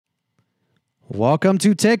Welcome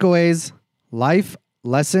to Takeaways, Life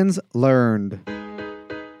Lessons Learned.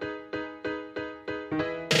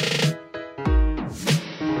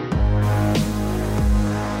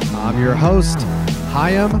 I'm your host,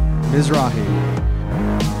 Hayam Mizrahi.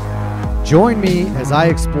 Join me as I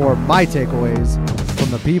explore my takeaways from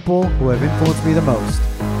the people who have influenced me the most.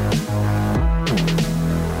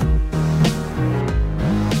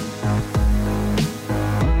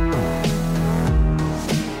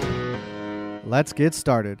 Let's get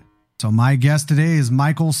started. So my guest today is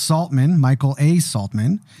Michael Saltman, Michael A.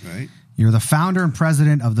 Saltman. Right. You're the founder and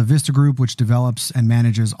president of the Vista Group, which develops and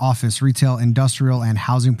manages office, retail, industrial, and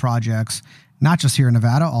housing projects, not just here in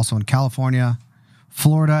Nevada, also in California,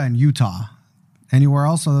 Florida, and Utah. Anywhere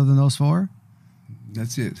else other than those four?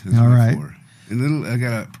 That's it. All right. Four. I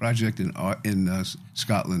got a project in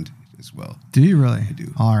Scotland as well. Do you really? I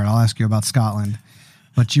do. All right, I'll ask you about Scotland.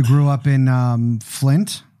 But you grew up in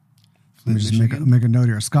Flint. Let me just make a note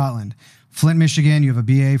here. Scotland. Flint, Michigan. You have a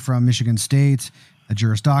BA from Michigan State, a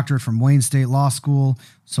Juris Doctorate from Wayne State Law School.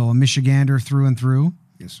 So a Michigander through and through.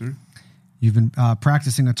 Yes, sir. You've been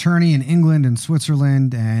practicing attorney in England and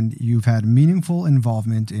Switzerland, and you've had meaningful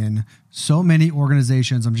involvement in so many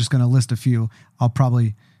organizations. I'm just going to list a few. I'm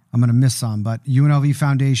going to miss some, but UNLV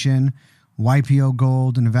Foundation, YPO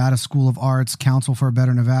Gold, Nevada School of Arts, Counsel for a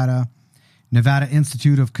Better Nevada, Nevada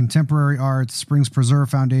Institute of Contemporary Arts, Springs Preserve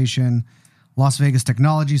Foundation, Las Vegas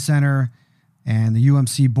Technology Center, and the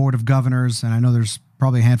UMC Board of Governors. And I know there's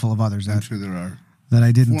probably a handful of others I'm sure there are. That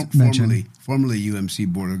I didn't mention. Formerly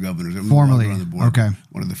UMC Board of Governors. I'm formerly on the board. Okay.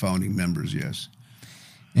 One of the founding members, yes.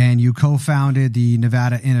 And you co-founded the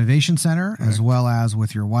Nevada Innovation Center, Correct. as well as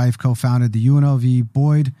with your wife, co-founded the UNLV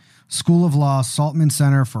Boyd School of Law Saltman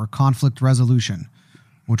Center for Conflict Resolution,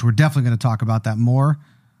 which we're definitely going to talk about that more.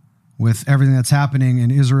 With everything that's happening in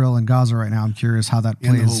Israel and Gaza right now, I'm curious how that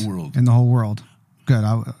plays in the whole world. In the whole world. Good.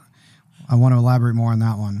 I want to elaborate more on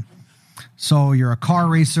that one. So you're a car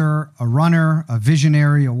racer, a runner, a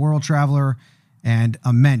visionary, a world traveler, and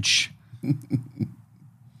a mensch.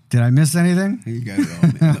 Did I miss anything? You got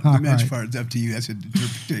it all. The mensch right. part's up to you. That's an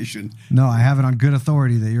interpretation. No, I have it on good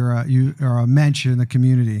authority that you are a mensch in the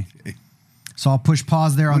community. Okay. So I'll push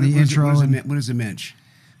pause there on the intro. What is a mensch?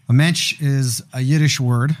 A mensch is a Yiddish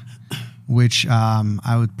word, which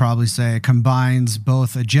I would probably say combines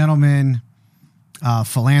both a gentleman,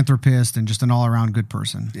 philanthropist, and just an all-around good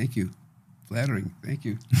person. Thank you. Flattering. Thank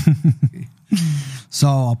you. Okay. So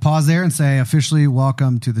I'll pause there and say officially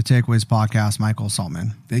welcome to the Takeaways podcast, Michael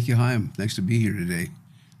Saltman. Thank you, Chaim. Nice to be here today.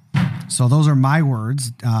 So those are my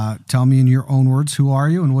words. Tell me in your own words, who are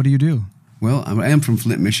you and what do you do? Well, I am from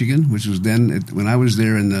Flint, Michigan, which was then, when I was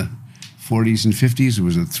there in the 40s and 50s, it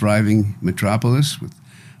was a thriving metropolis with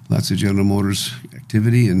lots of General Motors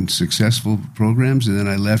activity and successful programs. And then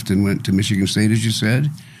I left and went to Michigan State, as you said.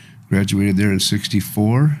 Graduated there in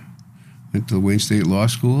 1964. Went to the Wayne State Law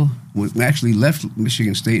School. Actually left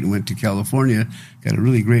Michigan State and went to California. Got a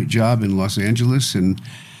really great job in Los Angeles. And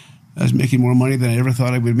I was making more money than I ever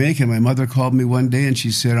thought I would make. And my mother called me one day and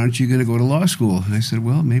she said, "Aren't you going to go to law school?" And I said,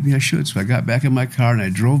 "Well, maybe I should." So I got back in my car and I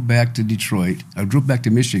drove back to Detroit. I drove back to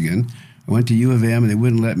Michigan. I went to U of M and they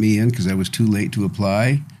wouldn't let me in because I was too late to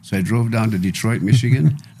apply. So I drove down to Detroit,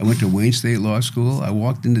 Michigan. I went to Wayne State Law School. I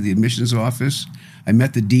walked into the admissions office. I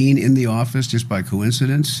met the dean in the office just by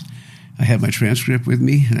coincidence. I had my transcript with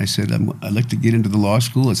me, and I said, I'd like to get into the law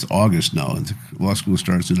school. It's August now, and the law school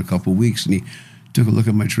starts in a couple of weeks. And he took a look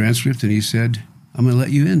at my transcript, and he said, "I'm going to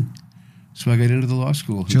let you in." So I got into the law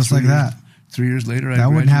school. Just like that. 3 years later, I graduated.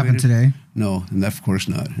 That wouldn't happen today. No, and of course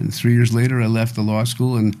not. And 3 years later, I left the law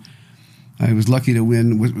school, and I was lucky to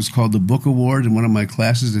win what was called the Book Award in one of my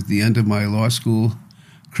classes at the end of my law school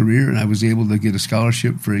career, and I was able to get a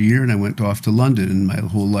scholarship for a year, and I went off to London, and my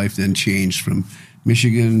whole life then changed from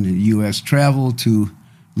Michigan and U.S. travel to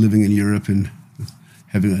living in Europe and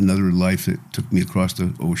having another life that took me across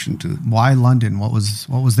the ocean to. Why London? What was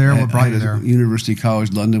there? What brought you there? University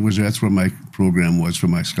College London was there. That's where my program was for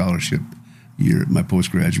my scholarship year, my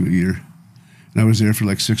postgraduate year. And I was there for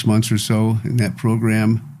like 6 months or so in that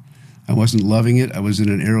program. I wasn't loving it. I was in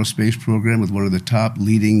an aerospace program with one of the top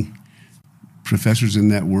leading professors in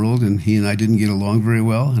that world, and he and I didn't get along very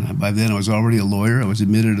well. And by then I was already a lawyer. I was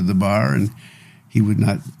admitted to the bar, and he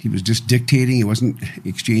was just dictating. He wasn't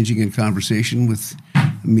exchanging in conversation with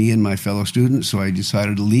me and my fellow students. So I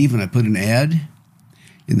decided to leave, and I put an ad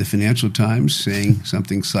in the Financial Times saying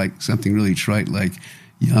something really trite like,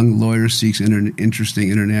 "Young lawyer seeks interesting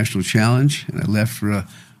international challenge." And I left for a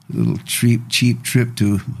little cheap trip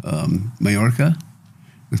to Mallorca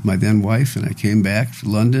with my then wife, and I came back to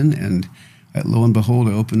London, and lo and behold,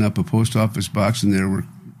 I opened up a post office box, and there were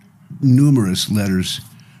numerous letters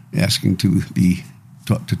asking to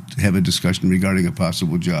have a discussion regarding a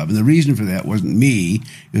possible job. And the reason for that wasn't me,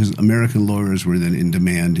 is American lawyers were then in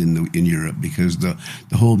demand in Europe, because the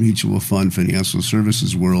whole mutual fund financial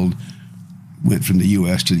services world went from the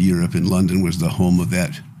U.S. to Europe, and London was the home of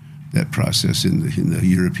that process in the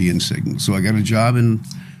European segment. So I got a job in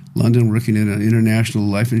London working at an international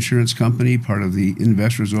life insurance company, part of the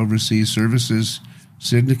Investors Overseas Services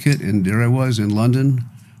Syndicate, and there I was in London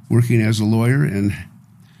working as a lawyer and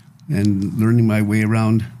learning my way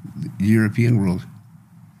around the European world.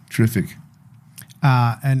 Terrific.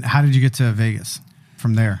 And how did you get to Vegas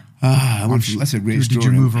from there? That's a great story. Did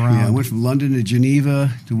you move around? Yeah, I went from London to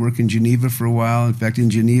Geneva to work in Geneva for a while. In fact, in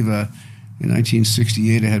Geneva, in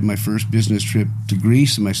 1968, I had my first business trip to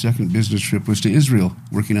Greece, and my second business trip was to Israel,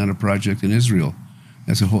 working on a project in Israel.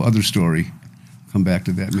 That's a whole other story. Come back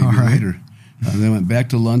to that maybe later. Then I went back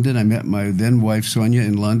to London. I met my then wife, Sonia,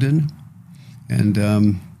 in London.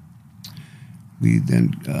 And we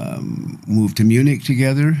then moved to Munich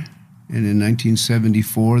together. And in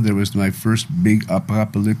 1974, there was my first big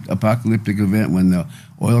apocalyptic event when the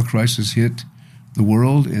oil crisis hit the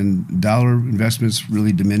world and dollar investments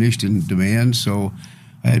really diminished in demand. So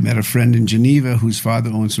I had met a friend in Geneva whose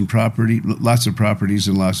father owned some property, lots of properties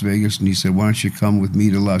in Las Vegas, and he said, "Why don't you come with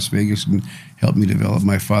me to Las Vegas and help me develop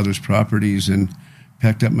my father's properties?" And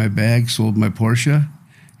packed up my bag, sold my Porsche,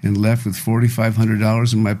 and left with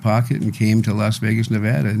 $4,500 in my pocket and came to Las Vegas,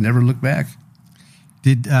 Nevada, and never looked back.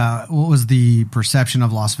 What was the perception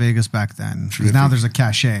of Las Vegas back then? Because now there's a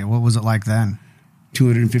cachet. What was it like then?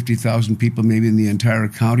 250,000 people maybe in the entire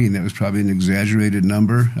county, and that was probably an exaggerated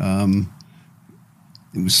number.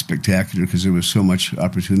 It was spectacular because there was so much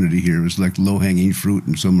opportunity here. It was like low-hanging fruit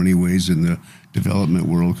in so many ways in the development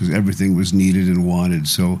world because everything was needed and wanted.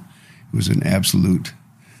 So it was an absolute,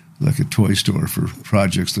 like a toy store for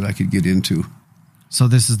projects that I could get into. So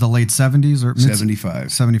this is the late 70s or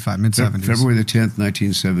 75. 75, mid-70s. February the 10th,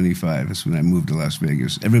 1975. That's when I moved to Las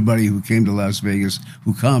Vegas. Everybody who came to Las Vegas,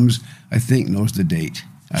 who comes, I think knows the date.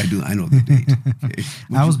 I do. I know the date. Okay.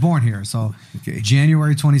 I was born here, so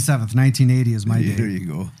January 27th, 1980 is my date. There you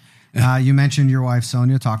go. You mentioned your wife,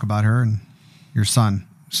 Sonia. Talk about her and your son.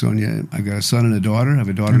 Sonia, I got a son and a daughter. I have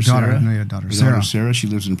a daughter, Sarah. No, you have a daughter, Sarah. Daughter, Sarah. She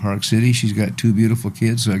lives in Park City. She's got 2 beautiful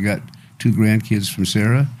kids. So I got 2 grandkids from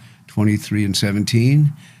Sarah, 23 and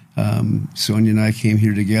 17. Sonia and I came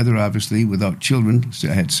here together, obviously, without children. So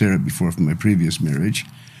I had Sarah before from my previous marriage.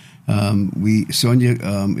 Sonia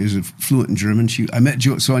is fluent in German. I met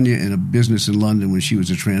Sonia in a business in London when she was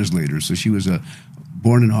a translator. So she was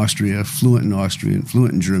born in Austria, fluent in Austrian,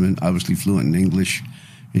 fluent in German, obviously fluent in English,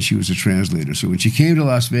 and she was a translator. So when she came to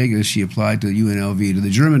Las Vegas, she applied to UNLV, to the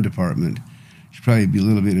German department. She'd probably be a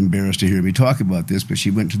little bit embarrassed to hear me talk about this, but she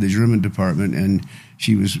went to the German department, and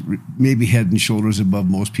she was maybe head and shoulders above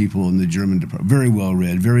most people in the German department. Very well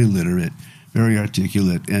read, very literate, very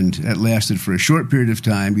articulate, and that lasted for a short period of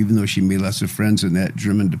time, even though she made lots of friends in that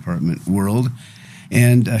German department world.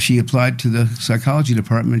 And she applied to the psychology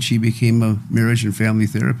department. She became a marriage and family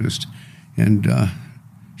therapist, and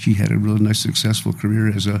she had a real nice, successful career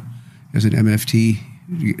as an MFT,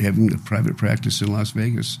 having a private practice in Las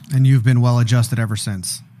Vegas. And you've been well adjusted ever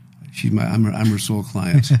since. I'm her sole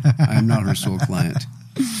client. I'm not her sole client.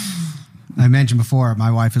 I mentioned before, my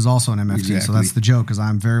wife is also an MFT, exactly. So that's the joke, because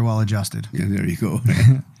I'm very well adjusted. Yeah, there you go.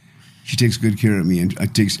 She takes good care of me,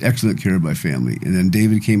 and takes excellent care of my family. And then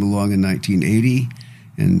David came along in 1980,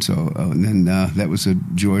 and so then that was a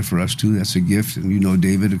joy for us too. That's a gift, and you know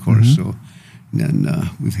David, of course. Mm-hmm. So then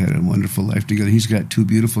we've had a wonderful life together. He's got 2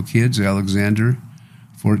 beautiful kids, Alexander,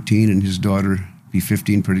 14, and his daughter, be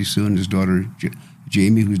 15 pretty soon. His daughter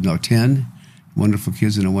Jamie, who's now 10. Wonderful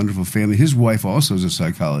kids and a wonderful family. His wife also is a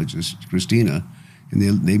psychologist, Christina, and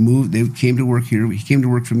they moved. They came to work here. He came to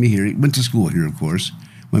work for me here. He went to school here, of course.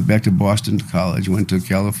 Went back to Boston to college. Went to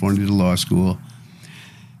California to law school.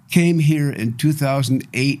 Came here in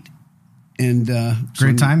 2008, and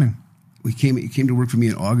great timing. He came to work for me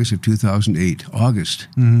in August of 2008. August.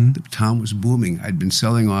 Mm-hmm. The town was booming. I'd been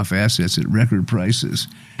selling off assets at record prices,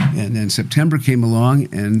 and then September came along,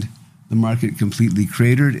 and the market completely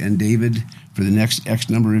cratered, and David, for the next X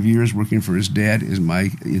number of years, working for his dad, is my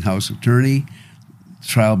in-house attorney,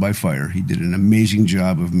 trial by fire. He did an amazing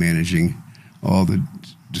job of managing all the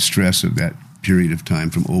distress of that period of time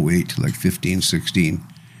from 08 to like 15, 16.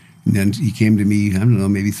 And then he came to me, I don't know,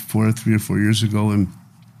 maybe 3 or 4 years ago, and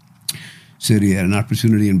said he had an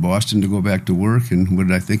opportunity in Boston to go back to work. And what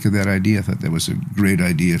did I think of that idea? I thought that was a great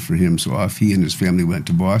idea for him. So off he and his family went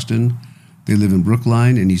to Boston. They live in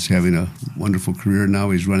Brookline, and he's having a wonderful career now.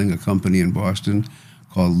 He's running a company in Boston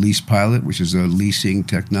called Lease Pilot, which is a leasing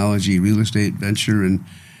technology real estate venture, and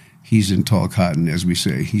he's in tall cotton, as we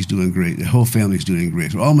say. He's doing great. The whole family's doing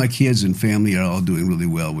great. So all my kids and family are all doing really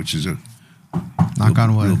well, which is a knock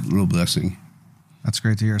on wood, real blessing. That's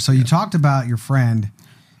great to hear. So you talked about your friend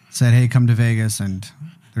said, "Hey, come to Vegas, and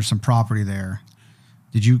there's some property there."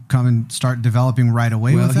 Did you come and start developing right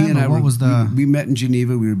away with him? We met in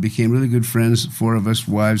Geneva. We became really good friends, 4 of us,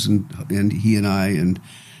 wives and he and I, and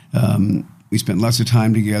we spent lots of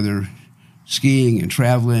time together skiing and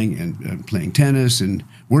traveling and playing tennis and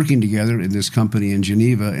working together in this company in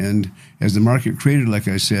Geneva. And as the market created, like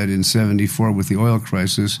I said, in 74 with the oil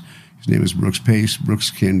crisis, his name is Brooks Pace.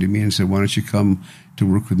 Brooks came to me and said, "Why don't you come to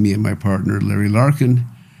work with me and my partner, Larry Larkin,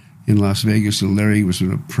 in Las Vegas?" And Larry was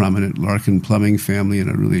a prominent Larkin plumbing family and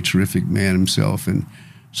a really terrific man himself. And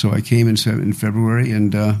so I came in February,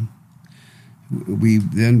 and we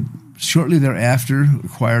then shortly thereafter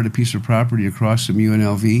acquired a piece of property across from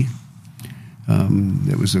UNLV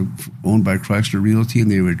that was owned by Chrysler Realty, and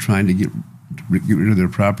they were trying to get rid of their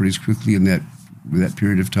properties quickly in that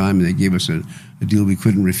period of time, and they gave us a deal we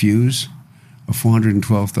couldn't refuse, a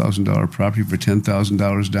 $412,000 property for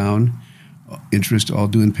 $10,000 down, interest all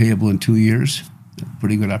due and payable in 2 years.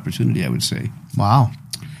 Pretty good opportunity, I would say. Wow.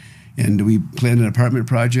 And we planned an apartment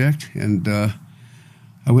project, and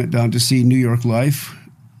I went down to see New York Life,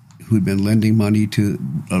 who had been lending money to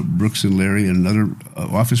Brooks and Larry in another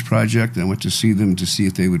office project. And I went to see them to see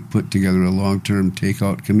if they would put together a long-term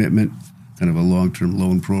takeout commitment, kind of a long-term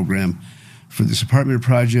loan program for this apartment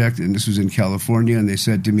project. And this was in California, and they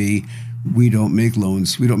said to me, "We don't make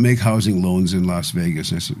loans. We don't make housing loans in Las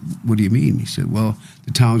Vegas." And I said, "What do you mean?" He said, "Well,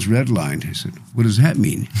 the town's redlined." I said, "What does that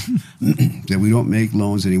mean?" That we don't make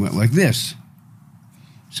loans. And he went like this.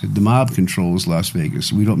 He said, "The mob controls Las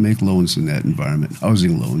Vegas. We don't make loans in that environment,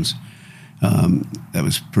 housing loans." That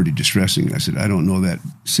was pretty distressing. I said, "I don't know that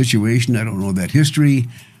situation. I don't know that history.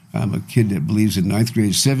 I'm a kid that believes in 9th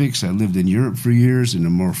grade civics. I lived in Europe for years in a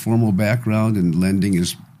more formal background, and lending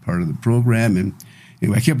is part of the program." And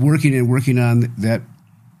anyway, I kept working on that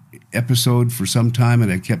episode for some time,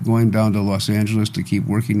 and I kept going down to Los Angeles to keep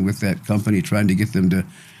working with that company, trying to get them to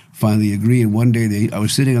finally agree. And one day I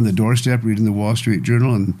was sitting on the doorstep reading the Wall Street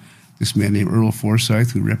Journal, and this man named Earl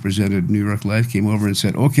Forsyth, who represented New York Life, came over and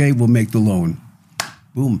said, "Okay, we'll make the loan."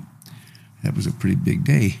 Boom. That was a pretty big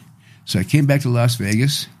day. So I came back to Las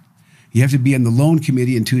Vegas. You have to be on the loan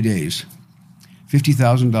committee in 2 days,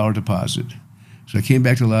 $50,000 deposit. So I came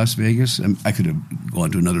back to Las Vegas. I could have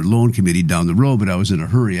gone to another loan committee down the road, but I was in a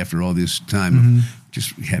hurry after all this time of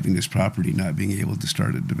just having this property, not being able to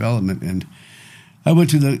start a development. And I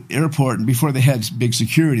went to the airport, and before they had big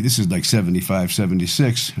security, this is like 75,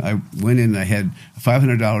 76, I went in and I had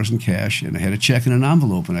 $500 in cash, and I had a check in an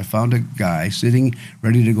envelope, and I found a guy sitting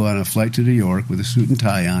ready to go on a flight to New York with a suit and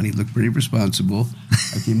tie on. He looked pretty responsible.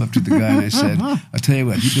 I came up to the guy and I said, "I'll tell you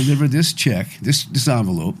what, you deliver this check, this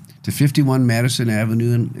envelope, to 51 Madison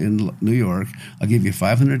Avenue in New York. I'll give you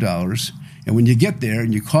 $500. And when you get there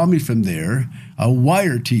and you call me from there, I'll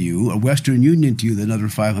wire to you, a Western Union to you, another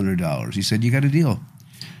 $500. He said, "You got a deal."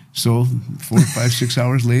 So 4, 5, 6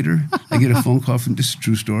 hours later, I get a phone call from, this is a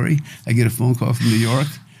true story, I get a phone call from New York.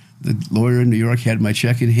 The lawyer in New York had my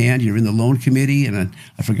check in hand. "You're in the loan committee." And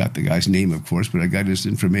I forgot the guy's name, of course, but I got his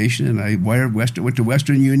information, and I went to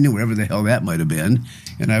Western Union, wherever the hell that might have been,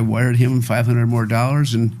 and I wired him $500 more,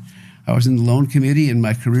 and I was in the loan committee, and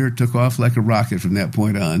my career took off like a rocket from that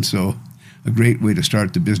point on. So a great way to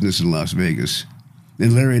start the business in Las Vegas.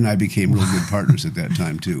 And Larry and I became real good partners at that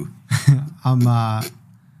time, too.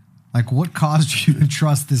 What caused you to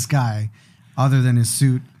trust this guy other than his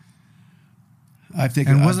suit?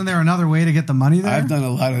 Wasn't there another way to get the money there? I've done a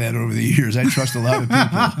lot of that over the years. I trust a lot of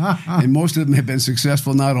people. And most of them have been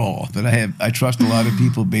successful, not all. But I trust a lot of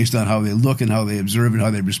people based on how they look and how they observe and how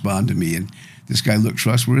they respond to me. And this guy looked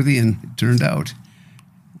trustworthy, and it turned out.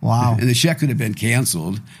 Wow. And the check could have been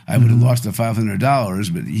canceled. I would have lost the $500,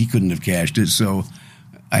 but he couldn't have cashed it. So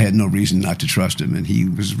I had no reason not to trust him, and he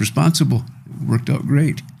was responsible. It worked out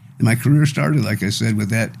great. And my career started, like I said, with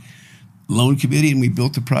that loan committee, and we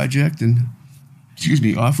built the project, and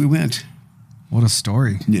off we went. What a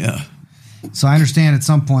story. Yeah. So I understand at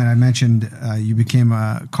some point I mentioned you became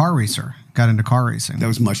a car racer, got into car racing. That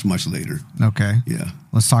was much, much later. Okay. Yeah.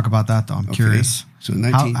 Let's talk about that, though. I'm curious. So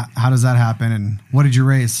how does that happen, and what did you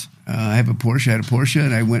race? I had a Porsche,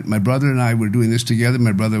 and my brother and I were doing this together.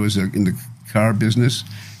 My brother was in the car business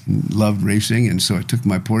and loved racing, and so I took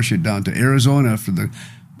my Porsche down to Arizona for the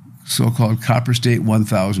so-called Copper State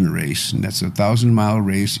 1000 race, and that's a 1,000-mile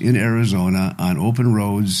race in Arizona on open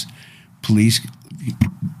roads. Police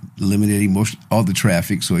eliminating all the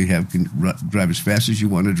traffic, so you can drive as fast as you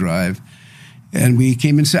want to drive. And we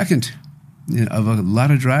came in second of a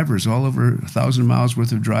lot of drivers, all over 1,000 miles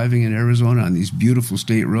worth of driving in Arizona on these beautiful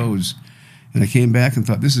state roads. And I came back and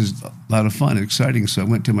thought, this is a lot of fun, exciting. So I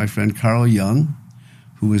went to my friend Carl Young,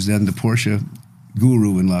 who was then the Porsche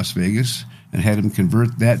guru in Las Vegas, and had him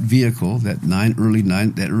convert that vehicle, that early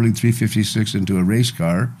 356, into a race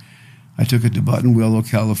car. I took it to Buttonwillow,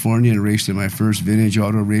 California, and raced in my first vintage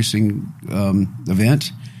auto racing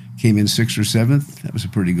event. Came in 6th or 7th. That was a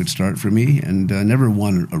pretty good start for me, and never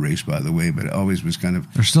won a race, by the way, but always was kind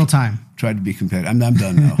of... There's still time. Tried to be competitive. I'm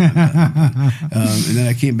done now. And then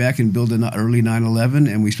I came back and built an early 911,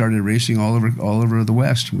 and we started racing all over the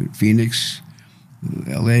West. Phoenix,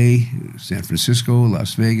 L.A., San Francisco,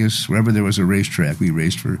 Las Vegas, wherever there was a racetrack. We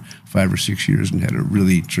raced for 5 or 6 years and had a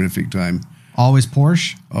really terrific time. Always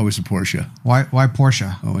Porsche? Always a Porsche. Why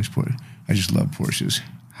Porsche? Always Porsche. I just love Porsches.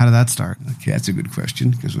 How did that start? Okay, that's a good question,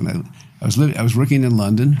 because when I was working in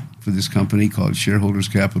London for this company called Shareholders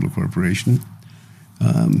Capital Corporation.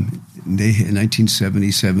 In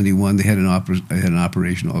 1970-71, they had an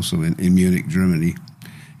operation also in Munich, Germany,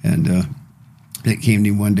 and they came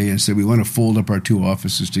to me one day and said, we want to fold up our 2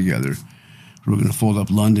 offices together. We're going to fold up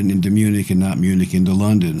London into Munich and not Munich into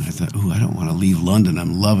London. I thought, I don't want to leave London.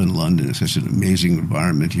 I'm loving London. It's such an amazing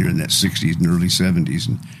environment here in that 60s and early 70s.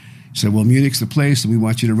 And he said, well, Munich's the place, and we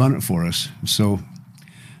want you to run it for us. And so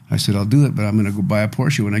I said, I'll do it, but I'm going to go buy a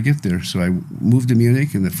Porsche when I get there. So I moved to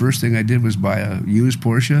Munich, and the first thing I did was buy a used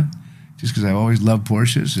Porsche, just because I always loved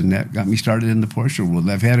Porsches, and that got me started in the Porsche world.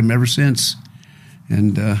 I've had them ever since.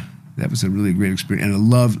 And that was a really great experience. And I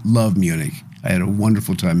loved Munich. I had a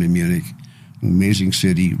wonderful time in Munich. Amazing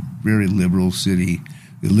city, very liberal city.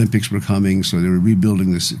 The Olympics were coming, so they were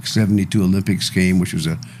rebuilding the 72 Olympics game, which was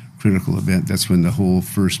a critical event. That's when the whole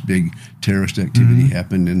first big terrorist activity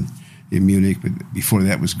happened in Munich. But before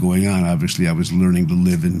that was going on, obviously, I was learning to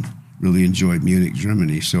live and really enjoy Munich,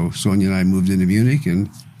 Germany. So Sonia and I moved into Munich,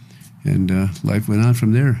 and life went on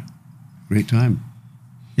from there. Great time.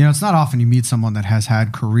 You know, it's not often you meet someone that has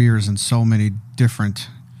had careers in so many different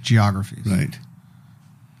geographies. Right.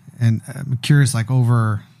 And I'm curious, like,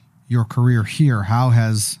 over your career here, how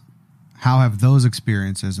have those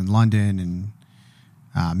experiences in London and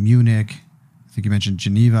Munich, I think you mentioned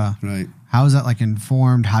Geneva. Right. How has that, like,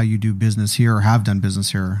 informed how you do business here or have done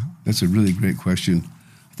business here? That's a really great question.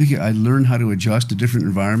 I think I learned how to adjust to different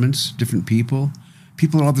environments, different people.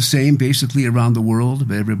 People are all the same, basically, around the world,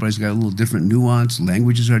 but everybody's got a little different nuance.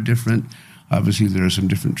 Languages are different. Obviously, there are some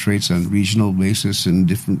different traits on regional basis and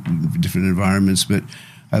different environments, but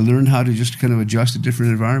I learned how to just kind of adjust to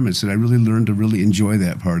different environments, and I really learned to really enjoy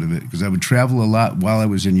that part of it, because I would travel a lot while I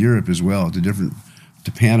was in Europe as well, to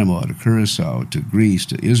Panama, to Curacao, to Greece,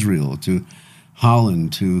 to Israel, to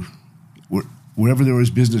Holland, to wherever there was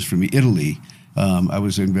business for me, Italy. I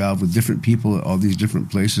was involved with different people at all these different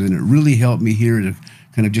places, and it really helped me here to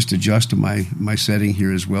kind of just adjust to my setting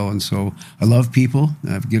here as well. And so I love people.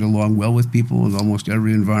 I get along well with people in almost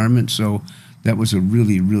every environment, so that was a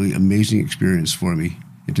really, really amazing experience for me.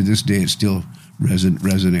 And to this day, it still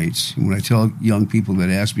resonates. And when I tell young people that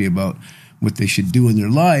ask me about what they should do in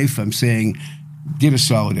their life, I'm saying, get a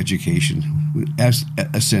solid education, as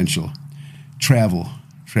essential. Travel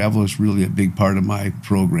is really a big part of my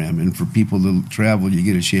program. And for people to travel, you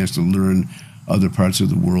get a chance to learn other parts of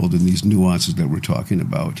the world and these nuances that we're talking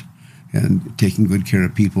about. And taking good care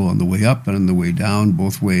of people on the way up and on the way down,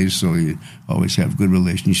 both ways, so you always have good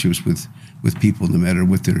relationships with people, no matter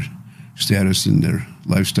what their status and their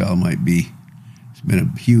lifestyle might be. It's been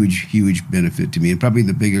a huge, huge benefit to me. And probably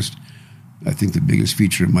the biggest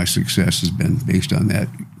feature of my success has been based on that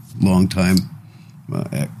long time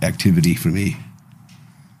activity for me.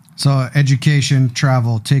 So education,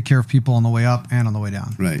 travel, take care of people on the way up and on the way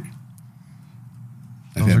down. Right.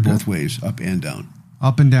 I've had both ways, up and down.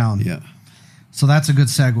 Up and down. Yeah. So that's a good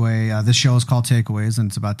segue. This show is called Takeaways, and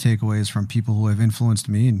it's about takeaways from people who have influenced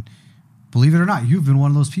me. And believe it or not, you've been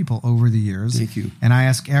one of those people over the years. Thank you. And I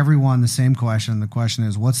ask everyone the same question. The question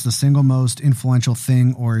is, what's the single most influential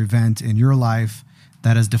thing or event in your life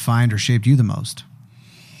that has defined or shaped you the most?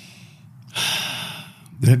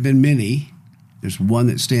 There have been many. There's one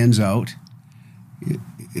that stands out.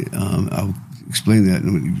 I'll explain that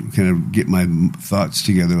and kind of get my thoughts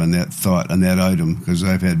together on that item, because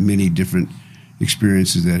I've had many different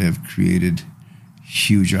experiences that have created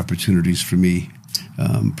huge opportunities for me.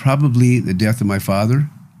 Probably the death of my father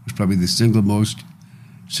was probably the single most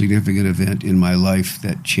significant event in my life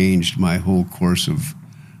that changed my whole course of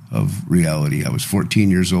reality. I was 14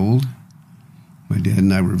 years old. My dad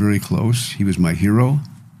and I were very close. He was my hero.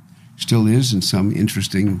 still is in some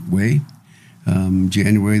interesting way.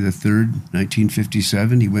 January the 3rd,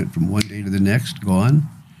 1957, he went from one day to the next, gone,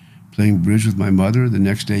 playing bridge with my mother. The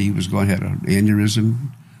next day he was gone, had an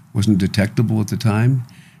aneurysm, wasn't detectable at the time,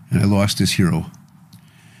 and I lost this hero.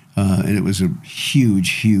 And it was a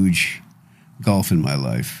huge, huge gulf in my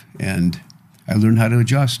life. And I learned how to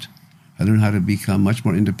adjust. I learned how to become much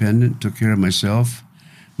more independent, took care of myself.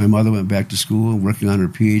 My mother went back to school working on her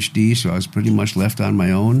PhD, so I was pretty much left on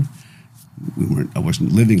my own. I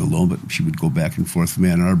wasn't living alone, but she would go back and forth from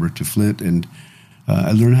Ann Arbor to Flint, and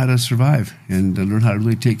I learned how to survive, and I learned how to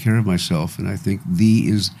really take care of myself. And I think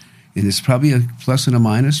and it's probably a plus and a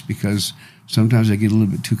minus, because sometimes I get a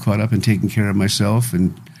little bit too caught up in taking care of myself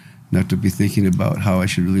and not to be thinking about how I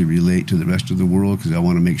should really relate to the rest of the world, because I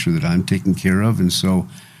want to make sure that I'm taken care of. And so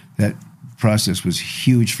that process was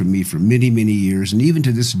huge for me for many, many years. And even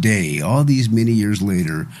to this day, all these many years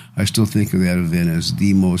later, I still think of that event as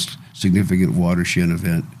the most significant watershed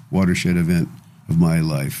event of my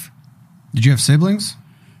life. Did you have siblings?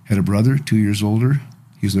 Had a brother, 2 years older.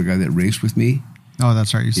 He was the guy that raced with me. Oh,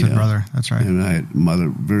 that's right. You said brother. That's right. And I had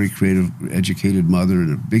mother, very creative, educated mother,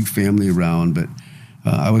 and a big family around. But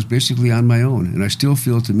I was basically on my own. And I still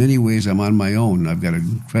feel, to many ways, I'm on my own. I've got an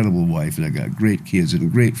incredible wife, and I've got great kids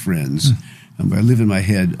and great friends. But I live in my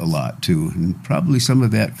head a lot, too. And probably some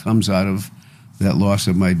of that comes out of that loss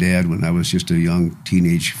of my dad when I was just a young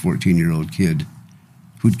teenage 14-year-old kid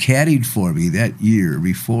who'd caddied for me that year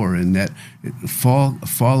before. And that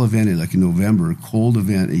fall event, like in November, a cold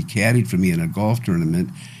event, he caddied for me in a golf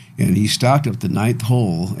tournament. And he stopped up the 9th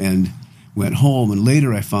hole and went home. And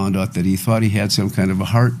later I found out that he thought he had some kind of a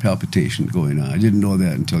heart palpitation going on. I didn't know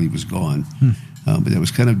that until he was gone. But it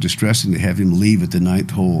was kind of distressing to have him leave at the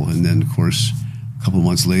 9th hole. And then, of course, a couple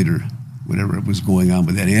months later, whatever was going on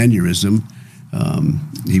with that aneurysm,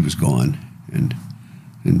 he was gone.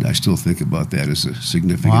 And I still think about that as a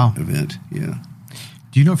significant event. Yeah.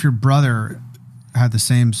 Do you know if your brother had the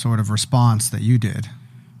same sort of response that you did,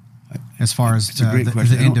 as far as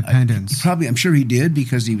the independence? I'm sure he did,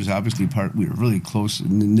 because he was obviously we were really close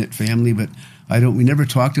in knit family, but we never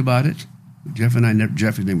talked about it. Jeff and I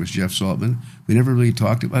his name was Jeff Saltman. We never really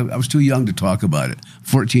talked about it. I was too young to talk about it,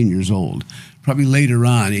 14 years old. Probably later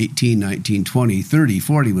on, 18, 19, 20, 30,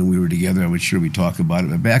 40, when we were together, I was sure we'd talk about it.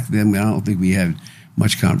 But back then, I don't think we had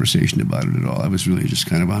much conversation about it at all. I was really just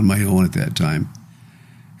kind of on my own at that time.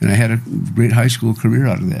 And I had a great high school career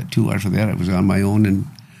out of that, too. After that, I was on my own and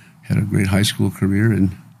had a great high school career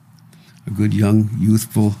and a good, young,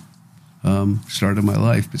 youthful start of my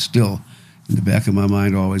life. But still, in the back of my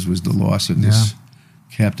mind always was the loss of this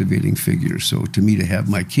captivating figure. So to me, to have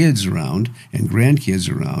my kids around and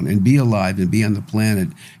grandkids around and be alive and be on the planet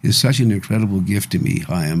is such an incredible gift to me,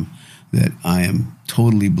 Chaim, that I am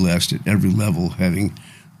totally blessed at every level, having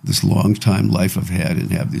this long time life I've had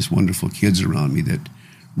and have these wonderful kids around me. That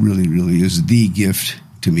really, really is the gift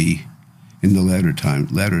to me in the latter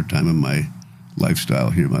time of my lifestyle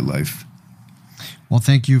here, my life. Well,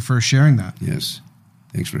 thank you for sharing that. Yes.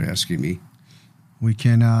 Thanks for asking me. We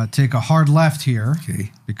can take a hard left here,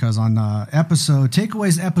 because on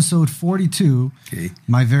Takeaways episode 42,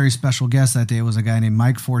 my very special guest that day was a guy named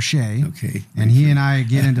Mike Forshey. And he and I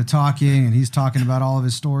get into talking, and he's talking about all of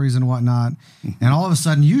his stories and whatnot. And all of a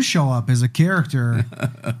sudden, you show up as a character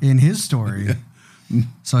in his story.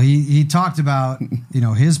 So he talked about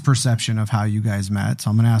his perception of how you guys met.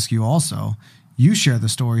 So I'm going to ask you also. You share the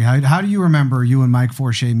story. How do you remember you and Mike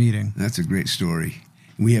Forshey meeting? That's a great story.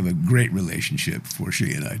 We have a great relationship,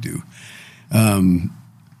 Forshey and I do.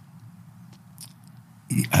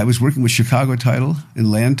 I was working with Chicago Title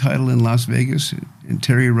and Land Title in Las Vegas, and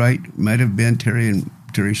Terry Wright might have been Terry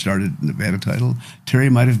started Nevada Title.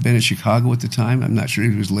 Terry might have been at Chicago at the time. I'm not sure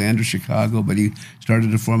if he was Land or Chicago, but he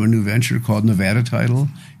started to form a new venture called Nevada Title,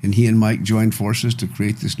 and he and Mike joined forces to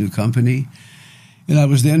create this new company. And I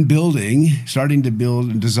was then starting to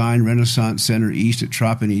build and design Renaissance Center East at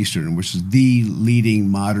Trop and Eastern, which is the leading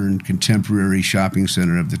modern contemporary shopping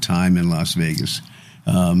center of the time in Las Vegas.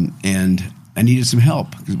 And I needed some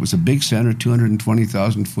help because it was a big center,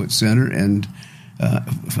 220,000-foot center, and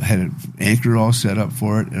had an anchor all set up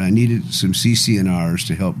for it, and I needed some CC&Rs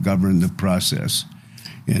to help govern the process.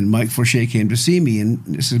 And Mike Forshey came to see me, and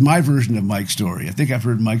this is my version of Mike's story. I think I've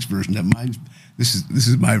heard Mike's version of mine. This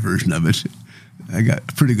is my version of it. I got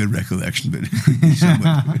a pretty good recollection, but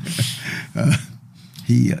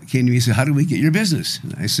he came to me and said, "How do we get your business?"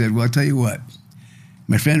 And I said, "Well, I'll tell you what.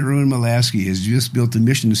 My friend Rowan Mulaski has just built a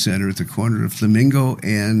mission center at the corner of Flamingo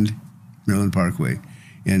and Maryland Parkway.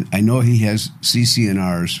 And I know he has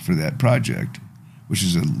CC&Rs for that project," which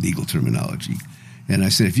is a legal terminology. And I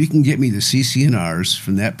said, if you can get me the CC&Rs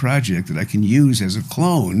from that project that I can use as a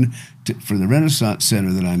clone for the Renaissance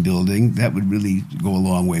Center that I'm building, that would really go a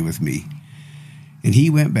long way with me. And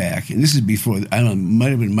he went back, and this is before, I don't know, it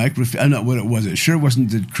might have been microfiche. I don't know what it was. It sure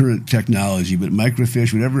wasn't the current technology, but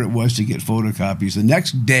microfiche, whatever it was to get photocopies. The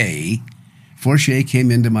next day, Forche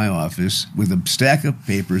came into my office with a stack of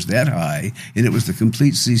papers that high, and it was the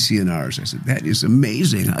complete CC&Rs. I said, that is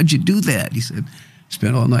amazing. How'd you do that? He said,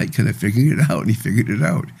 spent all night kind of figuring it out, and he figured it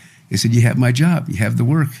out. He said, you have my job. You have the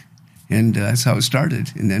work. And that's how it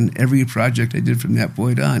started. And then every project I did from that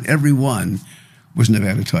point on, every one was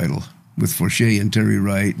Nevada title, with Forche and Terry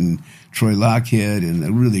Wright and Troy Lockhead and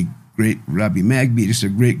a really great Robbie Magby, just a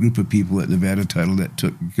great group of people at Nevada Title that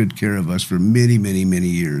took good care of us for many, many, many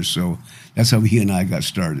years. So that's how he and I got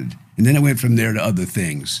started. And then it went from there to other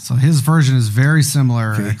things. So his version is very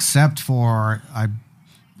similar, except for,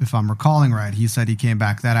 if I'm recalling right, he said he came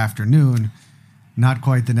back that afternoon, not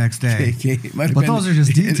quite the next day. But those are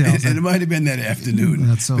just details. And it might have been that afternoon.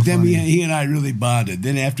 That's so But then funny. he and I really bonded.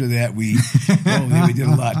 Then after that, we did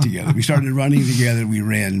a lot together. We started running together. We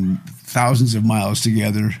ran thousands of miles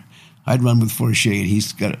together. I'd run with Forche, and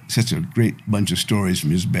he's got such a great bunch of stories from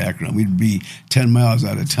his background. We'd be 10 miles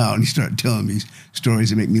out of town. He started telling me stories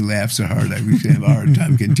that make me laugh so hard. I used to have a hard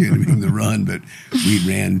time continuing the run, but we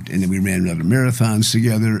ran, and then we ran other marathons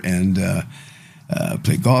together and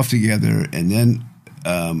played golf together. And then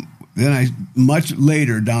I, much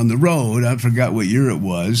later down the road, I forgot what year it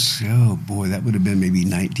was. Oh, boy, that would have been maybe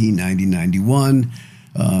 1990, 91.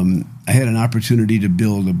 I had an opportunity to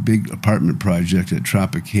build a big apartment project at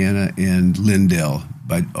Tropicana and Lindell,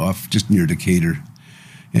 off just near Decatur,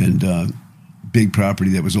 and big property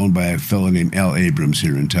that was owned by a fellow named Al Abrams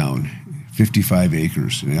here in town, 55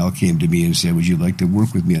 acres. And Al came to me and said, would you like to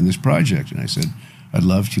work with me on this project? And I said, I'd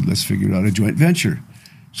love to. Let's figure out a joint venture.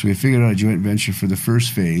 So we figured out a joint venture for the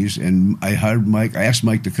first phase, and I hired Mike. I asked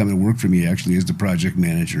Mike to come and work for me, actually, as the project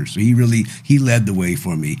manager. So he led the way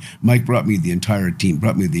for me. Mike brought me the entire team,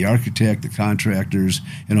 brought me the architect, the contractors,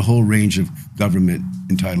 and a whole range of government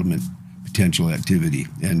entitlement potential activity.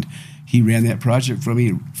 And he ran that project for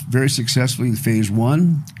me very successfully, phase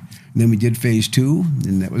one. And then we did phase two,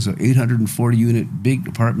 and that was an 840-unit big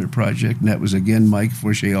apartment project. And that was, again, Mike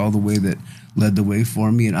Forche all the way that led the way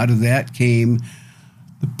for me. And out of that came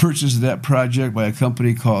the purchase of that project by a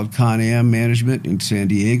company called Con-Am Management in San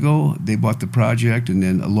Diego. They bought the project, and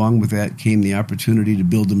then along with that came the opportunity to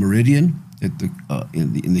build the Meridian at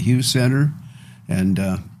in the Hughes Center. And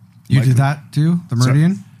you did that too, the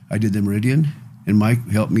Meridian? So I did the Meridian, and Mike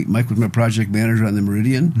helped me. Mike was my project manager on the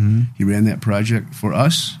Meridian. Mm-hmm. He ran that project for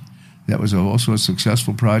us. That was also a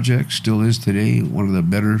successful project, still is today, one of the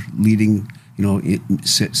better leading,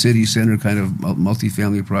 city center kind of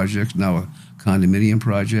multifamily projects, now a condominium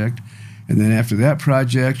project. And then after that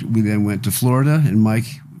project, we then went to Florida, and Mike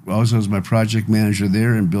also was my project manager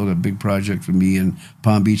there and built a big project for me in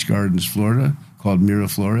Palm Beach Gardens, Florida, called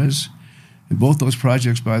Miraflores. And both those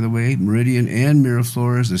projects, by the way, Meridian and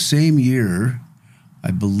Miraflores, the same year,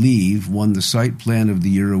 I believe, won the Site Plan of the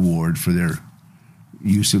Year award for their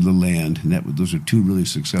use of the land. And those are two really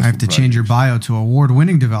successful I have to projects. change your bio to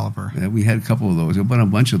award-winning developer. Yeah, we had a couple of those. I've won a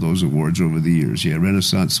bunch of those awards over the years. Yeah,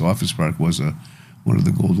 Renaissance Office Park was one of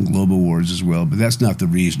the Golden Globe Awards as well, but that's not the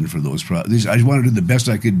reason for those projects. I just wanted to do the best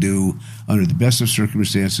I could do under the best of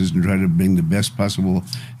circumstances and try to bring the best possible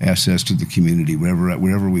assets to the community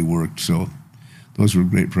wherever we worked. So those were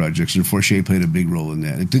great projects, and Forche played a big role in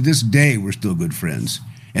that. And to this day, we're still good friends.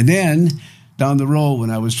 And then down the road,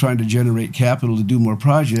 when I was trying to generate capital to do more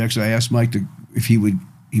projects, I asked Mike if he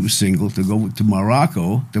was single, to go to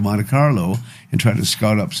Morocco, to Monte Carlo, and try to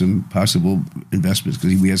scout up some possible investments,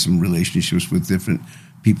 because we had some relationships with different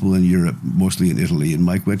people in Europe, mostly in Italy. And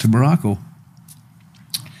Mike went to Morocco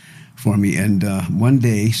for me. And one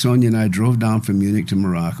day, Sonia and I drove down from Munich to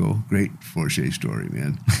Morocco. Great Forche story,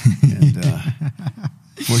 man. And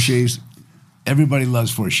Forche's... Everybody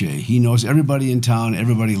loves Forche. He knows everybody in town.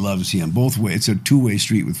 Everybody loves him. Both ways. It's a two-way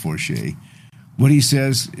street with Forche. What he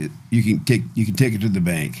says, you can take it to the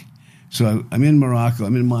bank. So I'm in Morocco.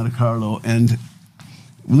 I'm in Monte Carlo, and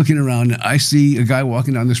looking around, I see a guy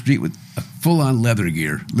walking down the street with a full-on leather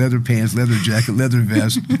gear, leather pants, leather jacket, leather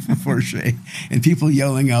vest, Forche, and people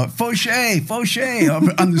yelling out, Forche, Forche,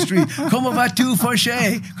 on the street. Como va tu,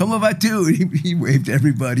 Forche? Como va tu? And he waved to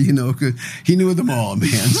everybody, because he knew them all, man.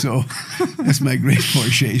 So that's my great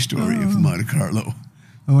Forche story of Monte Carlo.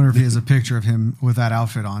 I wonder if he has a picture of him with that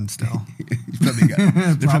outfit on still. He's probably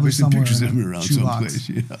got, there probably some pictures of him around someplace.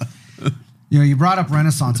 Yeah. You know, you brought up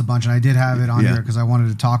Renaissance a bunch, and I did have it on here because I wanted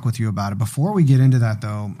to talk with you about it. Before we get into that,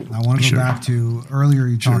 though, I want to go back to earlier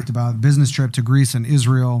you talked about business trip to Greece and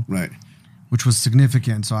Israel, right, which was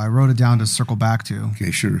significant. So I wrote it down to circle back to.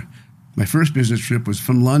 Okay, sure. My first business trip was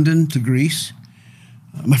from London to Greece.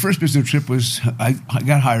 My first business trip was I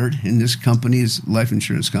got hired in this company, this life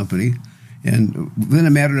insurance company, and within a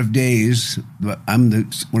matter of days, I'm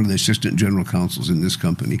one of the assistant general counsels in this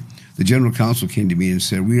company. The general counsel came to me and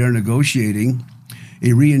said, we are negotiating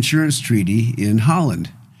a reinsurance treaty in Holland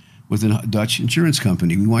with a Dutch insurance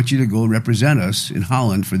company. We want you to go represent us in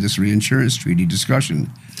Holland for this reinsurance treaty discussion.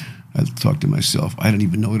 I thought to myself, I don't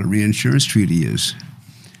even know what a reinsurance treaty is.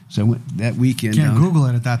 So I went that weekend. Can't Google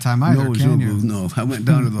it at that time either, can you? No, I went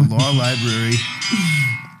down to the law library.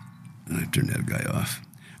 I turned that guy off.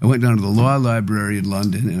 I went down to the law library in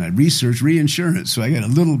London and I researched reinsurance. So I got a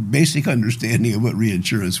little basic understanding of what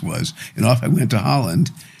reinsurance was. And off I went to Holland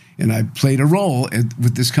and I played a role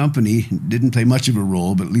with this company. Didn't play much of a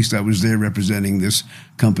role, but at least I was there representing this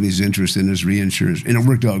company's interest in this reinsurance. And it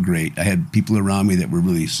worked out great. I had people around me that were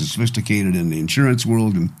really sophisticated in the insurance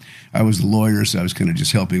world. And I was the lawyer, so I was kind of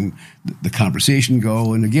just helping the conversation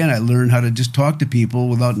go. And again, I learned how to just talk to people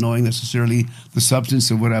without knowing necessarily the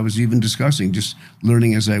substance of what I was even discussing, just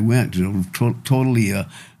learning as I went. You know, totally a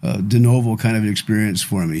de novo kind of experience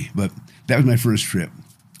for me. But that was my first trip.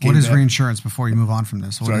 What is reinsurance before you move on from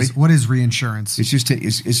this? What is reinsurance? It's just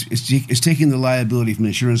it's taking the liability from an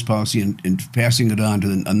insurance policy and passing it on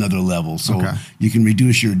to another level. So you can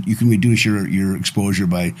reduce your exposure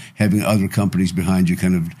by having other companies behind you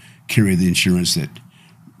kind of carry the insurance that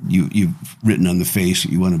you've written on the face.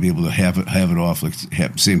 You want to be able to have it off. Like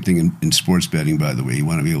same thing in sports betting, by the way. You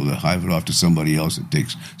want to be able to have it off to somebody else that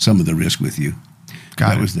takes some of the risk with you.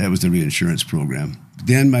 That was the reinsurance program.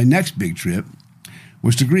 Then my next big trip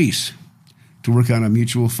was to Greece to work on a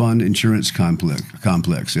mutual fund insurance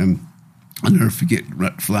complex. And I'll never forget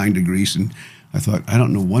flying to Greece, and I thought, I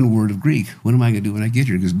don't know one word of Greek. What am I going to do when I get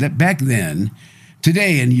here? Because back then,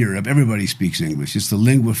 today in Europe, everybody speaks English. It's the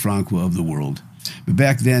lingua franca of the world. But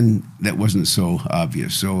back then, that wasn't so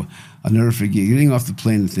obvious. So I'll never forget getting off the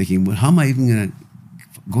plane and thinking, well, how am I even going to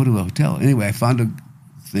go to a hotel? Anyway, I found a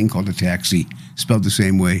thing called a taxi, spelled the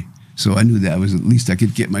same way. So I knew that at least I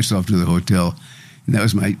could get myself to the hotel. And that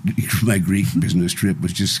was my Greek business trip,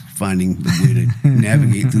 was just finding the way to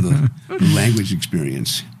navigate through the language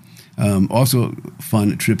experience. Also,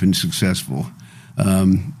 fun trip and successful.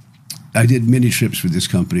 I did many trips for this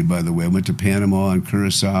company, by the way. I went to Panama and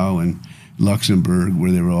Curacao and Luxembourg,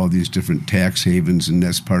 where there were all these different tax havens, and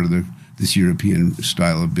that's part of this European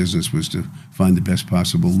style of business, was to find the best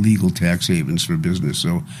possible legal tax havens for business.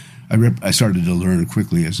 So I started to learn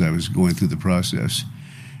quickly as I was going through the process.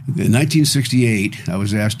 In 1968, I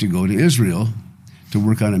was asked to go to Israel to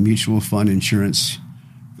work on a mutual fund insurance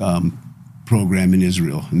program in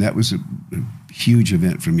Israel. And that was a huge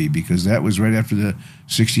event for me, because that was right after the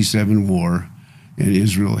 67 war, and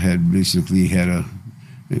Israel had basically had an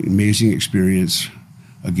amazing experience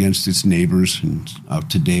against its neighbors. And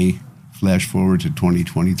today, flash forward to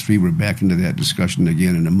 2023, we're back into that discussion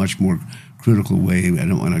again in a much more critical way. I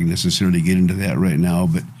don't want to necessarily get into that right now,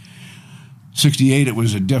 but 68, it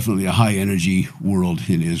was definitely a high-energy world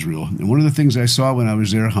in Israel. And one of the things I saw when I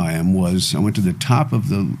was there, Chaim, was I went to the top of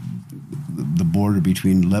the border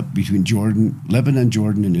between Lebanon,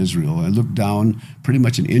 Jordan, and Israel. I looked down pretty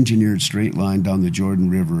much an engineered straight line down the Jordan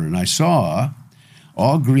River, and I saw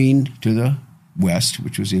all green to the west,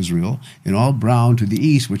 which was Israel, and all brown to the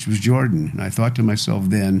east, which was Jordan. And I thought to myself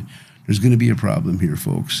then, there's going to be a problem here,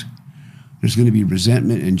 folks. There's going to be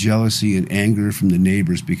resentment and jealousy and anger from the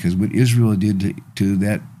neighbors, because what Israel did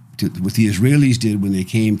what the Israelis did when they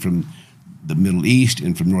came from the Middle East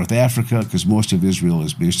and from North Africa, because most of Israel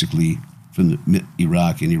is basically from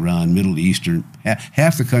Iraq and Iran, Middle Eastern.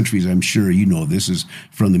 Half the countries, I'm sure you know this, is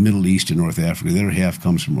from the Middle East and North Africa. The other half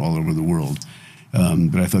comes from all over the world.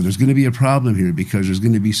 But I thought there's going to be a problem here, because there's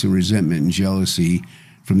going to be some resentment and jealousy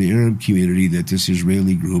from the Arab community that this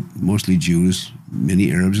Israeli group, mostly Jews,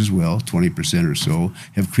 many Arabs as well, 20% or so,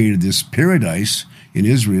 have created this paradise in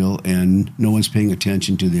Israel, and no one's paying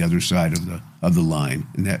attention to the other side of the line.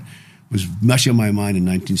 And that was much on my mind in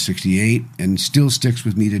 1968, and still sticks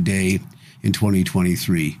with me today in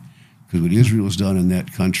 2023. Because what Israel's done in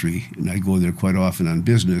that country, and I go there quite often on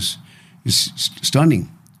business, is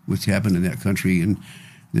stunning what's happened in that country. And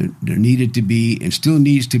there needed to be, and still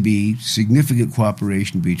needs to be, significant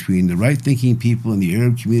cooperation between the right-thinking people in the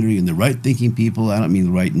Arab community and the right-thinking people. I don't mean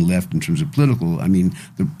the right and left in terms of political. I mean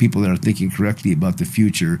the people that are thinking correctly about the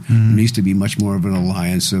future. Mm-hmm. There needs to be much more of an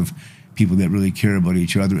alliance of people that really care about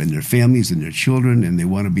each other and their families and their children, and they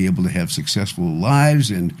want to be able to have successful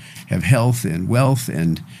lives and have health and wealth,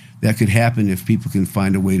 and that could happen if people can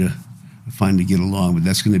find a way to get along. But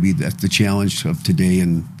that's the challenge of today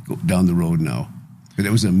and down the road now. But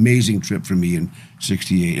it was an amazing trip for me in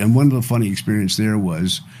 '68, and one of the funny experience there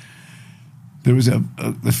was there was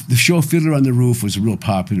the show Fiddler on the Roof was real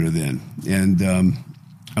popular then, and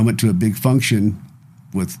I went to a big function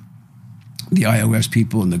with the iOS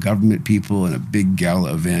people and the government people and a big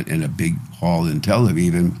gala event in a big hall in Tel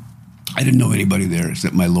Aviv. And I didn't know anybody there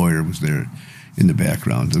except my lawyer was there in the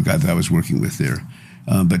background, the guy that I was working with there.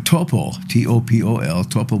 But Topol, T-O-P-O-L,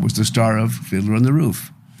 Topol was the star of Fiddler on the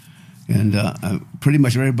Roof. And pretty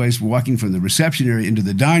much everybody's walking from the reception area into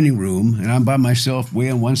the dining room, and I'm by myself way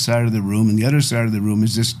on one side of the room, and the other side of the room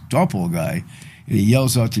is this Topol guy. And he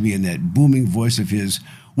yells out to me in that booming voice of his,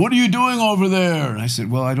 "What are you doing over there?" And I said,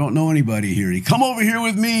 "Well, I don't know anybody here." He, "Come over here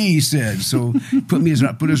with me," he said. So put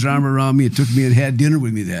his arm around me and took me and had dinner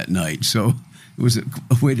with me that night. So it was a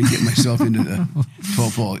way to get myself into the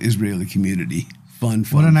Topol Israeli community. Fun.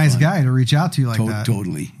 What a nice guy to reach out to you like that.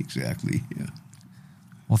 Totally, exactly, yeah.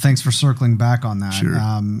 Well, thanks for circling back on that. Sure.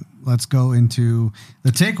 Let's go into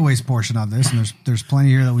the takeaways portion of this, and there's plenty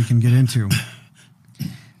here that we can get into.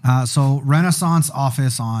 So Renaissance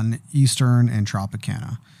office on Eastern and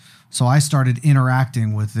Tropicana. So I started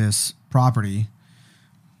interacting with this property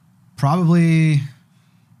probably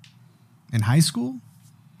in high school.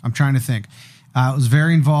 I'm trying to think. I was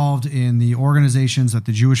very involved in the organizations that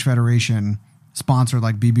the Jewish Federation sponsored,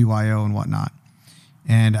 like BBYO and whatnot.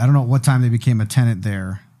 And I don't know what time they became a tenant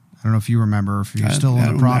there. I don't know if you remember, if you're still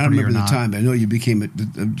on the property or not. I don't remember the time. I know you became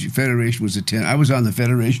the Federation was a tenant. I was on the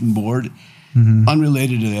Federation board,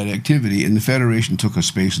 unrelated to that activity, and the Federation took a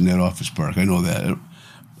space in that office park. I know that.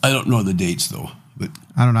 I don't know the dates though, but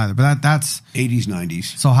I don't either. But that's 80s,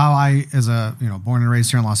 90s. So how I, as a born and raised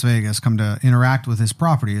here in Las Vegas, come to interact with this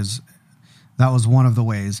property is that was one of the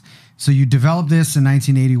ways. So you developed this in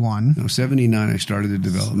 1981. No, 79. I started the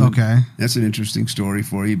development. Okay, that's an interesting story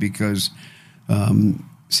for you because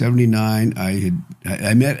 79. I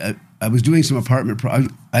was doing some apartment. I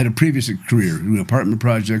had a previous career doing apartment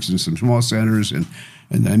projects in some small centers, and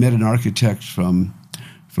I met an architect from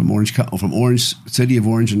Orange, city of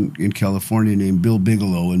Orange in California, named Bill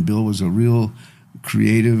Bigelow. And Bill was a real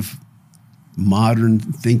creative, modern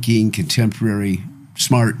thinking, contemporary,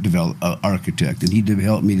 smart architect, and he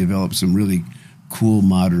helped me develop some really cool,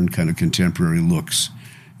 modern, kind of contemporary looks.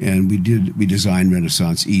 And we designed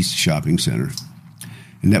Renaissance East Shopping Center.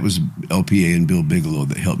 And that was LPA and Bill Bigelow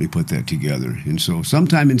that helped me put that together. And so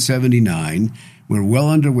sometime in 79, we're well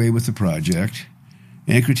underway with the project.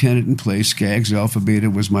 Anchor tenant in place. Skaggs Alpha Beta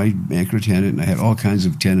was my anchor tenant, and I had all kinds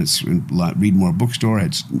of tenants. Read More Bookstore, I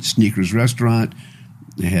had Sneakers Restaurant,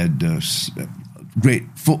 I had great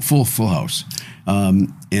full house.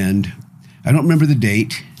 And I don't remember the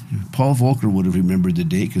date. Paul Volcker would have remembered the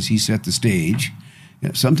date because he set the stage.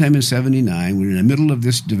 Sometime in 79, we're in the middle of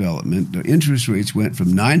this development. The interest rates went from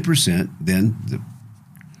 9%, then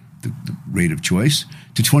the rate of choice,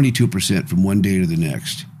 to 22% from one day to the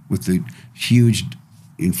next, with the huge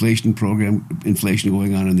inflation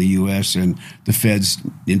going on in the U.S. and the Fed's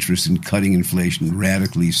interest in cutting inflation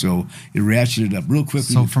radically. So it ratcheted up real quickly.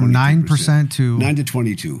 So from 9% to 9 to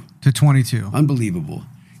 22 to 22. Unbelievable.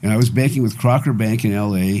 And I was banking with Crocker Bank in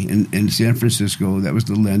L.A. and San Francisco. That was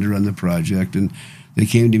the lender on the project. And they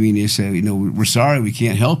came to me and they said, we're sorry, we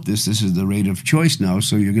can't help this. This is the rate of choice now.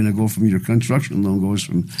 So you're going to go from your construction loan goes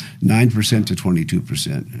from 9% to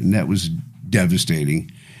 22%. And that was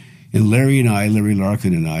devastating. And Larry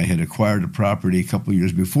Larkin and I had acquired a property a couple of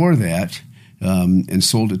years before that and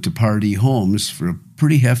sold it to Pardee Homes for a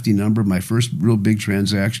pretty hefty number. My first real big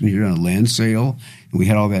transaction here on a land sale. And we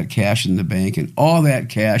had all that cash in the bank, and all that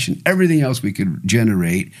cash and everything else we could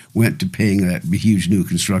generate went to paying that huge new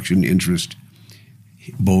construction interest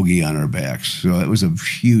bogey on our backs. So it was a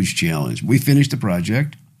huge challenge. We finished the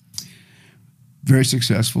project. Very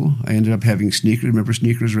successful. I ended up having Sneakers. Remember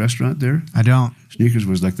Sneakers Restaurant there? I don't. Sneakers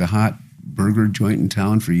was like the hot burger joint in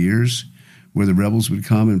town for years, where the rebels would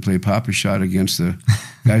come and play Papa Shot against the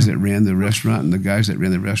guys that ran the restaurant, and the guys that ran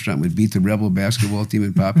the restaurant would beat the rebel basketball team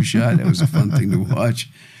in Papa Shot. That was a fun thing to watch.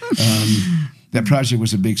 That project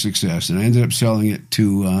was a big success, and I ended up selling it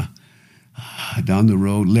to down the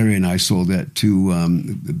road. Larry and I sold that to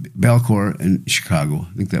Balcor in Chicago.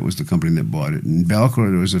 I think that was the company that bought it. And Balcor,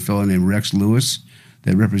 there was a fellow named Rex Lewis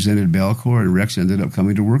that represented Balcor, and Rex ended up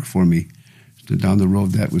coming to work for me. So down the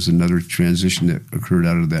road, that was another transition that occurred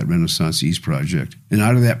out of that Renaissance East project. And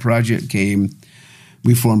out of that project came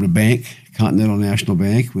We formed a bank, Continental National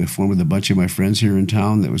Bank. We formed with a bunch of my friends here in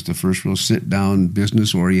town. That was the first real sit-down,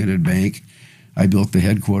 business-oriented bank. I built the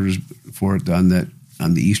headquarters for it on the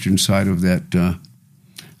eastern side of that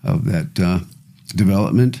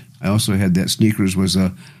development. I also had that Sneakers was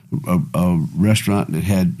a restaurant that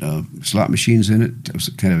had slot machines in it. It was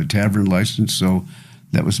kind of a tavern license, so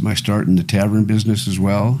that was my start in the tavern business as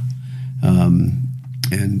well.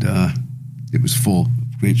 It was full,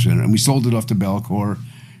 great center. And we sold it off to Belcor.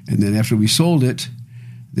 And then after we sold it,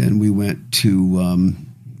 then we went to,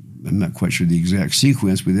 I'm not quite sure the exact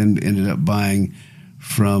sequence, we then ended up buying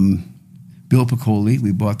from Bill Piccoli.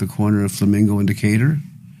 We bought the corner of Flamingo and Decatur.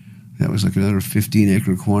 That was like another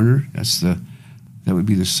 15-acre corner. That would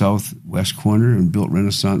be the southwest corner, and built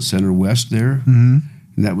Renaissance Center West there. Mm-hmm.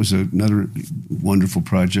 And that was another wonderful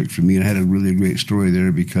project for me. And I had a really great story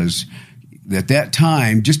there because at that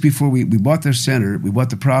time, just before we bought the center, we bought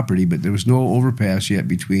the property, but there was no overpass yet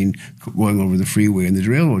between going over the freeway and the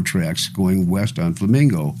railroad tracks going west on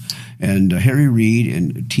Flamingo. And Harry Reid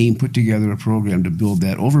and a team put together a program to build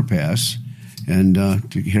that overpass. And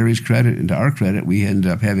to Harry's credit and to our credit, we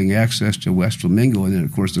ended up having access to West Flamingo. And then,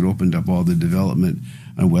 of course, it opened up all the development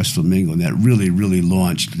on West Flamingo. And that really, really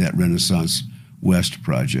launched that Renaissance West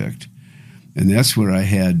project. And that's where I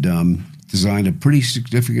had designed a pretty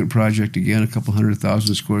significant project, again, a couple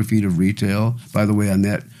 100,000 square feet of retail. By the way, on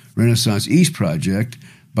that Renaissance East project,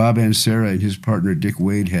 Bob Ansara and his partner Dick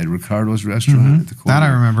Wade had Ricardo's restaurant at the corner. That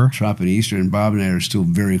I remember. Trop and Easter, and Bob and I are still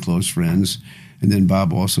very close friends. And then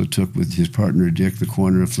Bob also took with his partner Dick the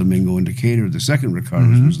corner of Flamingo and Decatur. The second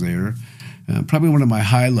Ricardo's was there. Probably one of my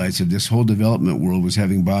highlights of this whole development world was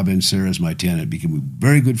having Bob Ansara as my tenant. Became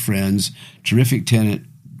very good friends, terrific tenant,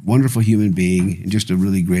 wonderful human being, and just a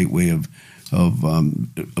really great way of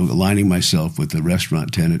aligning myself with the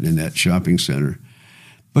restaurant tenant in that shopping center.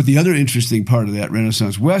 But the other interesting part of that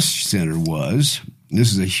Renaissance West Center was, and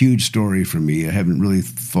this is a huge story for me, I haven't really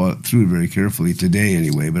thought through it very carefully today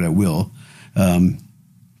anyway, but I will.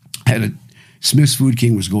 Smith's Food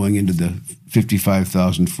King was going into the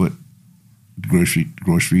 55,000-foot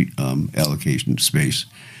grocery allocation space.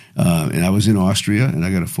 And I was in Austria, and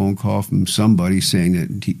I got a phone call from somebody saying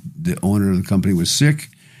that the owner of the company was sick,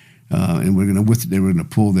 and they were going to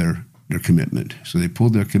pull their commitment. So they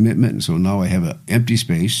pulled their commitment, and so now I have an empty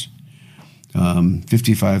space,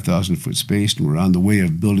 55,000-foot space, and we're on the way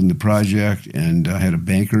of building the project. And I had a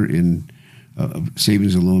banker a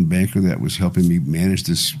savings and loan banker that was helping me manage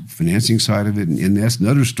this financing side of it. And that's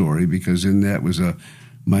another story, because in that was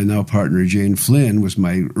my now partner, Jane Flynn, was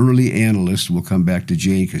my early analyst. We'll come back to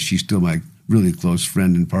Jane because she's still my really close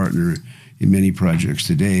friend and partner in many projects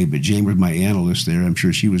today. But Jane was my analyst there. I'm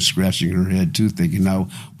sure she was scratching her head too, thinking, now,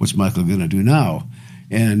 what's Michael going to do now?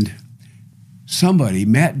 And somebody,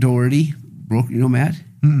 Matt Doherty, Matt?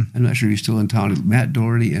 I'm not sure he's still in town. Matt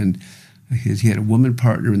Doherty, and he had a woman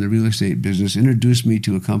partner in the real estate business, introduced me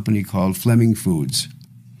to a company called Fleming Foods.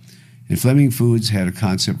 And Fleming Foods had a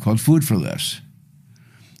concept called Food for Less.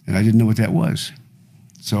 And I didn't know what that was.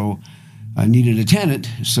 So I needed a tenant.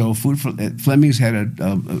 So Fleming's had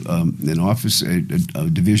an office, a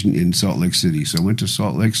division in Salt Lake City. So I went to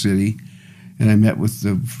Salt Lake City, and I met with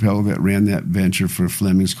the fellow that ran that venture for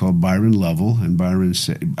Fleming's called Byron Lovell. And Byron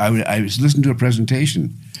said, I was listening to a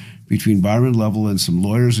presentation between Byron Lovell and some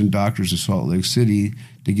lawyers and doctors of Salt Lake City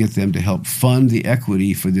to get them to help fund the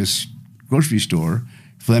equity for this grocery store.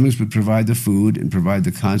 Fleming's would provide the food and provide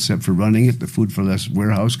the concept for running it, the Food for Less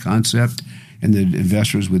warehouse concept, and the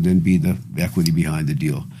investors would then be the equity behind the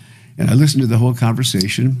deal. And I listened to the whole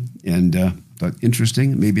conversation and thought,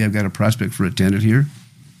 interesting, maybe I've got a prospect for a tenant here.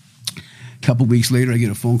 A couple weeks later, I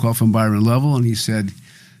get a phone call from Byron Lovell, and he said,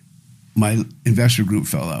 my investor group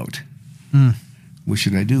fell out. What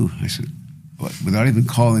should I do? I said, without even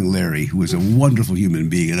calling Larry, who was a wonderful human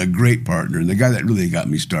being and a great partner, and the guy that really got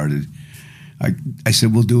me started, I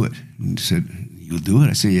said, we'll do it. And he said, you'll do it?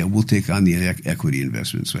 I said, yeah, we'll take on the equity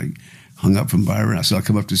investment. So I hung up from Byron. I said, I'll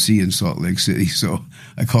come up to see you in Salt Lake City. So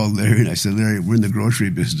I called Larry, and I said, Larry, we're in the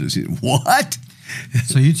grocery business. He said, what?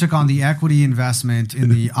 So you took on the equity investment in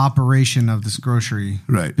the operation of this grocery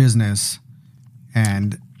business,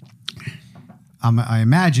 and I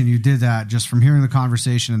imagine you did that just from hearing the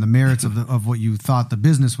conversation and the merits of what you thought the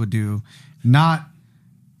business would do, not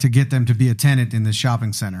to get them to be a tenant in the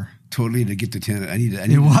shopping center. Totally to get the tenant. I needed a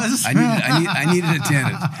tenant.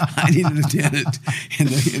 I needed a tenant. And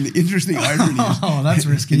the interesting irony is, that's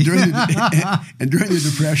risky. And during the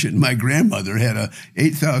Depression, my grandmother had a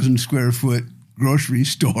 8,000 square foot grocery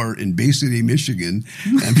store in Bay City, Michigan.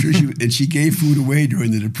 I'm sure she gave food away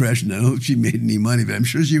during the Depression. I don't know if she made any money, but I'm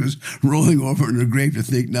sure she was rolling over in her grave to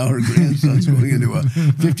think now her grandson's going into a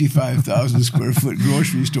 55,000 square foot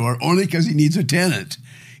grocery store only because he needs a tenant.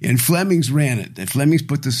 And Fleming's ran it. And Fleming's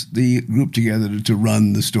put the group together to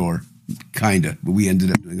run the store, kind of. But we ended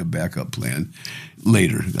up doing a backup plan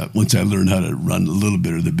later, once I learned how to run a little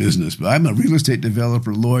bit of the business. But I'm a real estate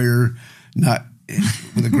developer, lawyer, not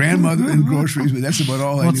with a grandmother in groceries, but that's about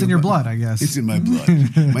all I knew. It's in your blood, I guess. It's in my blood.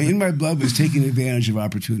 In my blood was taking advantage of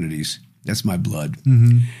opportunities. That's my blood.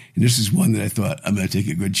 Mm-hmm. And this is one that I thought, I'm going to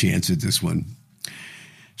take a good chance at this one.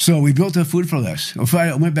 So we built a Food for Less.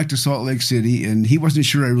 I went back to Salt Lake City, and he wasn't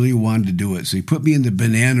sure I really wanted to do it. So he put me in the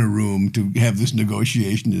banana room to have this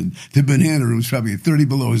negotiation. And the banana room is probably 30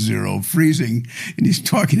 below zero, freezing. And he's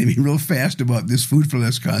talking to me real fast about this Food for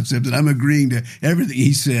Less concept, and I'm agreeing to everything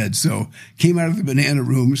he said. So came out of the banana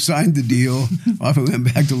room, signed the deal, off I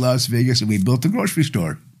went back to Las Vegas, and we built the grocery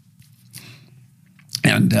store.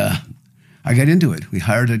 And I got into it. We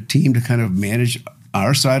hired a team to kind of manage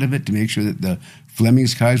our side of it to make sure that the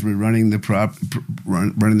Fleming's guys were running the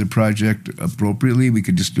project appropriately. We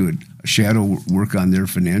could just do a shadow work on their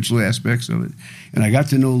financial aspects of it. And I got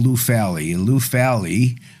to know Lou Falley. And Lou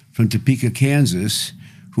Falley from Topeka, Kansas,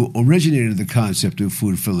 who originated the concept of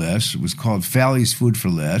Food for Less, was called Falley's Food for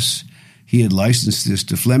Less. He had licensed this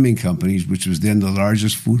to Fleming Companies, which was then the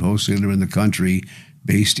largest food wholesaler in the country,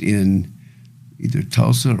 based in either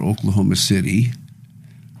Tulsa or Oklahoma City.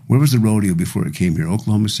 Where was the rodeo before it came here?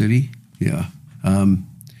 Oklahoma City? Yeah.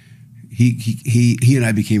 He and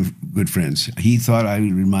I became good friends. He thought I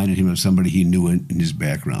reminded him of somebody he knew in his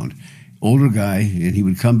background. Older guy, and he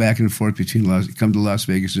would come back and forth come to Las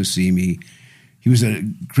Vegas and see me. He was a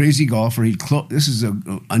crazy golfer. This is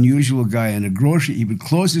an unusual guy in a grocery. He would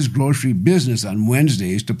close his grocery business on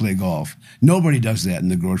Wednesdays to play golf. Nobody does that in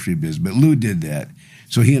the grocery business, but Lou did that.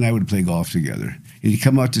 So he and I would play golf together. And he'd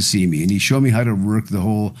come out to see me, and he'd show me how to work the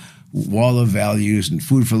whole wall of values and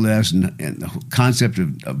Food for Less and the concept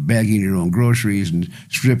of bagging your own groceries and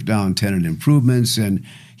stripped down tenant improvements. And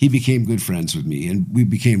he became good friends with me, and we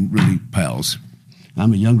became really pals.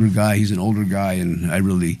 I'm a younger guy, he's an older guy, and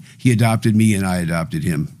he adopted me and I adopted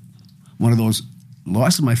him. One of those,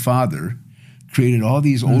 loss of my father, created all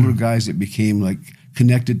these older guys that became like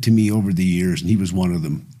connected to me over the years, and he was one of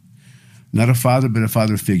them. Not a father, but a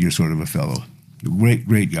father figure sort of a fellow. Great,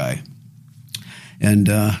 great guy. And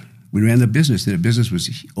we ran the business, and the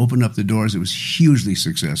business opened up the doors. It was hugely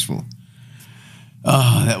successful.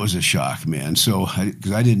 Oh, that was a shock, man. So,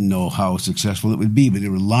 because I didn't know how successful it would be, but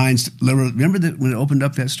there were lines. Remember that when it opened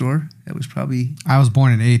up that store? That was probably... I was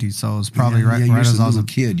born in 80, so it was probably right as I was a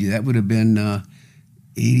kid. Yeah, that would have been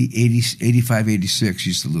 85, 86,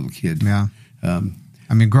 just a little kid. Yeah.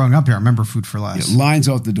 I mean, growing up here, I remember Food for Less. Yeah, lines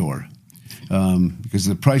out the door. Because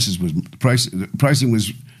the pricing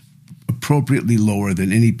was appropriately lower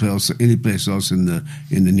than any place else in the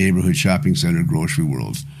neighborhood shopping center grocery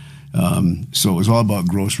world. So it was all about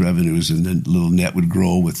gross revenues, and then little net would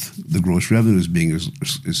grow with the gross revenues being as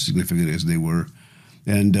significant as they were.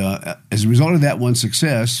 And as a result of that one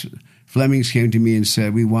success, Fleming's came to me and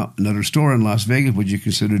said, "We want another store in Las Vegas. Would you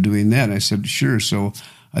consider doing that?" And I said, "Sure." So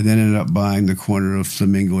I then ended up buying the corner of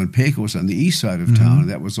Flamingo and Pecos on the east side of town. And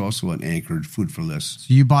that was also an anchored Food for Less.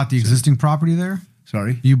 So you bought the existing property there?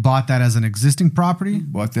 Sorry? You bought that as an existing property?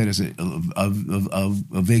 Bought that as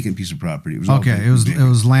a vacant piece of property. It was okay, it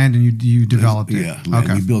was land, and you developed it. Yeah, land.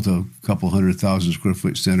 Okay. We built a couple 100,000 square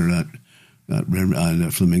foot center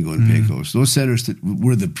on Flamingo and Pecos. Those centers that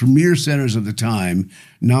were the premier centers of the time.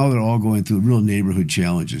 Now they're all going through real neighborhood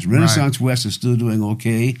challenges. Renaissance West is still doing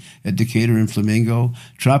okay at Decatur and Flamingo.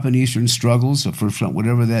 Trop and Eastern struggles for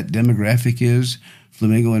whatever that demographic is.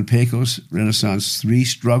 Flamingo and Pecos, Renaissance 3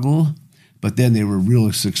 struggle. But then they were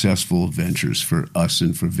really successful ventures for us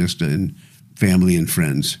and for Vista and family and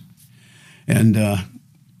friends. And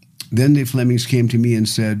then the Flemings came to me and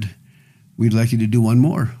said, "We'd like you to do one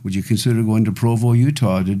more. Would you consider going to Provo,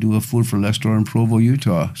 Utah to do a Food for Less store in Provo,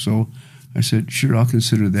 Utah?" So I said, "Sure, I'll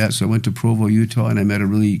consider that." So I went to Provo, Utah, and I met a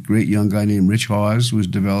really great young guy named Rich Hawes, who was a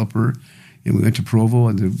developer. And we went to Provo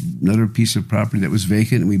and another piece of property that was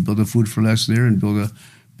vacant, and we built a Food for Less there and built a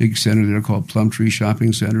big center there called Plumtree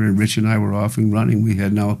Shopping Center, and Rich and I were off and running.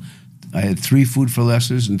 I had 3 Food for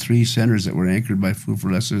Lesses and 3 centers that were anchored by Food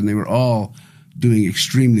for Lesses, and they were all doing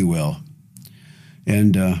extremely well.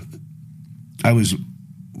 And I was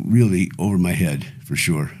really over my head, for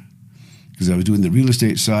sure, because I was doing the real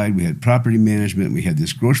estate side. We had property management. We had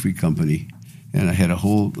this grocery company, and I had a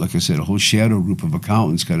whole shadow group of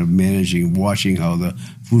accountants kind of managing, watching how the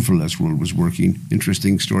Food for Less world was working.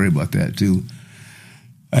 Interesting story about that, too.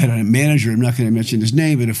 I had a manager, I'm not going to mention his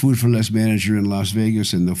name, but a Food for Less manager in Las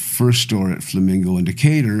Vegas and the first store at Flamingo in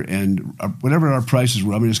Decatur. And whatever our prices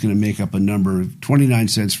were, I'm just going to make up a number, 29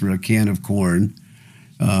 cents for a can of corn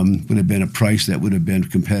would have been a price that would have been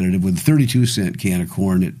competitive with a 32-cent can of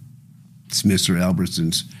corn at Smith's or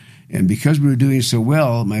Albertsons. And because we were doing so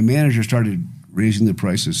well, my manager started raising the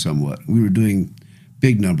prices somewhat. We were doing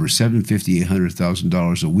big numbers, $750,000,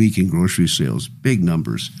 $800,000 a week in grocery sales, big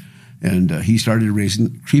numbers. And he started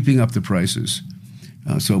creeping up the prices.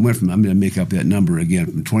 So it went from, I'm going to make up that number again,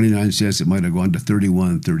 from 29 cents, it might have gone to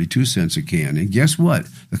 31, 32 cents a can. And guess what?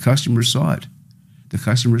 The customers saw it. The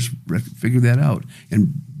customers figured that out.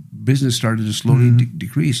 And business started to slowly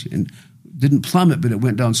decrease. And didn't plummet, but it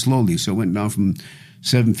went down slowly. So it went down from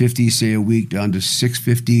 $750, say, a week, down to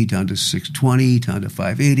 $650, down to $620, down to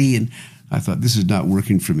 $580. And I thought, this is not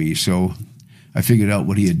working for me. So I figured out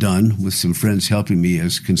what he had done with some friends helping me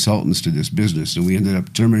as consultants to this business. And we ended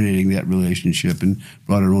up terminating that relationship and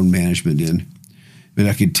brought our own management in. But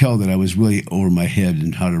I could tell that I was really over my head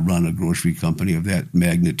in how to run a grocery company of that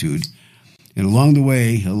magnitude. And along the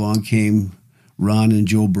way, along came Ron and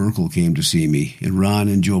Joe Burkle came to see me. And Ron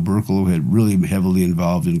and Joe Burkle had really heavily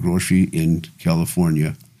involved in grocery in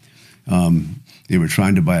California. They were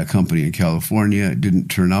trying to buy a company in California. It didn't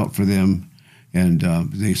turn out for them. And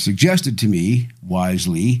they suggested to me,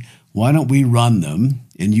 wisely, why don't we run them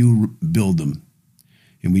and you build them?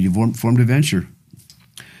 And we formed a venture.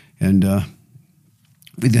 And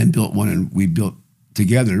we then built one, and we built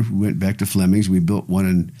together. We went back to Fleming's. We built one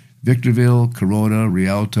in Victorville, Corona,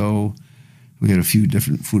 Rialto. We had a few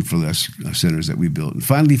different Food for Less centers that we built. And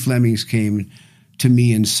finally, Fleming's came to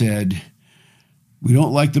me and said, we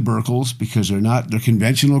don't like the Burkles because they're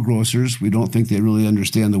conventional grocers. We don't think they really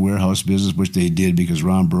understand the warehouse business, which they did, because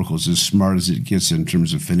Ron Burkle's as smart as it gets in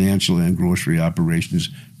terms of financial and grocery operations.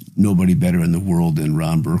 Nobody better in the world than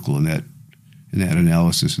Ron Burkle in that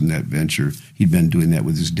analysis and that venture. He'd been doing that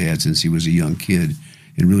with his dad since he was a young kid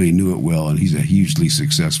and really knew it well. And he's a hugely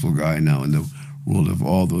successful guy now in the world of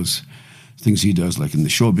all those things he does, like in the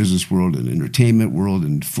show business world and entertainment world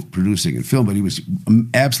and producing and film. But he was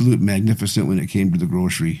absolute magnificent when it came to the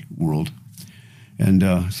grocery world.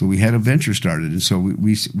 And so we had a venture started. And so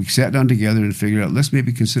we sat down together and figured out, let's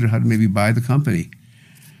maybe consider how to maybe buy the company.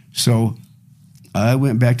 So I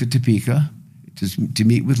went back to Topeka to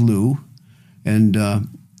meet with Lou and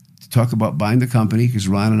to talk about buying the company, because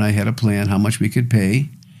Ron and I had a plan how much we could pay.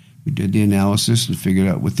 We did the analysis and figured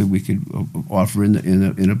out what we could offer in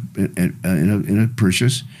a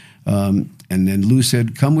purchase. And then Lou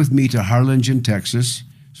said, "Come with me to Harlingen, Texas."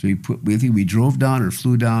 So we drove down or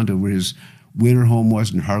flew down to where his winter home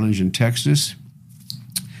was in Harlingen, Texas,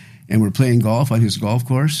 and we're playing golf on his golf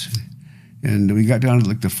course. And we got down to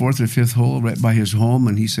like the fourth or fifth hole right by his home,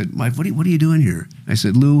 and he said, "Mike, what are you doing here?" I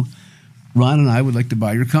said, "Lou, Ron and I would like to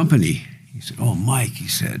buy your company." He said, "Oh, Mike," he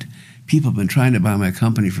said, "people have been trying to buy my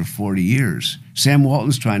company for 40 years. Sam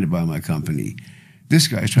Walton's trying to buy my company. This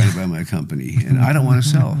guy's trying to buy my company, and I don't want to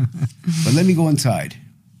sell. But let me go inside."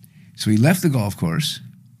 So he left the golf course.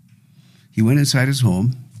 He went inside his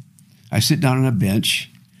home. I sit down on a bench.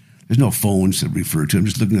 There's no phones to refer to. I'm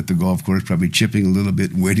just looking at the golf course, probably chipping a little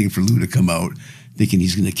bit, waiting for Lou to come out, thinking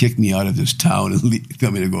he's going to kick me out of this town and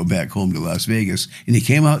tell me to go back home to Las Vegas. And he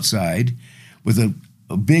came outside with a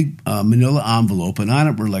big manila envelope, and on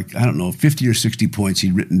it were 50 or 60 points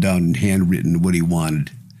he'd written down and handwritten what he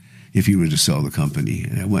wanted if he were to sell the company.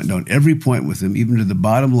 And I went down every point with him, even to the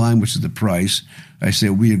bottom line, which is the price. I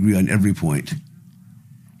said, "We agree on every point."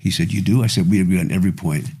 He said, "You do?" I said, "We agree on every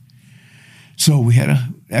point." So we had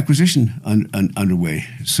an acquisition underway.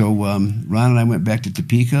 So Ron and I went back to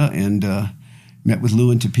Topeka and met with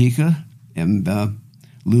Lou in Topeka, and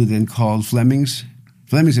Lou then called Fleming's.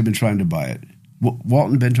 Fleming's had been trying to buy it.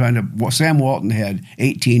 Sam Walton had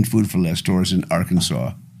 18 Food for Less stores in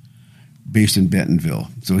Arkansas, based in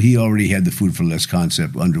Bentonville. So he already had the Food for Less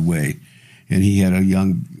concept underway. And he had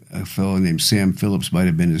a fellow named Sam Phillips, might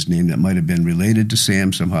have been his name, that might have been related to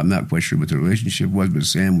Sam somehow. I'm not quite sure what the relationship was, but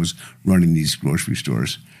Sam was running these grocery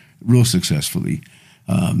stores real successfully.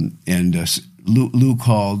 Lou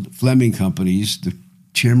called Fleming Companies, the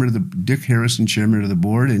Dick Harrison, chairman of the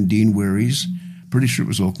board, and Dean Waries, pretty sure it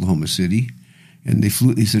was Oklahoma City. And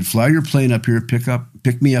he said, "Fly your plane up here,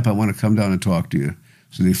 pick me up. I want to come down and talk to you."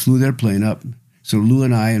 So they flew their plane up. So Lou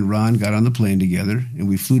and I and Ron got on the plane together, and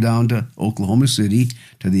we flew down to Oklahoma City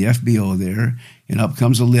to the FBO there. And up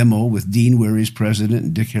comes a limo with Dean Waries, president,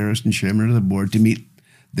 and Dick Harrison, chairman of the board, to meet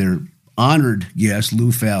their honored guest,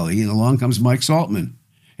 Lou Falley. And along comes Mike Saltman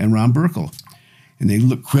and Ron Burkle. And they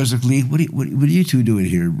looked quizzically, what are you two doing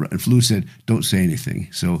here? And Lou said, "Don't say anything."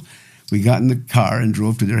 So we got in the car and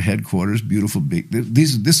drove to their headquarters. Beautiful, big.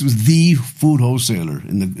 This was the food wholesaler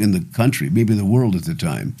in the country, maybe the world at the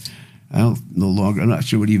time. I'm not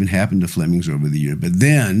sure what even happened to Fleming's over the year. But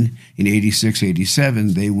then in 86,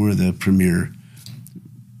 87, they were the premier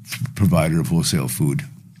provider of wholesale food.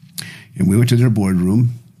 And we went to their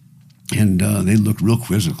boardroom, and they looked real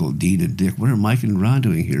quizzical. Dean and Dick, what are Mike and Ron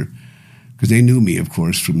doing here? Because they knew me, of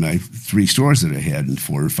course, from my 3 stores that I had and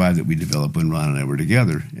 4 or 5 that we developed when Ron and I were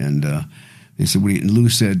together. And they said, and Lou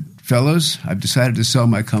said, fellas, I've decided to sell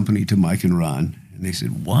my company to Mike and Ron. And they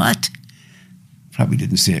said, what? Probably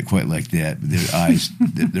didn't say it quite like that. But their eyes,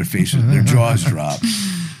 their faces, their jaws dropped.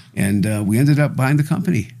 And we ended up buying the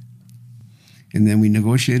company. And then we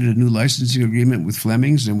negotiated a new licensing agreement with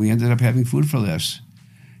Fleming's, and we ended up having Food for Less.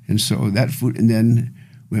 And so that food, and then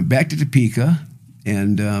went back to Topeka,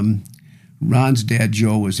 and Ron's dad,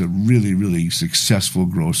 Joe, was a really, really successful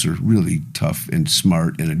grocer, really tough and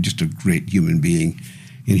smart, and just a great human being.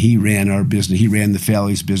 And he ran our business. He ran the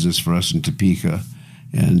Fally's business for us in Topeka.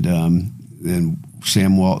 And then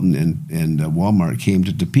Sam Walton and Walmart came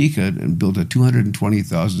to Topeka and built a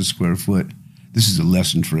 220,000 square foot. This is a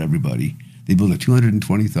lesson for everybody. They built a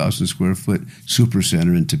 220,000 square foot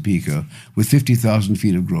supercenter in Topeka with 50,000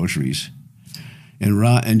 feet of groceries.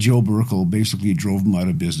 And Joe Burkle basically drove them out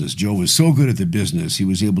of business. Joe was so good at the business, he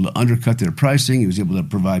was able to undercut their pricing. He was able to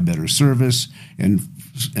provide better service. And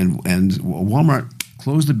Walmart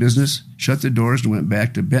closed the business, shut the doors, and went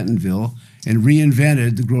back to Bentonville and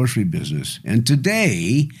reinvented the grocery business. And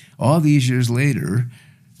today, all these years later,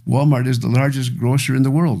 Walmart is the largest grocer in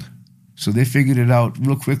the world. So they figured it out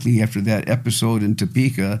real quickly after that episode in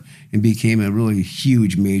Topeka and became a really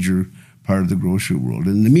huge, major part of the grocery world.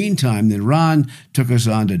 In the meantime, then Ron took us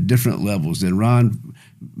on to different levels. Then Ron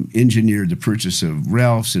engineered the purchase of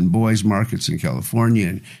Ralph's and Boy's Markets in California,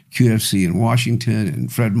 and QFC in Washington,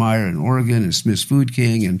 and Fred Meyer in Oregon, and Smith's Food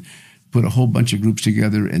King, and put a whole bunch of groups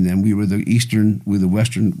together. And then we were the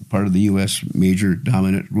western part of the U.S. major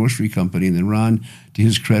dominant grocery company. And then Ron, to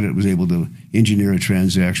his credit, was able to engineer a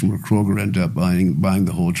transaction where Kroger ended up buying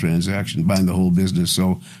the whole transaction, buying the whole business.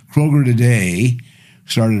 So Kroger today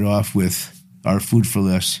started off with our Food for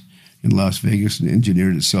Less in Las Vegas and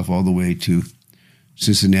engineered itself all the way to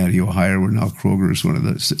Cincinnati, Ohio, where now Kroger is one of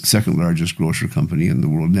the second largest grocery company in the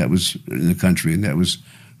world. And that was in the country, and that was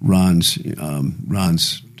Ron's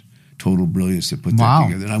total brilliance that put that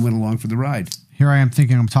together. And I went along for the ride. Here I am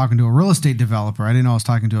thinking I'm talking to a real estate developer. I didn't know I was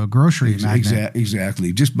talking to a grocery magnate.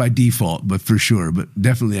 Exactly. Just by default, but for sure. But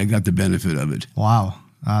definitely I got the benefit of it. Wow.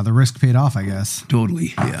 The risk paid off, I guess.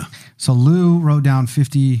 Totally, yeah. So Lou wrote down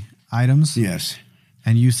 50 items. Yes.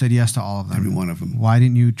 And you said yes to all of them. Every one of them. Why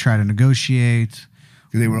didn't you try to negotiate?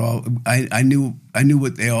 They were all. I knew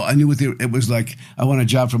what they. It was like, I want a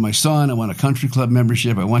job for my son. I want a country club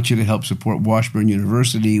membership. I want you to help support Washburn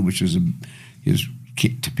University, which is his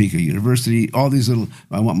Topeka University. All these little.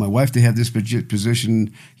 I want my wife to have this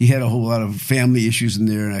position. He had a whole lot of family issues in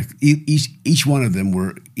there, and each one of them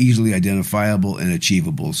were easily identifiable and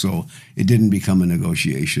achievable. So it didn't become a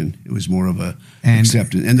negotiation. It was more of a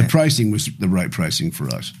acceptance, and the pricing was the right pricing for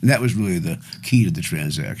us. And that was really the key to the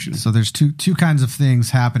transaction. So there's two kinds of things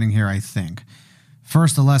happening here, I think.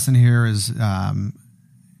 First, the lesson here is it's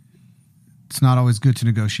not always good to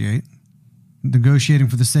negotiate. Negotiating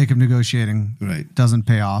for the sake of negotiating doesn't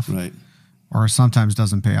pay off. Right. Or sometimes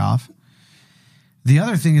doesn't pay off. The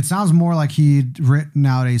other thing, it sounds more like he'd written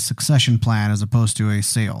out a succession plan as opposed to a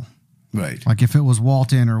sale. Right. Like if it was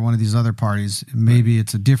Walton or one of these other parties, maybe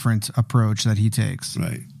it's a different approach that he takes.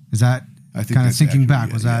 Right. Is that kind of thinking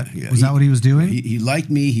back? Was that what he was doing? He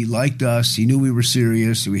liked me. He liked us. He knew we were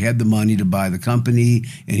serious. So we had the money to buy the company,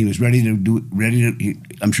 and he was ready to.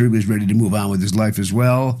 I'm sure he was ready to move on with his life as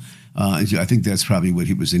well. I think that's probably what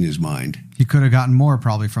he was in his mind. He could have gotten more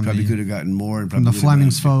from the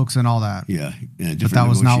Fleming's folks and all that. Yeah, but that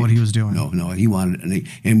was not what he was doing. No, he wanted,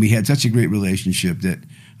 and we had such a great relationship that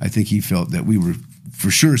I think he felt that we were for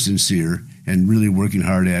sure sincere and really working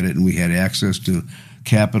hard at it, and we had access to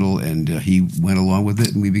capital, and he went along with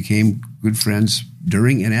it, and we became good friends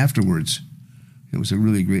during and afterwards. It was a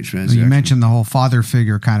really great transaction. You mentioned the whole father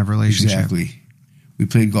figure kind of relationship. Exactly. We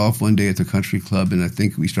played golf one day at the country club, and I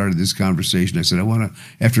think we started this conversation. I said,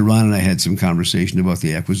 after Ron and I had some conversation about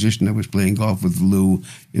the acquisition, I was playing golf with Lou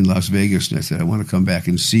in Las Vegas, and I said, I want to come back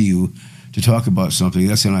and see you to talk about something.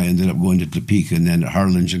 That's when I ended up going to Topeka, and then the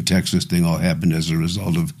Harlingen, Texas thing all happened as a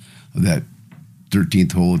result of that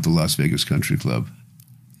 13th hole at the Las Vegas Country Club.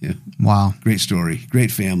 Yeah. Wow. Great story. Great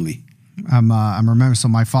family. I'm remembering, so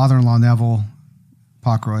my father-in-law, Neville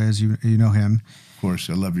Pockroy, as you know him. Of course,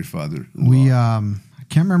 I love your father.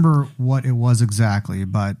 I can't remember what it was exactly,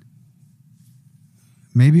 but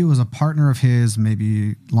maybe it was a partner of his,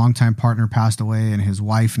 maybe longtime partner passed away, and his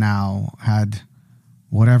wife now had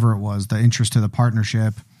whatever it was, the interest to the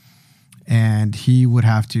partnership, and he would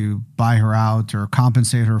have to buy her out or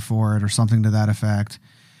compensate her for it or something to that effect.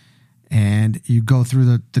 And you go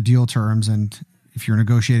through the deal terms, and if you're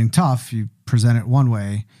negotiating tough, you present it one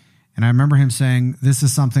way. And I remember him saying, this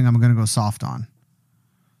is something I'm going to go soft on,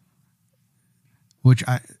 which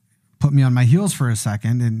put me on my heels for a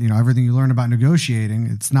second. And, everything you learn about negotiating,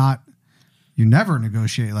 it's not, you never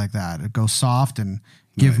negotiate like that. It goes soft and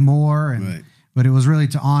give more. And, but it was really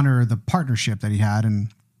to honor the partnership that he had and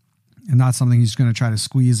not something he's going to try to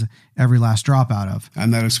squeeze every last drop out of.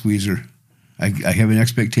 I'm not a squeezer. I have an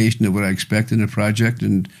expectation of what I expect in a project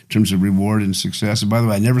in terms of reward and success. And by the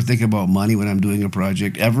way, I never think about money when I'm doing a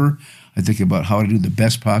project ever. I think about how to do the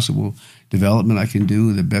best possible development I can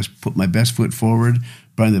do, put my best foot forward,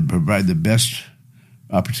 provide the best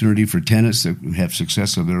opportunity for tenants that have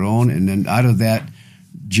success of their own. And then out of that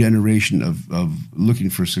generation of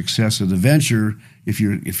looking for success of the venture, if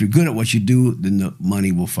you're good at what you do, then the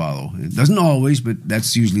money will follow. It doesn't always, but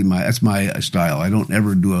that's usually my style. I don't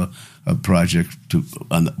ever do a project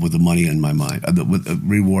with the money in my mind, with a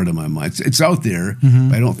reward in my mind. It's out there,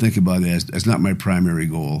 but I don't think about it as not my primary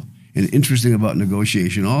goal. And interesting about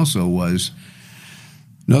negotiation also was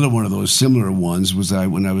another one of those similar ones was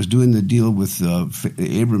when I was doing the deal with the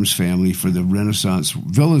Abrams family for the Renaissance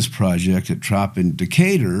Villas project at Trop in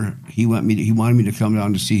Decatur. He wanted me to come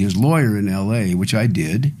down to see his lawyer in L.A., which I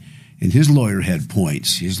did, and his lawyer had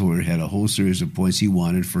points. His lawyer had a whole series of points he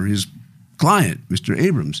wanted for his client, Mr.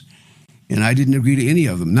 Abrams, and I didn't agree to any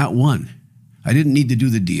of them, not one. I didn't need to do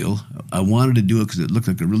the deal. I wanted to do it because it looked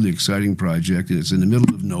like a really exciting project, and it's in the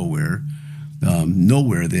middle of nowhere.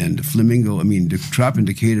 Nowhere then. The Trop in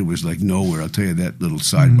Decatur was like nowhere. I'll tell you that little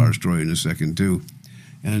sidebar story in a second too.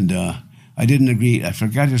 And I didn't agree. I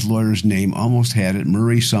forgot his lawyer's name. Almost had it.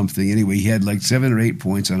 Murray something. Anyway, he had like 7 or 8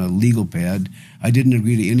 points on a legal pad. I didn't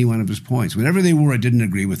agree to any one of his points. Whatever they were, I didn't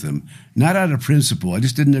agree with them. Not out of principle. I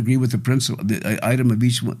just didn't agree with the principle, the item of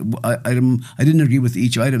each item. I didn't agree with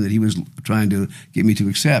each item that he was trying to get me to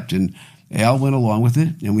accept. And Al went along with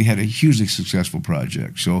it, and we had a hugely successful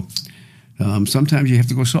project. So sometimes you have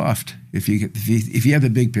to go soft if you have the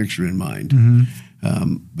big picture in mind.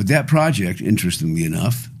 But that project, interestingly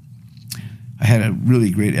enough, I had a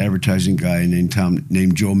really great advertising guy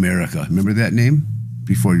named Joe Merica. Remember that name?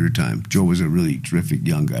 Before your time. Joe was a really terrific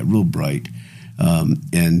young guy, real bright.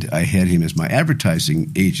 And I had him as my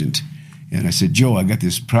advertising agent. And I said, Joe, I got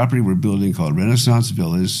this property we're building called Renaissance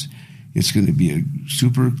Villas. It's going to be a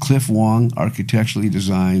super Cliff Wong architecturally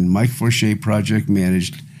designed, Mike Forshea project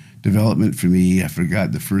managed development for me. I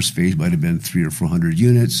forgot the first phase might have been 300 or 400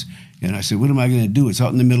 units. And I said, what am I going to do? It's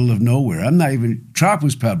out in the middle of nowhere. Trop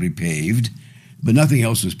was probably paved, but nothing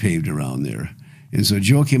else was paved around there. And so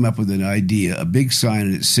Joe came up with an idea, a big sign,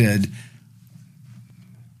 and it said,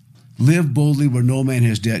 live boldly where no man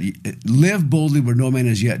has yet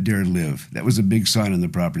dared live. That was a big sign on the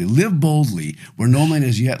property. Live boldly where no man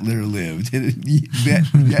has yet there lived. And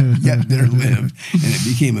yet there lived. And it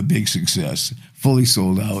became a big success. Fully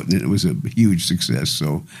sold out, and it was a huge success.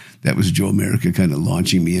 So that was Joe Merica kind of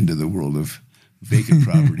launching me into the world of vacant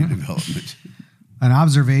property development. An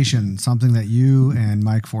observation, something that you and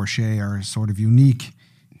Mike Forshea are sort of unique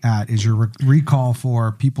at, is your recall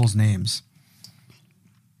for people's names.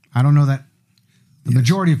 I don't know that the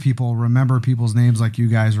majority of people remember people's names like you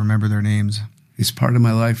guys remember their names. It's part of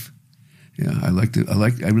my life. Yeah,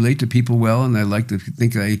 I relate to people well, and I like to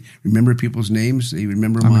think I remember people's names. They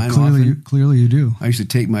remember mine often. Clearly you do. I used to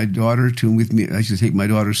take my daughter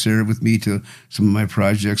Sarah with me to some of my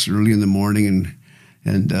projects early in the morning,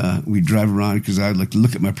 and we'd drive around because I'd like to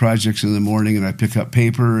look at my projects in the morning, and I'd pick up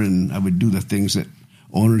paper, and I would do the things that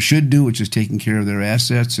owners should do, which is taking care of their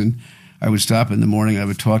assets. And I would stop in the morning, I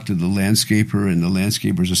would talk to the landscaper and the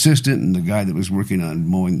landscaper's assistant and the guy that was working on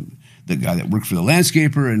mowing, the guy that worked for the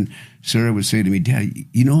landscaper. And Sarah would say to me, Dad,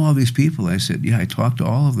 you know all these people? I said, yeah, I talked to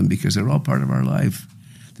all of them because they're all part of our life.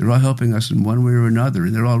 They're all helping us in one way or another,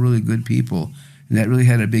 and they're all really good people. And that really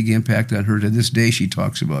had a big impact on her. To this day, she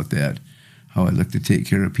talks about that, how I like to take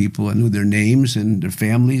care of people. I knew their names and their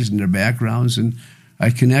families and their backgrounds, and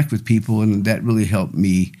I connect with people, and that really helped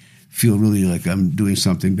me feel really like I'm doing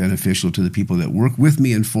something beneficial to the people that work with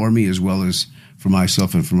me and for me, as well as for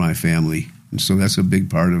myself and for my family. And so that's a big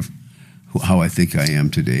part of how I think I am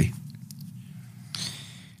today.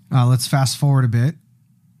 Let's fast forward a bit.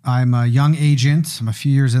 I'm a young agent. I'm a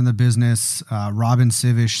few years in the business. Robin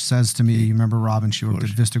Sivish says to me, you remember Robin? She worked at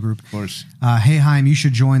Vista Group. Of course. Hey, Haim, you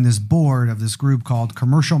should join this board of this group called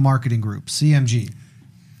Commercial Marketing Group, CMG.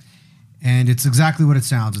 And it's exactly what it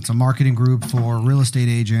sounds. It's a marketing group for real estate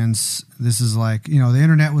agents. This is like, the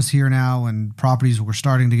internet was here now and properties were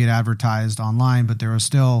starting to get advertised online, but there was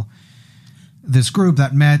still this group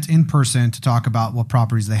that met in person to talk about what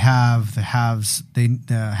properties they have, the haves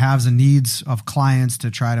and needs of clients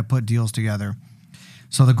to try to put deals together.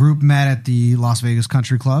 So the group met at the Las Vegas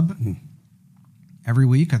Country Club every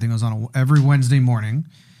week. I think it was on every Wednesday morning.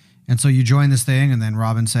 And so you join this thing, and then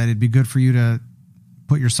Robin said it'd be good for you to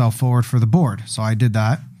put yourself forward for the board. So I did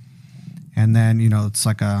that. And then, it's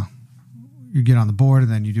like you get on the board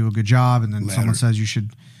and then you do a good job. And then someone says you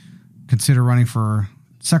should consider running for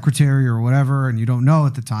secretary or whatever. And you don't know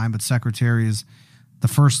at the time, but secretary is the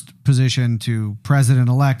first position to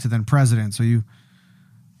president-elect to then president. So you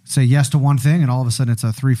say yes to one thing and all of a sudden it's a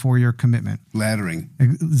 3-4 year commitment. Laddering.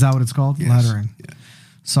 Is that what it's called? Yes. Laddering. Yeah.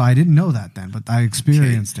 So I didn't know that then, but I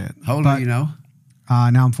experienced it. How old are you now?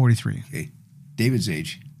 Now I'm 43. Okay. David's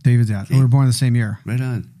age. David's, yeah. Okay. We were born the same year. Right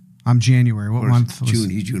on. I'm January. What month? June.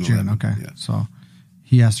 He's June 11. Okay. Yeah. So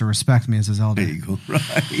he has to respect me as his elder. There you go.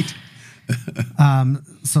 Right.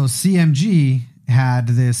 So CMG had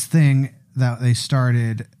this thing that they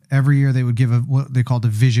started every year. They would give what they called a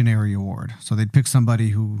visionary award. So they'd pick somebody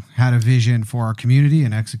who had a vision for our community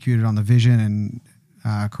and executed on the vision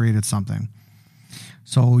and created something.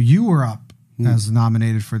 So you were up as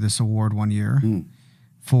nominated for this award one year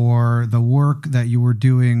for the work that you were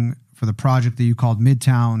doing for the project that you called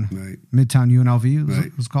Midtown UNLV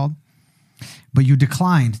it was called. But you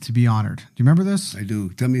declined to be honored. Do you remember this? I do.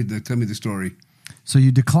 Tell me the story. So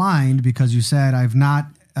you declined because you said, I've not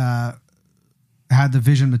had the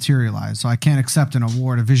vision materialize. So I can't accept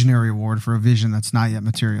a visionary award for a vision that's not yet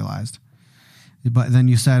materialized. But then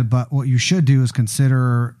you said, but what you should do is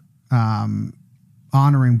consider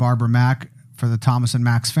honoring Barbara Mack for the Thomas and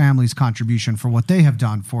Mack's family's contribution for what they have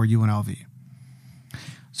done for UNLV.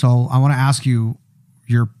 So I want to ask you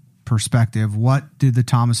your perspective. What did the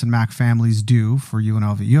Thomas and Mack families do for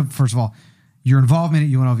UNLV? First of all, your involvement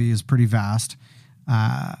at UNLV is pretty vast.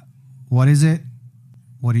 What is it?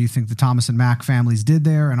 What do you think the Thomas and Mack families did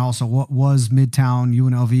there? And also, what was Midtown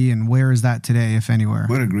UNLV and where is that today, if anywhere?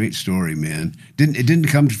 What a great story, man. It didn't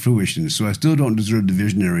come to fruition, so I still don't deserve the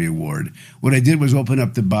Visionary Award. What I did was open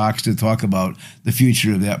up the box to talk about the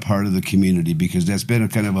future of that part of the community, because that's been a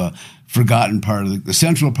kind of a forgotten part of the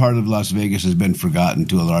central part of Las Vegas has been forgotten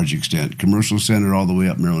to a large extent. Commercial Center all the way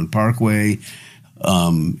up Maryland Parkway.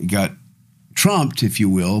 Got trumped, if you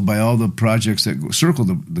will, by all the projects that circle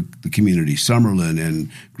the community, Summerlin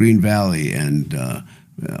and Green Valley and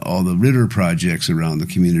all the Ritter projects around the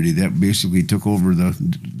community that basically took over the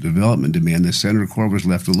development demand. The center core was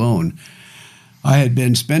left alone. I had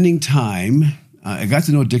been spending time, I got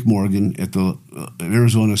to know Dick Morgan at the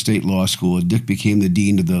Arizona State Law School. Dick became the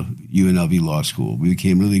dean of the UNLV Law School. We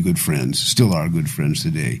became really good friends, still are good friends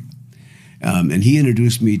today. And he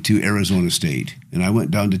introduced me to Arizona State. And I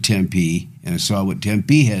went down to Tempe, and I saw what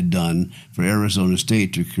Tempe had done for Arizona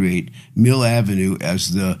State to create Mill Avenue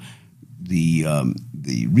as the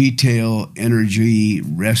retail, energy,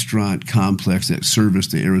 restaurant complex that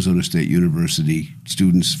serviced the Arizona State University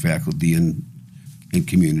students, faculty, and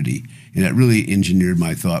community. And that really engineered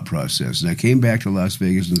my thought process. And I came back to Las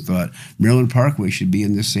Vegas and thought Maryland Parkway should be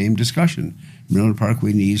in this same discussion. Maryland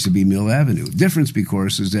Parkway needs to be Mill Avenue. The difference, of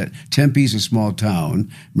course, is that Tempe's a small town.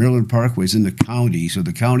 Maryland Parkway's in the county, so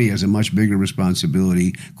the county has a much bigger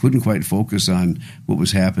responsibility. Couldn't quite focus on what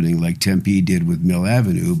was happening like Tempe did with Mill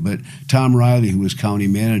Avenue. But Tom Riley, who was county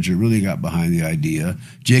manager, really got behind the idea.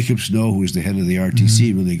 Jacob Snow, who was the head of the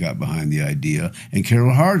RTC, really got behind the idea. And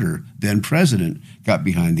Carol Harder, then president, got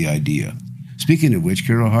behind the idea. Speaking of which,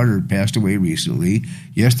 Carol Harder passed away recently.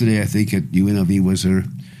 Yesterday, I think at UNLV was her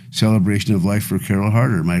celebration of life for Carol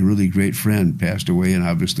Harder. My really great friend passed away, and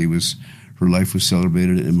obviously her life was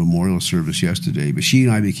celebrated in a memorial service yesterday. But she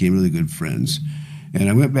and I became really good friends. And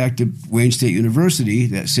I went back to Wayne State University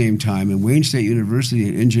that same time, and Wayne State University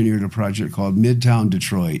had engineered a project called Midtown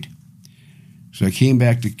Detroit. So I came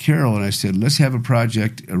back to Carol and I said, let's have a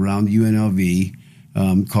project around UNLV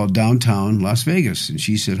called Downtown Las Vegas. And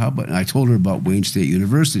she said, how about, and I told her about Wayne State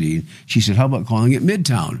University. And she said, how about calling it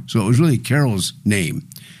Midtown? So it was really Carol's name.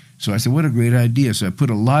 So I said, what a great idea. So I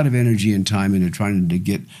put a lot of energy and time into trying to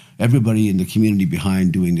get everybody in the community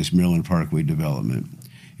behind doing this Maryland Parkway development.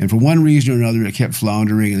 And for one reason or another, it kept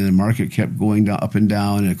floundering, and the market kept going down, up and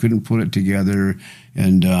down, and I couldn't put it together.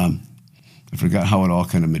 And I forgot how it all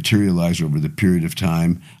kind of materialized over the period of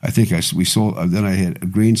time. I think we sold. Then I had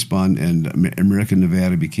Greenspun and American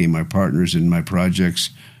Nevada became my partners in my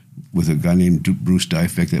projects with a guy named Bruce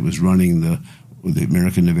Dyfek that was running the or the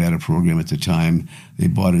American Nevada program at the time. They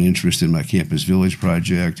bought an interest in my Campus Village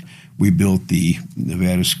project. We built the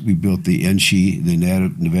NSHE, the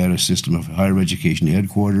Nevada System of Higher Education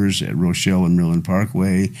Headquarters at Rochelle and Maryland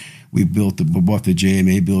Parkway. We bought the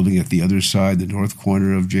JMA building at the other side, the north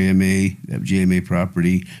corner of JMA, that JMA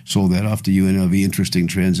property, sold that off to UNLV. Interesting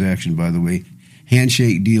transaction, by the way.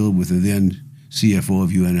 Handshake deal with the then CFO of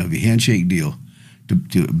UNLV. Handshake deal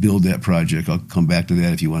to build that project. I'll come back to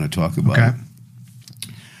that if you want to talk about it.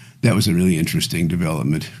 That was a really interesting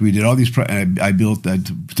development. We did all these. I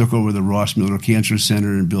took over the Ross Miller Cancer Center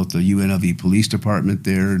and built the UNLV Police Department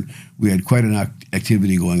there. And we had quite an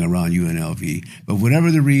activity going around UNLV. But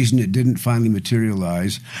whatever the reason, it didn't finally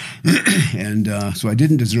materialize. And so I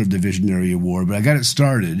didn't deserve the Visionary Award, but I got it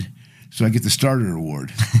started. So I get the Starter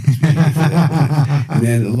Award. And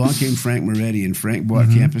then along came Frank Moretti, and Frank bought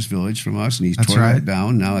Campus Village from us, and he's tore that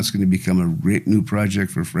down. Now it's going to become a great new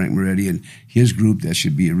project for Frank Moretti and his group. That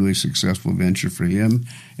should be a really successful venture for him.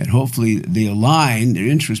 And hopefully they align their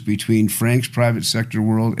interest between Frank's private sector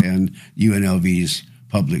world and UNLV's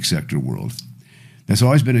public sector world. That's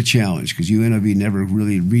always been a challenge because UNLV never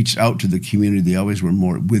really reached out to the community. They always were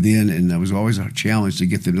more within, and that was always a challenge to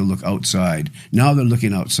get them to look outside. Now they're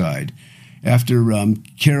looking outside. After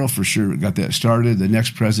Carol for sure got that started, the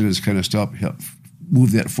next president has kind of helped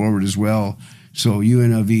move that forward as well. So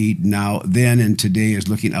UNLV now, then, and today is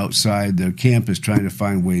looking outside their campus, trying to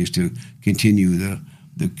find ways to continue the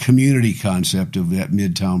community concept of that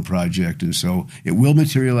Midtown project. And so it will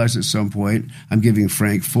materialize at some point. I'm giving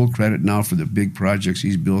Frank full credit now for the big projects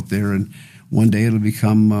he's built there, and one day it'll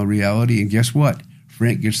become a reality. And guess what?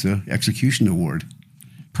 Frank gets the Execution Award.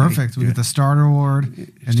 Perfect. We get the Starter Award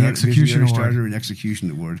and the Execution Award. Starter and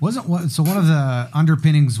Execution Award. So one of the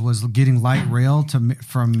underpinnings was getting light rail to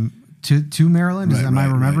Maryland. Am I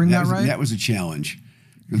remembering that right? That was a challenge.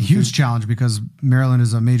 A huge challenge because Maryland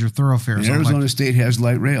is a major thoroughfare. And Arizona State has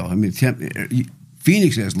light rail. I mean,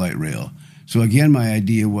 Phoenix has light rail. So again, my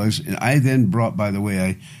idea was, and I then brought, by the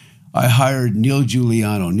way, I hired Neil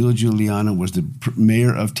Giuliano. Neil Giuliano was the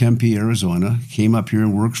mayor of Tempe, Arizona. Came up here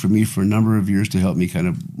and worked for me for a number of years to help me kind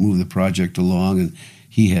of move the project along. And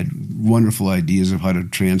he had wonderful ideas of how to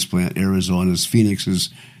transplant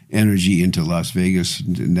Phoenix's energy into Las Vegas,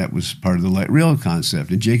 and that was part of the light rail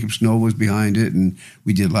concept. And Jacob Snow was behind it, and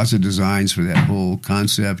we did lots of designs for that whole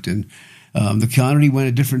concept. And the county went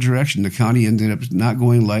a different direction. The county ended up not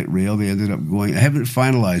going light rail. They ended up going, I haven't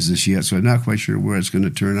finalized this yet, so I'm not quite sure where it's going to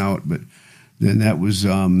turn out, but then that was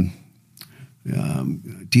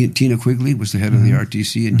Tina Quigley was the head of the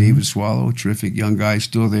RTC, and David Swallow, terrific young guy,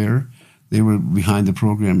 still there. They were behind the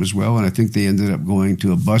program as well, and I think they ended up going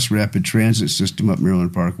to a bus rapid transit system up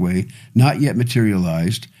Maryland Parkway, not yet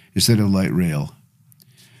materialized, instead of light rail.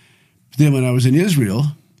 Then when I was in Israel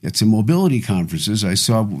at some mobility conferences, I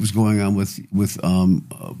saw what was going on with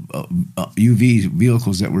UV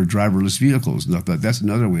vehicles that were driverless vehicles, and I thought that's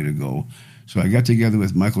another way to go. So I got together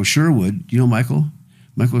with Michael Sherwood. Do you know Michael?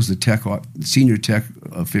 Michael's the senior tech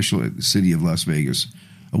official at the city of Las Vegas.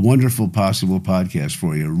 A wonderful possible podcast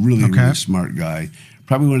for you. A really smart guy.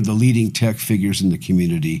 Probably one of the leading tech figures in the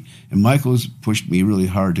community. And Michael's pushed me really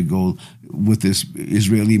hard to go with this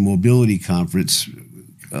Israeli mobility conference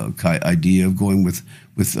idea of going with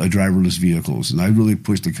driverless vehicles. And I really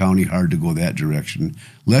pushed the county hard to go that direction.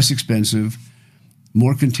 Less expensive,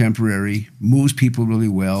 more contemporary, moves people really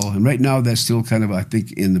well. And right now that's still kind of, I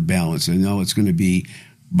think, in the balance. I know it's going to be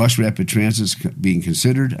bus rapid transit's being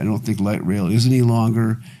considered. I don't think light rail is any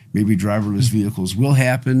longer. Maybe driverless vehicles will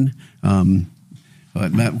happen. I'm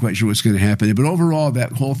not quite sure what's going to happen. But overall,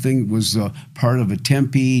 that whole thing was part of a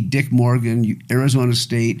Tempe, Dick Morgan, Arizona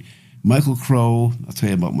State, Michael Crow. I'll tell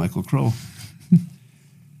you about Michael Crow.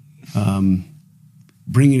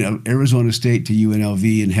 Bringing Arizona State to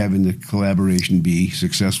UNLV and having the collaboration be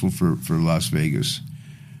successful for Las Vegas.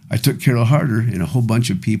 I took Carol Harder and a whole bunch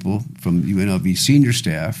of people from UNLV senior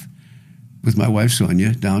staff with my wife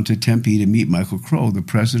Sonia down to Tempe to meet Michael Crow, the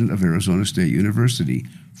president of Arizona State University,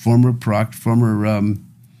 former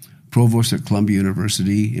provost at Columbia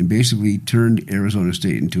University, and basically turned Arizona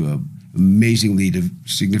State into an amazingly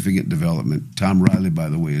significant development. Tom Riley, by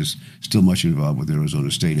the way, is still much involved with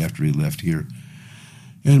Arizona State after he left here.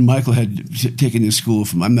 And Michael had taken his school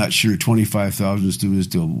from, I'm not sure, 25,000 students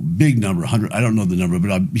to a big number, 100, I don't know the number,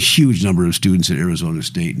 but a huge number of students at Arizona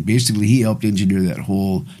State. And basically, he helped engineer that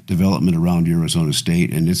whole development around Arizona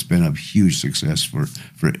State, and it's been a huge success for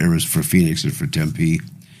Phoenix and for Tempe.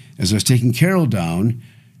 As I was taking Carol down,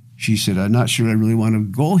 she said, I'm not sure I really want to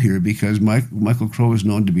go here because Michael Crow is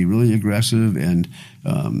known to be really aggressive and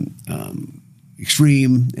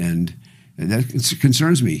extreme, and that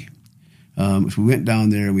concerns me. So we went down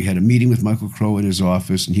there and we had a meeting with Michael Crow in his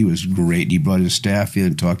office, and he was great. He brought his staff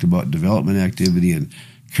in, talked about development activity, and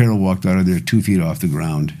Carol walked out of there 2 feet off the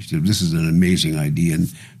ground. She said, "This is an amazing idea."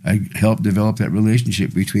 And I helped develop that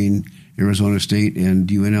relationship between Arizona State and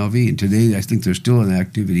UNLV. And today, I think there's still an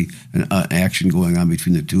activity, an action going on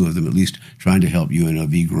between the two of them, at least trying to help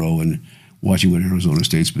UNLV grow and watching what Arizona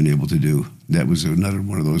State's been able to do. That was another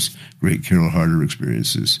one of those great Carol Harder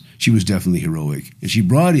experiences. She was definitely heroic. And she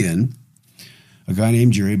brought in a guy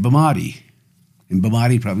named Jerry Bomati. And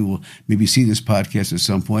Bomati probably will maybe see this podcast at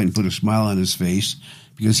some point and put a smile on his face,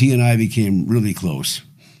 because he and I became really close.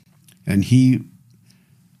 And he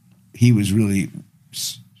was really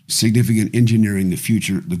significant engineering the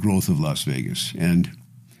future, the growth of Las Vegas. And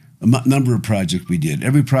a number of projects we did.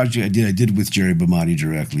 Every project I did with Jerry Bomati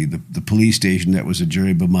directly. The police station, that was a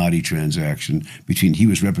Jerry Bomati transaction between, he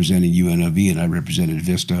was representing UNLV and I represented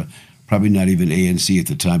Vista. Probably not even ANC at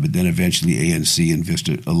the time, but then eventually ANC and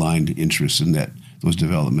Vista aligned interests in those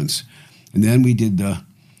developments. And then we did the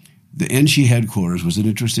NSHE headquarters was an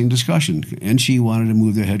interesting discussion. NSHE wanted to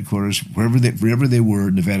move their headquarters wherever they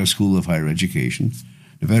were, Nevada School of Higher Education,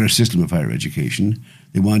 Nevada System of Higher Education.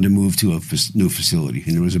 They wanted to move to a new facility,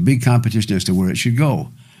 and there was a big competition as to where it should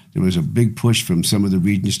go. There was a big push from some of the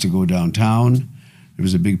regions to go downtown. There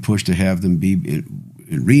was a big push to have them be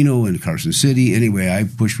in Reno and Carson City. Anyway, I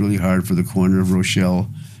pushed really hard for the corner of Rochelle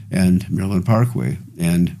and Maryland Parkway,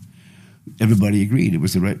 and everybody agreed. It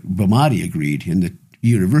was the right. Bomati agreed, and the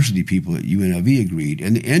university people at UNLV agreed,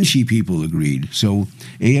 and the NSHE people agreed. So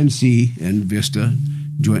ANC and Vista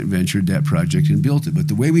joint ventured that project and built it. But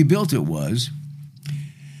the way we built it was,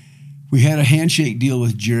 we had a handshake deal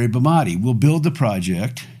with Jerry Bomati. We'll build the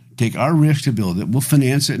project, take our risk to build it, we'll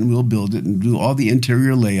finance it, and we'll build it and do all the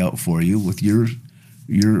interior layout for you with your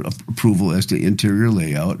approval as to interior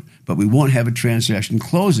layout, but we won't have a transaction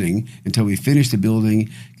closing until we finish the building,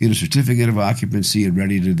 get a certificate of occupancy, and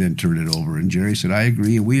ready to then turn it over. And Jerry said, "I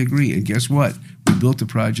agree," and we agree. And guess what? We built the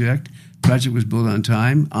project. The project was built on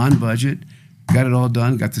time, on budget, got it all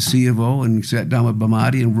done, got the C of O, and sat down with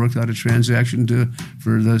Bomati and worked out a transaction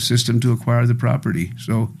for the system to acquire the property.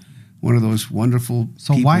 So one of those wonderful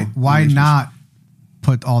why not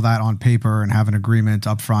put all that on paper and have an agreement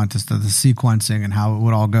up front as to the sequencing and how it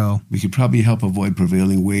would all go? We could probably help avoid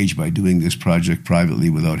prevailing wage by doing this project privately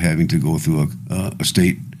without having to go through a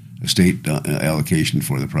state allocation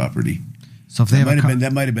for the property. So if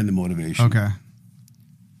that might have been the motivation. Okay,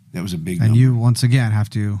 that was a big. And number. you once again have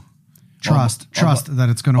to trust that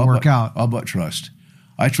it's going to work out. All but trust.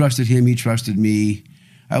 I trusted him. He trusted me.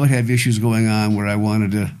 I would have issues going on where I wanted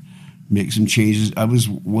to make some changes. I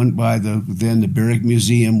went by the Barrick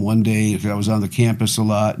Museum one day. I was on the campus a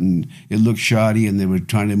lot, and it looked shoddy, and they were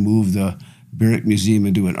trying to move the Barrick Museum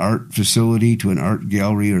into an art facility, to an art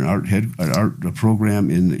gallery or an art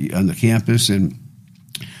program on the campus, and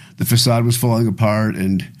the facade was falling apart,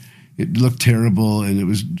 and it looked terrible, and it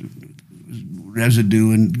was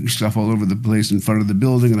residue and stuff all over the place in front of the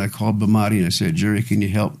building. And I called Bomati and I said, "Jerry, can you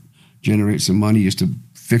help generate some money just to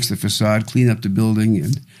fix the facade, clean up the building,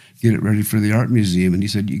 and get it ready for the art museum?" And he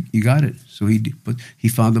said, you got it. So he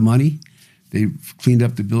found the money. They cleaned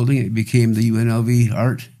up the building. It became the UNLV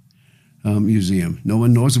Art Museum. No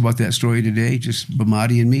one knows about that story today, just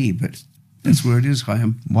Bomati and me, but that's where it is,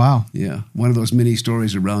 Chaim. Wow. Yeah, one of those mini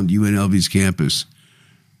stories around UNLV's campus,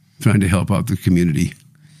 trying to help out the community.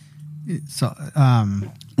 So,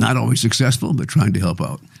 not always successful, but trying to help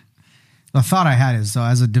out. The thought I had is, so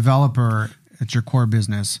as a developer at your core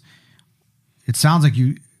business, it sounds like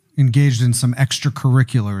you engaged in some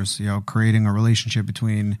extracurriculars, creating a relationship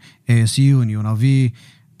between ASU and UNLV.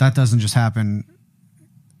 That doesn't just happen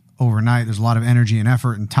overnight. There's a lot of energy and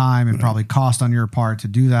effort and time and probably cost on your part to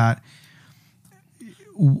do that.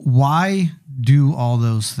 Why do all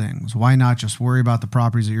those things? Why not just worry about the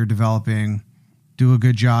properties that you're developing, do a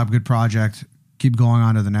good job, good project, keep going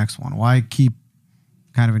on to the next one? Why keep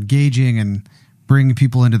kind of engaging and bringing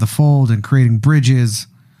people into the fold and creating bridges?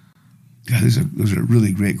 God, those are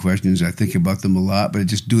really great questions. I think about them a lot, but I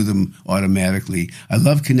just do them automatically. I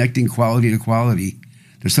love connecting quality to quality.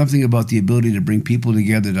 There's something about the ability to bring people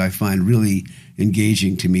together that I find really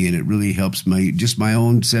engaging to me, and it really helps my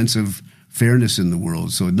own sense of fairness in the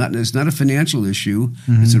world. So it's not a financial issue.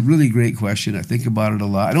 Mm-hmm. It's a really great question. I think about it a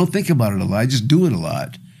lot. I don't think about it a lot. I just do it a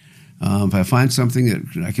lot. If I find something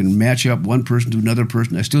that I can match up one person to another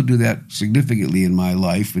person, I still do that significantly in my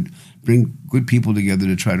life, but bring good people together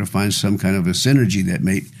to try to find some kind of a synergy that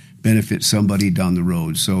may benefit somebody down the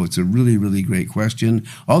road. So it's a really, really great question.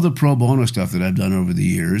 All the pro bono stuff that I've done over the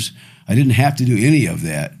years, I didn't have to do any of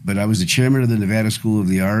that, but I was the chairman of the Nevada School of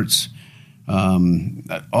the Arts.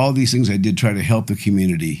 All these things I did try to help the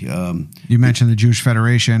community. You mentioned the Jewish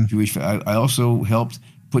Federation. I also helped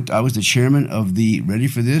I was the chairman of the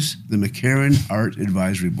McCarran Art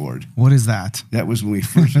Advisory Board. What is that? That was when we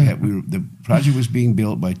first the project was being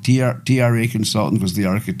built by TRA Consultant was the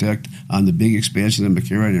architect on the big expansion of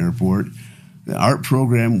McCarran Airport. The art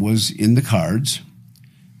program was in the cards.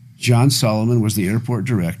 John Solomon was the airport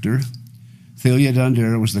director. Thalia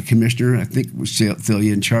Dondera was the commissioner. I think was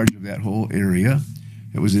Thalia in charge of that whole area.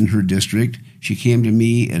 It was in her district. She came to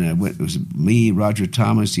me, and it was me, Roger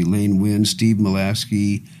Thomas, Elaine Wynn, Steve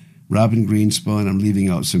Molaski, Robin Greenspun. I'm leaving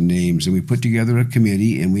out some names. And we put together a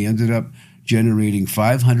committee, and we ended up generating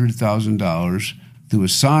 $500,000 through a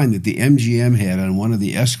sign that the MGM had on one of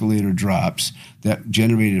the escalator drops that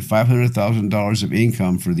generated $500,000 of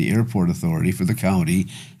income for the airport authority, for the county.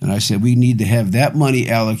 And I said, we need to have that money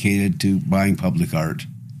allocated to buying public art.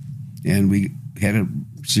 And we had a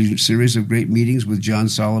series of great meetings with John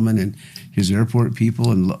Solomon and his airport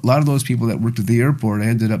people. And a lot of those people that worked at the airport, I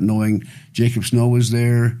ended up knowing. Jacob Snow was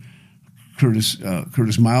there.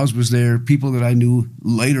 Curtis Miles was there. People that I knew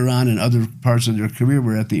later on in other parts of their career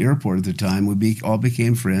were at the airport at the time. We all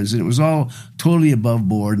became friends, and it was all totally above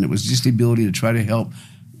board, and it was just the ability to try to help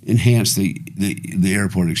enhance the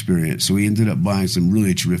airport experience. So we ended up buying some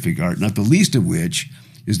really terrific art, not the least of which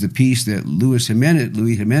is the piece that Luis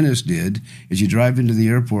Jimenez did. As you drive into the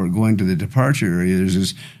airport going to the departure area, there's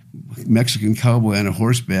this Mexican cowboy on a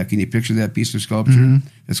horseback. Can you picture that piece of sculpture? Mm-hmm.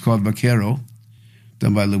 It's called Vaquero,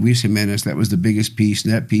 done by Luis Jimenez. That was the biggest piece,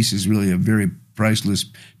 and that piece is really a very priceless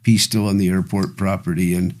piece still on the airport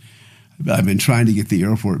property. And I've been trying to get the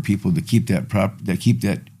airport people to keep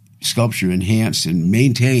that sculpture enhanced and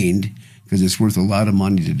maintained, because it's worth a lot of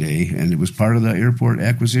money today. And it was part of the airport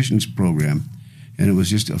acquisitions program. And it was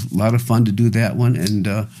just a lot of fun to do that one. And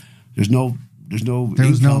there's no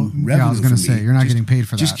revenue. Yeah, I was going to say, you're not getting paid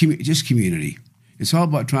for that. Just community. It's all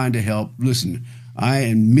about trying to help. Listen, I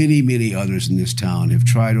and many, many others in this town have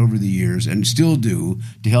tried over the years and still do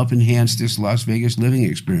to help enhance this Las Vegas living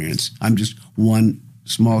experience. I'm just one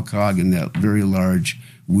small cog in that very large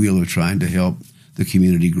wheel of trying to help the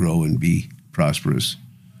community grow and be prosperous.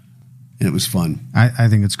 And it was fun. I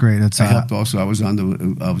think it's great. I helped also. I was on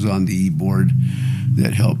the board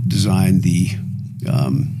that helped design the.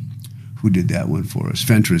 Who did that one for us?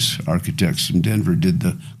 Fentress Architects from Denver did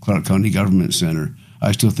the Clark County Government Center.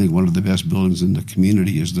 I still think one of the best buildings in the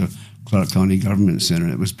community is the Clark County Government Center.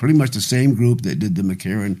 It was pretty much the same group that did the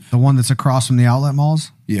McCarran. The one that's across from the outlet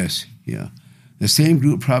malls? Yes, yeah. The same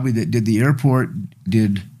group probably that did the airport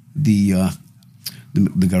did the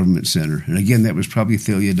government center. And again, that was probably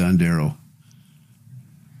Thalia Dondero.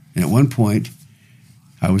 And at one point,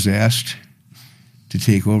 I was asked to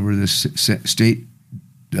take over the state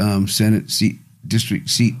Senate seat, District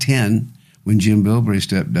Seat 10, when Jim Bilbray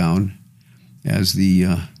stepped down as the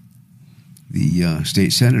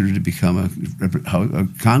state senator to become a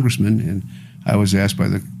congressman. And I was asked by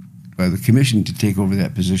the commission to take over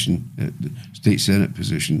that position, the state senate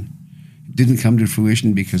position. It didn't come to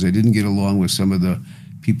fruition because I didn't get along with some of the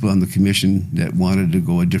people on the commission that wanted to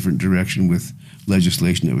go a different direction with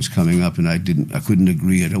legislation that was coming up, and I couldn't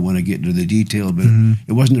agree. I don't want to get into the detail, but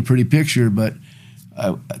It wasn't a pretty picture, but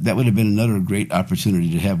that would have been another great opportunity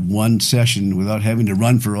to have one session without having to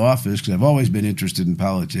run for office, because I've always been interested in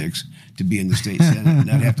politics, to be in the state senate and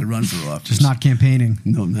not have to run for office. Just not campaigning.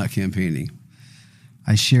 No, not campaigning.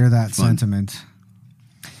 I share that sentiment.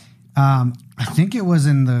 I think it was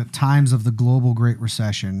in the times of the global Great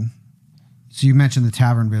Recession. So you mentioned the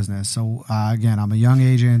tavern business. So again, I'm a young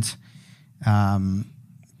agent.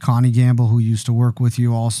 Connie Gamble, who used to work with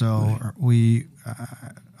you also, we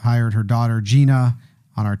hired her daughter Gina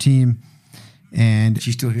on our team. And is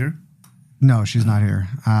she still here? No, she's not here.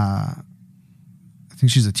 I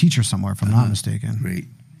think she's a teacher somewhere, if I'm not mistaken.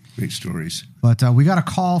 Great stories. But we got a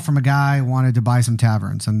call from a guy who wanted to buy some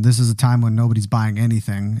taverns. And this is a time when nobody's buying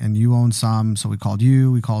anything. And you own some. So we called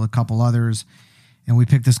you. We called a couple others. And we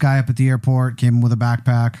picked this guy up at the airport, came in with a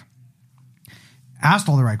backpack, asked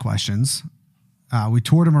all the right questions. We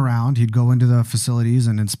toured him around. He'd go into the facilities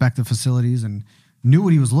and inspect the facilities and knew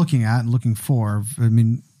what he was looking at and looking for. I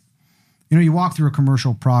mean, you walk through a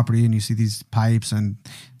commercial property and you see these pipes and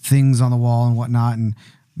things on the wall and whatnot, and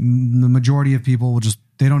the majority of people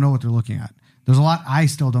they don't know what they're looking at. There's a lot I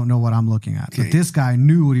still don't know what I'm looking at. Okay. But this guy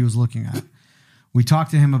knew what he was looking at. We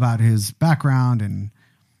talked to him about his background and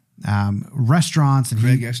restaurants. And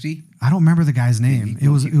Craig Esty? I don't remember the guy's name. It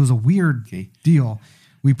was a weird deal.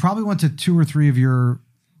 We probably went to 2 or 3 of your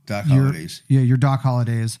Doc Holidays. Your Doc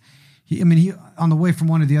Holidays. He on the way from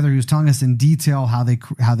one to the other, he was telling us in detail how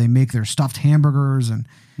they make their stuffed hamburgers, and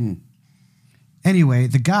Anyway,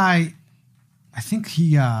 the guy, I think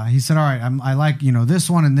he said, all right, I like, this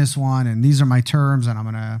one, and these are my terms, and I'm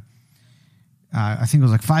going to, I think it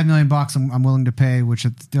was like $5 million I'm willing to pay, which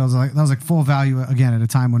that was like full value again at a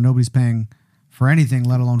time when nobody's paying for anything,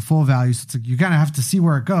 let alone full value. So it's like, you kind of have to see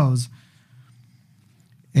where it goes.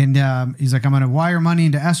 And he's like, I'm going to wire money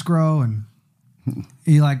into escrow. And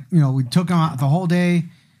he we took him out the whole day,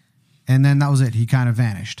 and then that was it. He kind of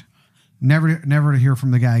vanished. Never to hear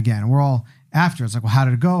from the guy again. And we're all after. It's like, well, how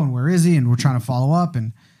did it go? And where is he? And we're trying to follow up.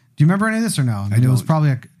 And do you remember any of this or no? I don't. It was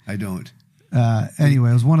probably I don't. Anyway,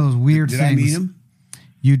 it was one of those weird things. Did I meet him?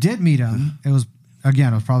 You did meet him. It was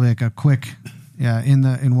probably like a quick,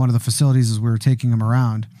 in one of the facilities as we were taking him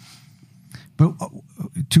around. But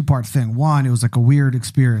two-part thing. One, it was like a weird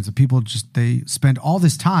experience. People they spend all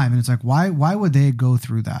this time, and it's like, why would they go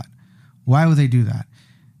through that? Why would they do that?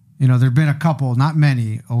 There've been a couple, not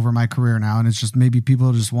many, over my career now, and it's just maybe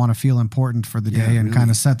people just want to feel important for the day and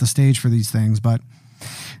kind of set the stage for these things. But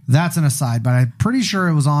that's an aside. But I'm pretty sure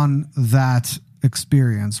it was on that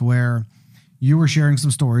experience where you were sharing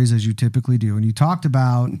some stories, as you typically do, and you talked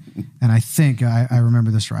about, and I think I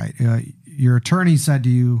remember this right, your attorney said to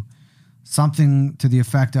you something to the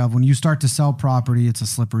effect of, when you start to sell property, it's a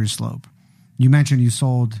slippery slope. You mentioned you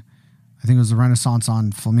sold, I think it was the Renaissance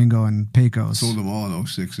on Flamingo and Pecos. Sold them all in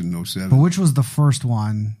 06 and 07. But which was the first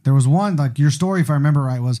one? There was one, like your story, if I remember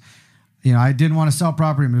right, was, I didn't want to sell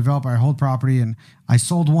property. I'm a developer. I hold property, and I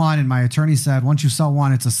sold one, and my attorney said, once you sell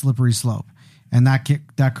one, it's a slippery slope. And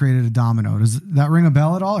that created a domino. Does that ring a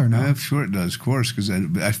bell at all, or no? I'm sure it does, of course, because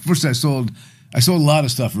first I sold a lot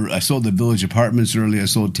of stuff. I sold the Village Apartments early. I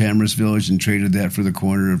sold Tamarisk Village and traded that for the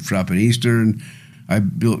corner of Trop and Eastern. I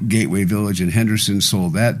built Gateway Village in Henderson,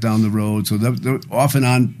 sold that down the road. So they're off and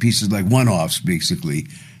on pieces, like one-offs, basically.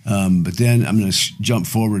 But then I'm going to jump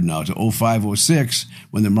forward now to 05, 06,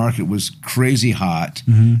 when the market was crazy hot,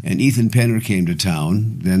 and Ethan Penner came to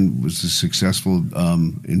town, then was a successful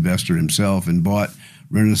investor himself, and bought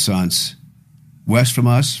Renaissance West from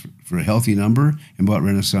us for a healthy number, and bought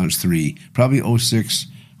Renaissance 3, probably 06,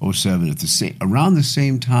 07, around the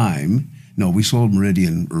same time. No, we sold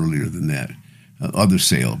Meridian earlier than that, other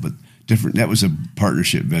sale, but different. That was a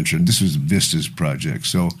partnership venture. This was Vista's project.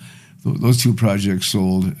 So those two projects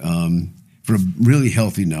sold for a really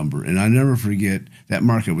healthy number. And I never forget, that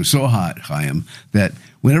market was so hot, Chaim, that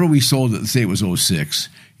whenever we sold it, let's say it was 06,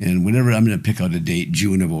 and whenever, I'm going to pick out a date,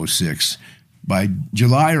 June of 06, by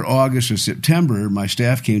July or August or September, my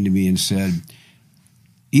staff came to me and said,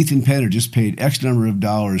 Ethan Penner just paid X number of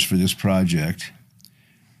dollars for this project,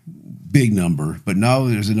 big number, but now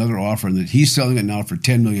there's another offer that he's selling it now for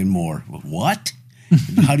 $10 million more. Well, what?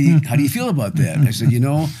 How do you feel about that? And I said,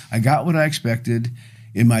 I got what I expected.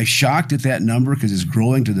 Am I shocked at that number because it's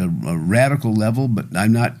growing to the radical level? But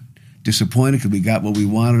I'm not disappointed because we got what we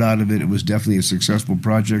wanted out of it. It was definitely a successful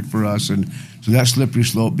project for us. And so that slippery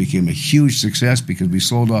slope became a huge success because we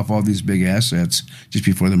sold off all these big assets just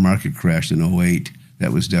before the market crashed in 08.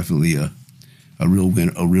 That was definitely a real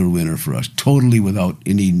winner for us, totally without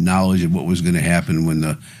any knowledge of what was going to happen when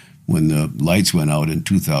the lights went out in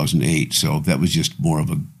 2008. So that was just more of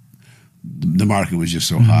the market was just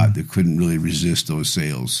so hot that couldn't really resist those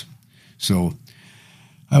sales. So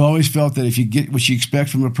I've always felt that if you get what you expect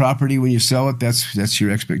from a property when you sell it, that's your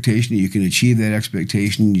expectation. You can achieve that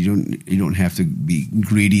expectation. You don't have to be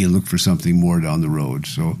greedy and look for something more down the road.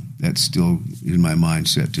 So that's still in my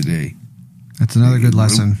mindset today. That's another good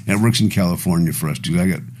lesson. And it works in California for us too.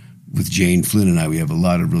 With Jane Flynn and I, we have a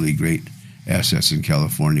lot of really great assets in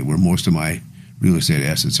California, where most of my real estate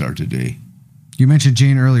assets are today. You mentioned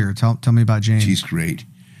Jane earlier. Tell me about Jane. She's great.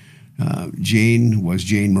 Jane was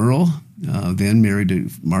Jane Merle, then married to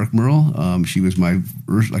Mark Merle. She was my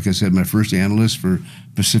first analyst for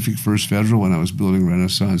Pacific First Federal when I was building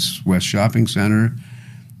Renaissance West Shopping Center.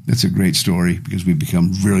 That's a great story because we've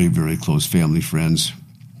become very, very close family friends,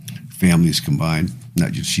 families combined,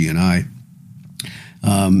 not just she and I.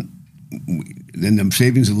 Then the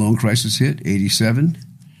savings and loan crisis hit, 87,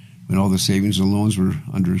 when all the savings and loans were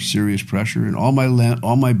under serious pressure. And all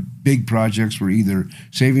my big projects were either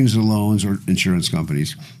savings and loans or insurance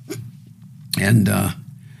companies. And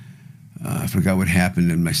I forgot what happened,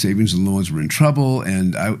 and my savings and loans were in trouble,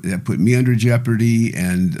 and that put me under jeopardy,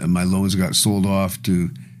 and my loans got sold off to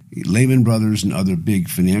Lehman Brothers and other big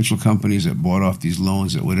financial companies that bought off these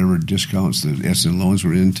loans at whatever discounts the S&L loans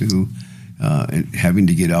were into. And having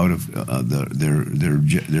to get out of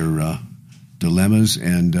their dilemmas.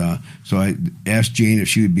 And so I asked Jane if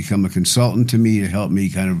she would become a consultant to me to help me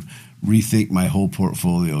kind of rethink my whole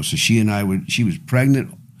portfolio. So she was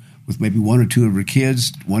pregnant with maybe one or two of her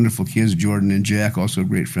kids, wonderful kids, Jordan and Jack, also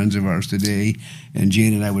great friends of ours today. And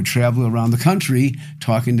Jane and I would travel around the country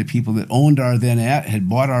talking to people that owned had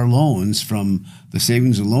bought our loans from the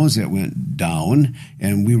savings and loans that went down,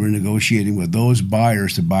 and we were negotiating with those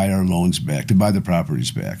buyers to buy our loans back, to buy the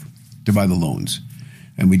properties back, to buy the loans.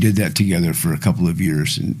 And we did that together for a couple of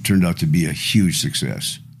years, and it turned out to be a huge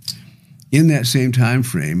success. In that same time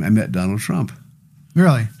frame, I met Donald Trump.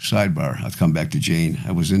 Really? Sidebar, I'll come back to Jane.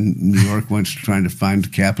 I was in New York once trying to find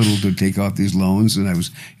capital to take out these loans, and I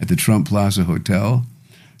was at the Trump Plaza Hotel,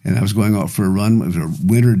 and I was going out for a run. It was a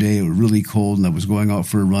winter day. It was really cold, and I was going out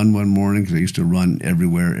for a run one morning because I used to run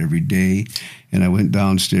everywhere every day. And I went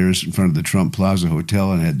downstairs in front of the Trump Plaza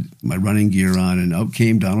Hotel and had my running gear on, and out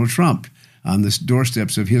came Donald Trump on the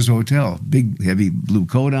doorsteps of his hotel, big, heavy blue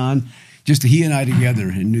coat on, just he and I together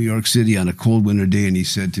in New York City on a cold winter day. And he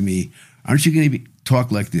said to me, "Aren't you going to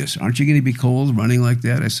talk like this? Aren't you going to be cold running like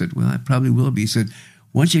that?" I said, "Well, I probably will be." He said,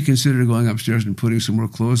 "Why don't you consider going upstairs and putting some more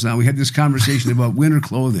clothes on?" We had this conversation about winter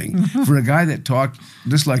clothing for a guy that talked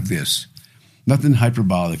just like this. Nothing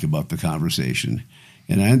hyperbolic about the conversation.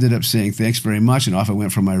 And I ended up saying, "Thanks very much," and off I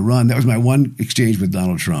went for my run. That was my one exchange with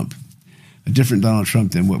Donald Trump. A different Donald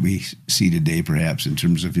Trump than what we see today, perhaps, in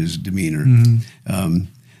terms of his demeanor. Mm-hmm.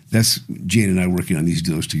 That's Jane and I working on these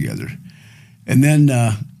deals together. And then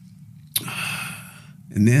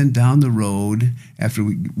down the road, after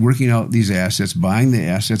working out these assets, buying the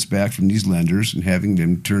assets back from these lenders and having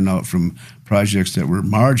them turn out from projects that were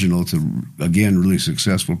marginal to, again, really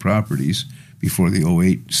successful properties before the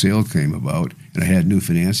 2008 sale came about, and I had new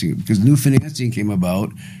financing. Because new financing came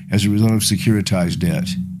about as a result of securitized debt.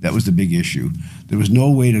 That was the big issue. There was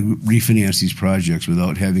no way to refinance these projects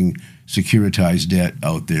without having securitized debt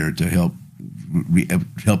out there to help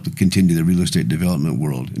continue the real estate development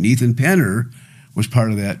world. And Ethan Penner was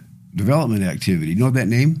part of that development activity. You know that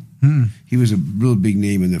name? He was a real big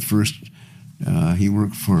name in the first. He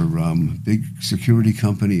worked for a big security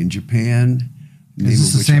company in Japan. Is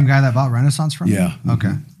this the same guy that bought Renaissance from you? Yeah.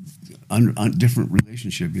 Okay. Different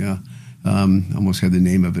relationship, yeah. Almost had the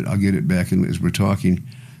name of it. I'll get it back as we're talking.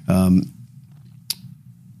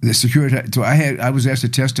 The security. So I was asked to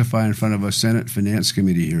testify in front of a Senate Finance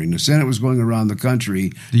Committee hearing. The Senate was going around the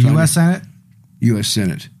country. The U.S. Senate? U.S.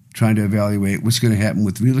 Senate, trying to evaluate what's going to happen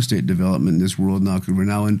with real estate development in this world now, because we're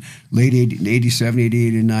now in late 87, 88,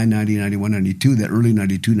 89, 90, 91, 92, that early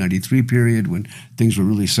 92, 93 period when things were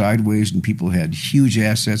really sideways and people had huge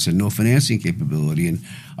assets and no financing capability. And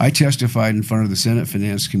I testified in front of the Senate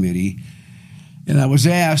Finance Committee, and I was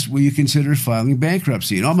asked, will you consider filing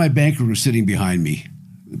bankruptcy? And all my bankers were sitting behind me.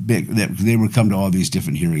 They would come to all these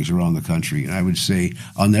different hearings around the country, and I would say,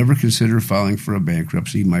 I'll never consider filing for a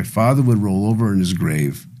bankruptcy. My father would roll over in his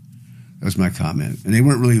grave. That was my comment. And they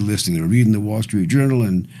weren't really listening. They were reading the Wall Street Journal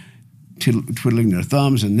and twiddling their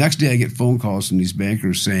thumbs. And the next day I get phone calls from these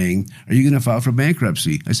bankers saying, "Are you going to file for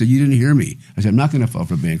bankruptcy?" I said, "You didn't hear me." I said, "I'm not going to file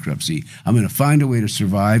for bankruptcy. I'm going to find a way to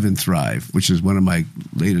survive and thrive," which is one of my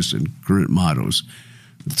latest and current mottos,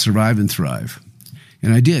 survive and thrive.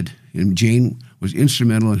 And I did. And Jane was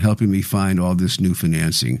instrumental in helping me find all this new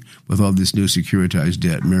financing with all this new securitized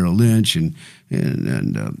debt. Merrill Lynch and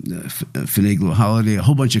Finagle Holiday, a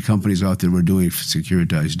whole bunch of companies out there were doing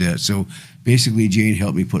securitized debt. So basically, Jane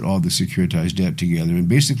helped me put all the securitized debt together and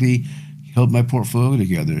basically held my portfolio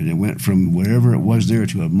together. And it went from wherever it was there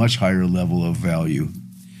to a much higher level of value.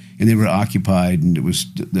 And they were occupied, and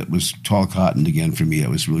that was tall cotton again for me. I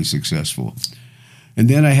was really successful. And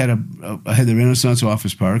then I had the Renaissance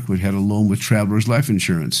Office Park, which had a loan with Travelers Life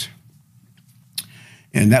Insurance,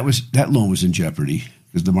 and that loan was in jeopardy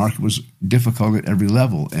because the market was difficult at every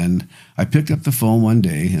level. And I picked up the phone one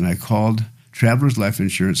day and I called Travelers Life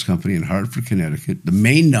Insurance Company in Hartford, Connecticut. The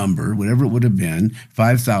main number, whatever it would have been,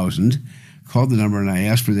 5,000. Called the number and I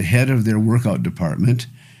asked for the head of their workout department.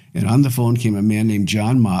 And on the phone came a man named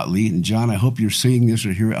John Motley. And John, I hope you're seeing this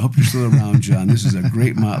or hearing. I hope you're still around, John. This is a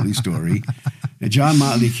great Motley story. And John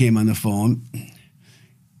Motley came on the phone.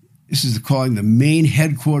 This is calling the main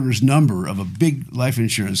headquarters number of a big life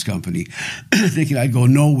insurance company, thinking I'd go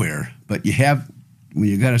nowhere. But when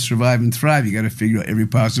you got to survive and thrive, you got to figure out every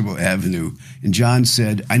possible avenue. And John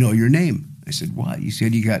said, "I know your name." I said, "What?" He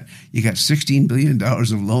said, you got $16 billion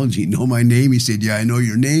of loans. You know my name? He said, "Yeah, I know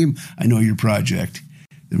your name. I know your project."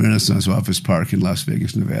 The Renaissance Office Park in Las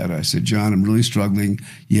Vegas, Nevada. I said, "John, I'm really struggling.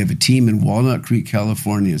 You have a team in Walnut Creek,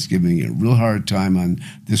 California. It's giving me a real hard time on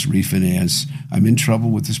this refinance. I'm in trouble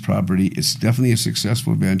with this property. It's definitely a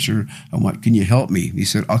successful venture. Can you help me?" He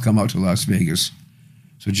said, "I'll come out to Las Vegas."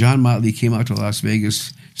 So John Motley came out to Las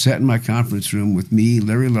Vegas, sat in my conference room with me,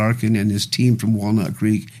 Larry Larkin, and his team from Walnut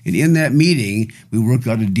Creek. And in that meeting, we worked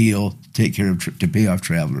out a deal to pay off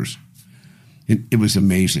travelers. It was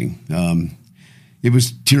amazing. It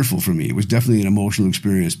was tearful for me. It was definitely an emotional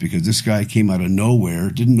experience because this guy came out of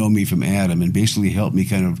nowhere, didn't know me from Adam, and basically helped me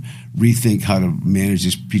kind of rethink how to manage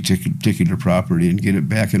this particular property and get it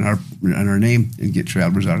back in our name and get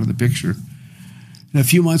travelers out of the picture. And a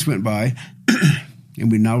few months went by, and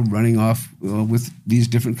we're now running off with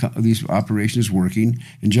these operations working.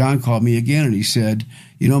 And John called me again, and he said,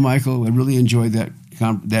 Michael, I really enjoyed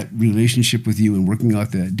that relationship with you and working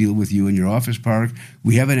out that deal with you in your office park.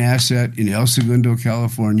 We have an asset in El Segundo,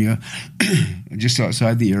 California, just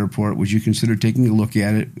outside the airport. Would you consider taking a look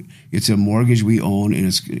at it? It's a mortgage we own, and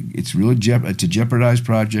it's really it's a jeopardized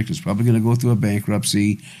project. It's probably going to go through a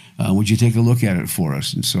bankruptcy. Would you take a look at it for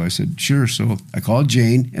us? And so I said, sure. So I called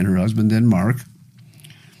Jane and her husband, then Mark,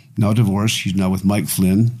 now divorced. She's now with Mike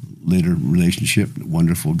Flynn, later relationship,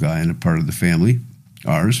 wonderful guy and a part of the family,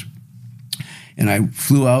 ours. And I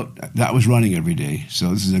flew out. That was running every day, so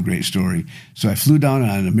this is a great story. So I flew down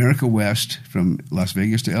on America West from Las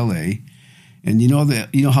Vegas to L.A., and you know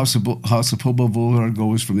how Sepulveda Boulevard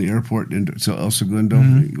goes from the airport into El Segundo,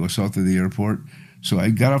 you go south of the airport. So I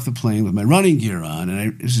got off the plane with my running gear on,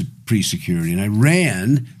 and this is pre-security, and I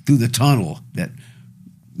ran through the tunnel, that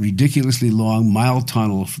ridiculously long mile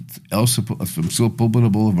tunnel from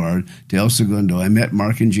Sepulveda Boulevard to El Segundo. I met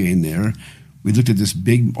Mark and Jane there. We looked at this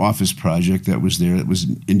big office project that was there that was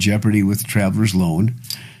in jeopardy with Traveler's Loan.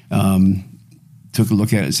 Took a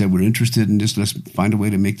look at it and said, we're interested in this. Let's find a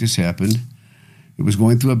way to make this happen. It was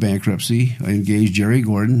going through a bankruptcy. I engaged Jerry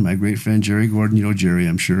Gordon, my great friend Jerry Gordon, you know Jerry,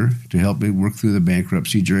 I'm sure, to help me work through the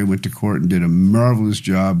bankruptcy. Jerry went to court and did a marvelous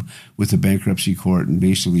job with the bankruptcy court and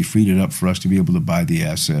basically freed it up for us to be able to buy the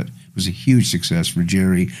asset. It was a huge success for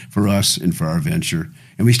Jerry, for us, and for our venture.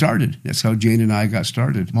 And we started. That's how Jane and I got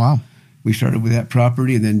started. Wow. We started with that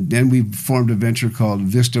property, and then we formed a venture called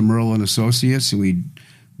Vista Merle and Associates, and we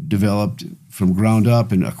developed from ground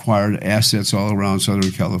up and acquired assets all around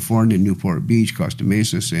Southern California, Newport Beach, Costa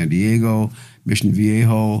Mesa, San Diego, Mission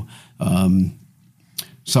Viejo,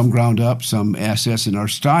 some ground up, some assets. And our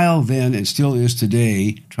style then, and still is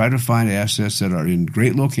today, try to find assets that are in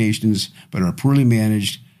great locations but are poorly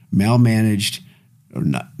managed, malmanaged, or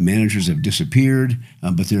not. Managers have disappeared,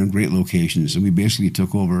 but they're in great locations. And we basically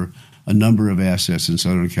took over a number of assets in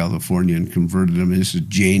Southern California and converted them. And this is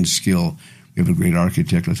Jane's skill. We have a great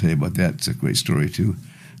architect. I'll tell you about that. It's a great story, too.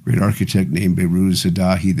 Great architect named Beirut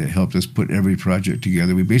Sadahi that helped us put every project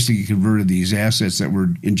together. We basically converted these assets that were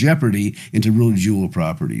in jeopardy into real jewel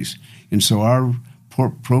properties. And so our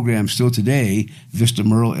program still today, Vista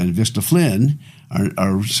Merle and Vista Flynn,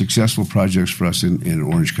 are successful projects for us in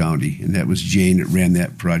Orange County. And that was Jane that ran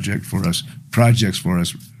that projects for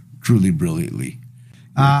us truly brilliantly.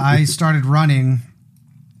 I started running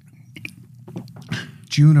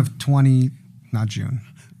not June.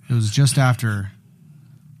 It was just after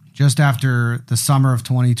the summer of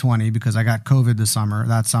 2020 because I got COVID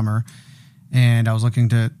that summer, and I was looking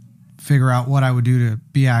to figure out what I would do to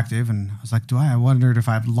be active. And I was like, I wondered if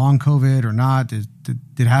I had long COVID or not. Did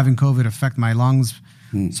having COVID affect my lungs?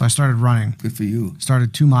 So I started running. Good for you.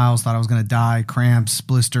 Started 2 miles, thought I was going to die, cramps,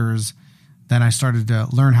 blisters. Then I started to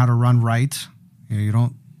learn how to run right. You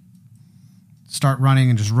don't start running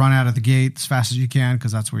and just run out of the gate as fast as you can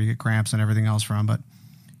because that's where you get cramps and everything else from. But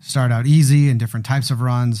start out easy and different types of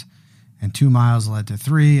runs. And 2 miles led to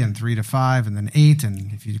 3, and 3 to 5, and then 8.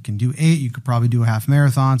 And if you can do 8, you could probably do a half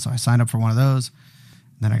marathon. So I signed up for one of those.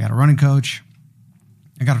 And then I got a running coach.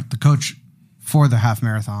 I got the coach for the half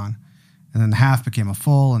marathon. And then the half became a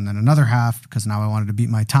full, and then another half because now I wanted to beat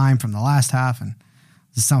my time from the last half. And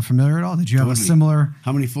does this sound familiar at all? Did you have a similar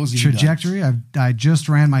How many fulls did trajectory? You done? I just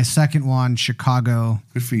ran my second one, Chicago.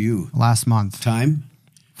 Good for you. Last month. Time?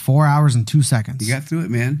 4 hours and 2 seconds. You got through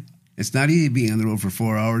it, man. It's not easy being on the road for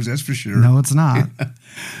 4 hours, that's for sure. No, it's not.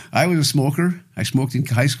 I was a smoker. I smoked in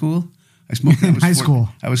high school. I smoked in high school.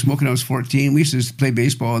 I was smoking when I was 14. We used to play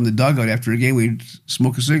baseball in the dugout after a game. We'd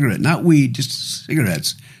smoke a cigarette. Not weed, just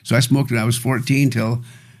cigarettes. So I smoked when I was 14 till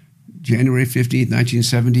January 15th,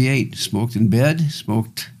 1978. Smoked in bed,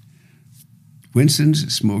 smoked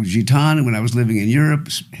Winston's, smoked Gitan. When I was living in Europe,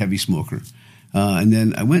 heavy smoker. And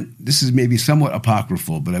then I went, this is maybe somewhat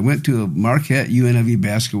apocryphal, but I went to a Marquette UNLV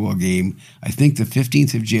basketball game, I think the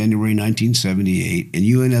 15th of January, 1978, and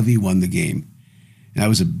UNLV won the game. And I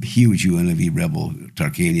was a huge UNLV Rebel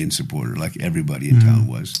Tarkanian supporter, like everybody in town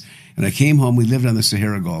was. And I came home, we lived on the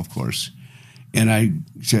Sahara Golf Course. And I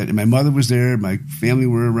said, and my mother was there, my family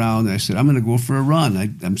were around, and I said, I'm going to go for a run.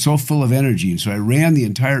 I'm so full of energy. And so I ran the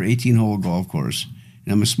entire 18-hole golf course,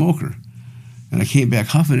 and I'm a smoker. And I came back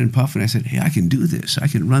huffing and puffing. I said, hey, I can do this. I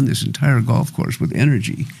can run this entire golf course with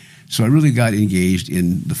energy. So I really got engaged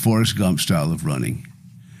in the Forrest Gump style of running.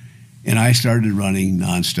 And I started running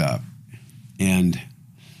nonstop. And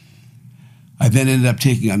I then ended up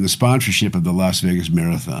taking on the sponsorship of the Las Vegas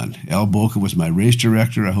Marathon. Al Boca was my race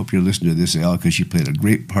director. I hope you're listening to this, Al, because you played a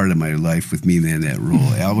great part of my life with me in that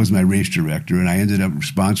role. Al was my race director, and I ended up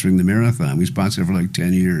sponsoring the marathon. We sponsored it for like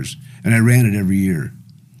 10 years, and I ran it every year,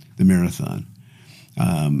 the marathon.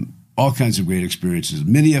 All kinds of great experiences.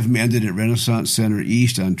 Many of them ended at Renaissance Center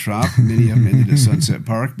East on Trop. Many of them ended at Sunset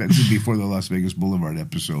Park. That was before the Las Vegas Boulevard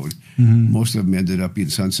episode. Mm-hmm. Most of them ended up in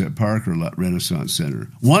Sunset Park or Renaissance Center.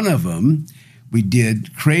 One of them we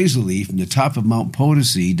did crazily from the top of Mount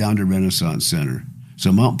Potosi down to Renaissance Center.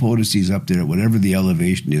 So Mount Potosi is up there, whatever the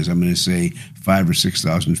elevation is. I'm going to say 5,000 or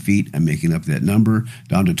 6,000 feet. I'm making up that number,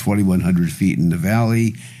 down to 2,100 feet in the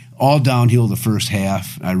valley. All downhill the first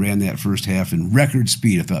half. I ran that first half in record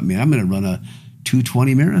speed. I thought, man, I'm going to run a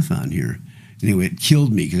 2:20 marathon here. Anyway, it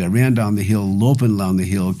killed me because I ran down the hill, loping down the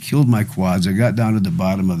hill, killed my quads. I got down to the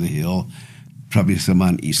bottom of the hill, probably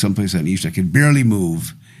someplace on east. I could barely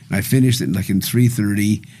move. And I finished it in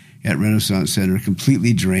 3:30 at Renaissance Center,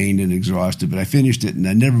 completely drained and exhausted. But I finished it, and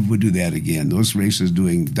I never would do that again. Those races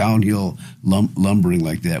doing downhill lumbering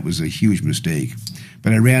like that was a huge mistake.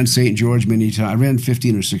 But I ran St. George many times. I ran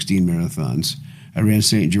 15 or 16 marathons. I ran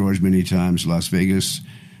St. George many times, Las Vegas.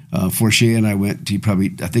 Forshea and I went to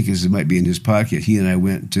I think this might be in his pocket, he and I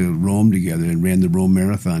went to Rome together and ran the Rome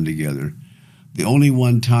Marathon together. The only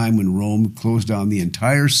one time when Rome closed down the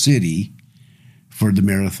entire city for the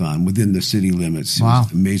marathon within the city limits. Wow. It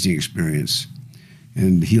was an amazing experience.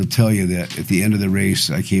 And he'll tell you that at the end of the race,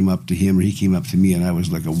 I came up to him or he came up to me, and I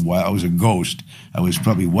was I was a ghost. I was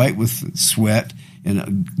probably white with sweat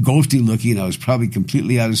and ghosty looking. I was probably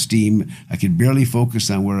completely out of steam. I could barely focus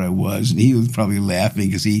on where I was, and he was probably laughing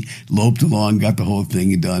because he loped along, got the whole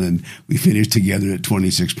thing done, and we finished together at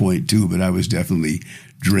 26.2, but I was definitely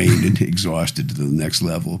drained and exhausted to the next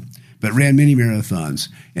level. But ran many marathons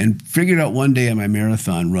and figured out one day on my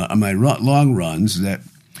marathon run, on my long runs, that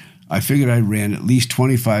I figured I ran at least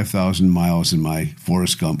 25,000 miles in my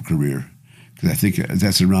Forrest Gump career, because I think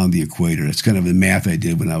that's around the equator. It's kind of the math I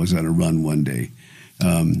did when I was on a run one day.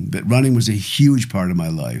 But running was a huge part of my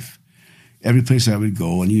life. Every place I would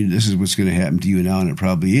go, and this is what's going to happen to you now, and it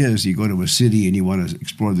probably is, you go to a city and you want to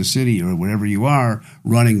explore the city or wherever you are,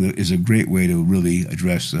 running is a great way to really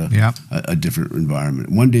address a different environment.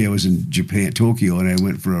 One day I was in Japan, Tokyo, and I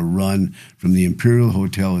went for a run from the Imperial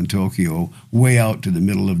Hotel in Tokyo way out to the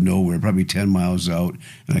middle of nowhere, probably 10 miles out,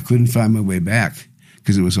 and I couldn't find my way back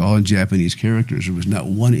because it was all in Japanese characters. There was not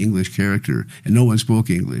one English character, and no one spoke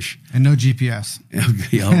English. And no GPS.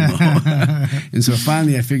 And so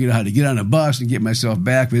finally I figured out how to get on a bus and get myself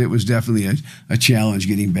back, but it was definitely a challenge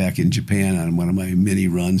getting back in Japan on one of my many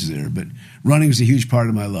runs there. But running is a huge part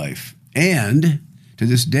of my life. And to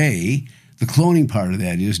this day, the cloning part of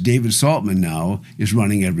that is David Saltman now is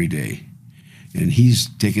running every day. And he's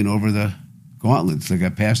taken over the gauntlet. So I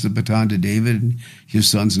passed the baton to David, and his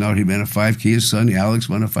son's now, he ran a 5K. His son, Alex,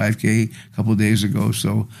 won a 5K a couple of days ago.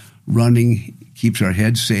 So running keeps our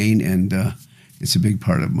heads sane, and it's a big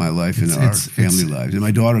part of my life and our family lives. And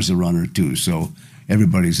my daughter's a runner too, so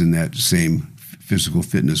everybody's in that same physical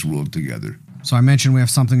fitness world together. So I mentioned we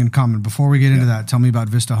have something in common. Before we get into that, tell me about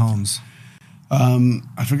Vista Homes.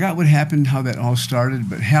 I forgot what happened, how that all started,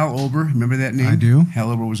 but Hal Ober, remember that name? I do.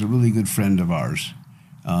 Hal Ober was a really good friend of ours.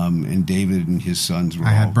 And David and his sons were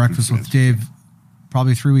I had breakfast with Dave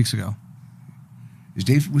probably 3 weeks ago. Is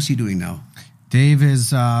Dave, what's he doing now? Dave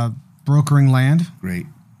is brokering land. Great.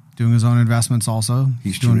 Doing his own investments also.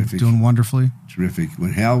 He's terrific. Doing wonderfully. Terrific.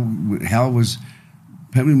 When Hal was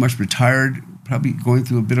pretty much retired, probably going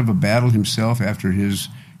through a bit of a battle himself after his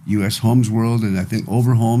U.S. Homes World, and I think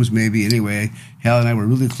Over Homes maybe. Anyway, Hal and I were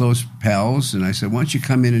really close pals, and I said, why don't you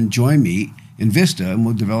come in and join me in Vista, and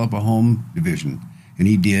we'll develop a home division. And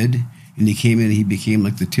he did, and he came in and he became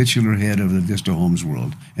like the titular head of the Vista Homes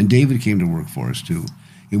World. And David came to work for us too.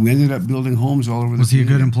 And we ended up building homes all over the Was he a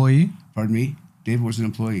good employee? Pardon me? David was an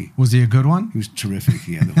employee. Was he a good one? He was terrific.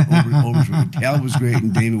 Yeah, Hal was great,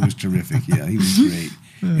 and David was terrific. Yeah, he was great.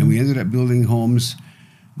 And we ended up building homes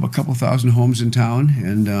a couple thousand homes in town,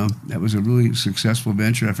 and that was a really successful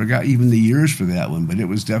venture. I forgot even the years for that one, but it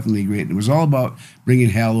was definitely great. It was all about bringing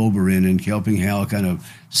Hal Ober in and helping Hal kind of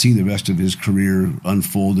see the rest of his career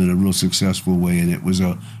unfold in a real successful way, and it was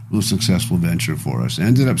a real successful venture for us. I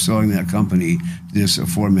ended up selling that company to this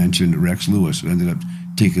aforementioned Rex Lewis, who ended up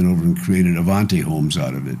taking over and created Avante Homes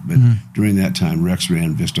out of it. But during that time, Rex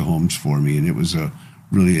ran Vista Homes for me, and it was a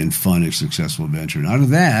really fun and successful venture. And out of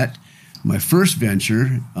that, my first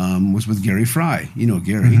venture was with Gary Fry. You know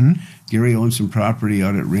Gary. Gary owned some property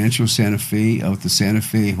out at Rancho Santa Fe, out the Santa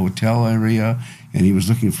Fe hotel area, and he was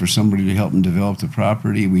looking for somebody to help him develop the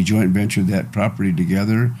property. We joint ventured that property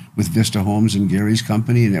together with Vista Homes and Gary's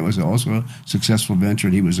company, and that was also a successful venture,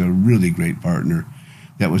 and he was a really great partner.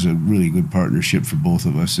 That was a really good partnership for both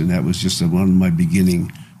of us, and that was just one of my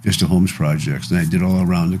beginning Vista Homes projects. And I did all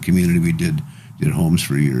around the community. We did homes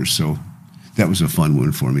for years, so that was a fun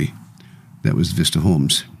one for me. That was Vista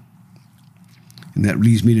Homes. And that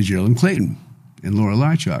leads me to Geraldine Clayton and Laura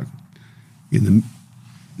Lychak. In the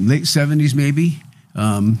late 70s, maybe,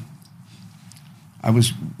 my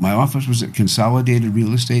office was at Consolidated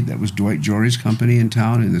Real Estate. That was Dwight Jory's company in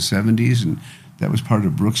town in the 70s, and that was part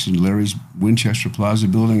of Brooks and Larry's Winchester Plaza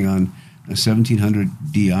building on 1700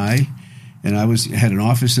 DI. And I had an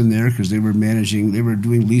office in there because they were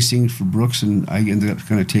doing leasing for Brooks, and I ended up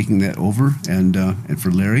kind of taking that over and for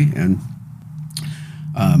Larry. And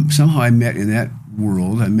somehow I met in that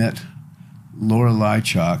world, I met Laura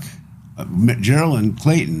Lychak, met Geraldine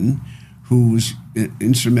Clayton, who was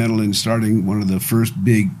instrumental in starting one of the first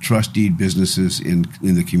big trust deed businesses in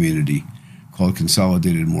the community called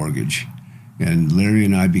Consolidated Mortgage. And Larry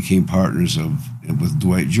and I became partners with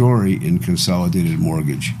Dwight Jory in Consolidated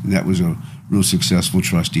Mortgage. And that was a real successful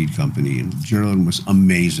trust deed company. And Geraldine was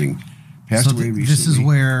amazing. Passed away recently. This is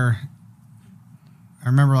where I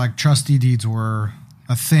remember like trustee deeds were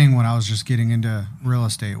a thing when I was just getting into real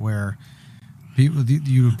estate, where people,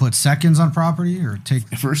 you would put seconds on property or take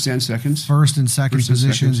first and second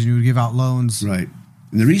positions, and you would give out loans. Right.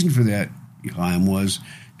 And the reason for that, Chaim, was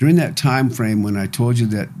during that time frame when I told you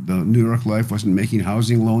that the New York Life wasn't making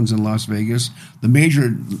housing loans in Las Vegas, the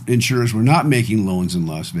major insurers were not making loans in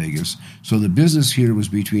Las Vegas. So the business here was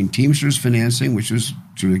between Teamsters Financing, which was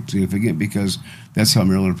significant because that's how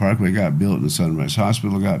Maryland Parkway got built, and Sunrise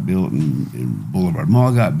Hospital got built, and Boulevard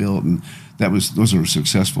Mall got built, and those are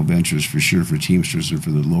successful ventures for sure for Teamsters and for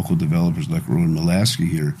the local developers like Rowan Mulaski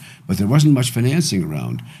here. But there wasn't much financing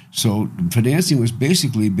around. So financing was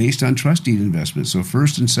basically based on trust deed investments. So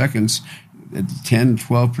first and seconds, 10,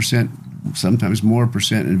 12%, sometimes more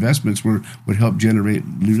percent investments would help generate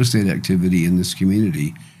real estate activity in this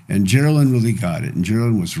community. And Geraldine really got it. And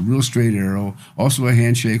Geraldine was a real straight arrow, also a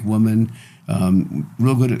handshake woman,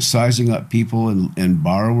 real good at sizing up people and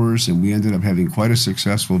borrowers, and we ended up having quite a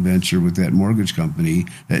successful venture with that mortgage company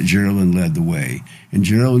that Geraldine led the way. And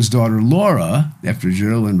Geraldine's daughter, Laura, after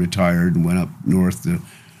Geraldine retired and went up north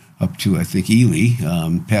up to, I think, Ely,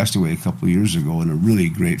 passed away a couple of years ago, and a really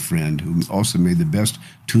great friend who also made the best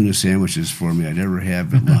tuna sandwiches for me I'd ever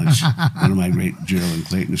have at lunch. One of my great Geraldine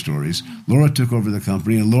Clayton stories. Laura took over the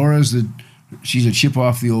company, and she's a chip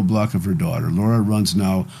off the old block of her daughter. Laura runs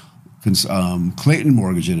now Clayton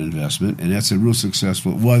Mortgage and Investment, and that's a real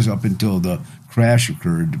successful. It was up until the crash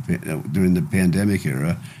occurred during the pandemic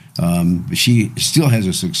era. But she still has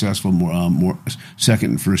a successful more second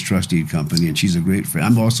and first trust deed company, and she's a great friend.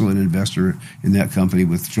 I'm also an investor in that company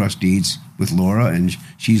with trust deeds with Laura, and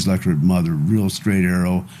she's like her mother, real straight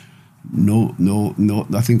arrow. No,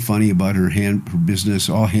 nothing funny about her business,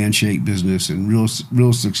 all handshake business, and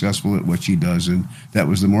real successful at what she does. And that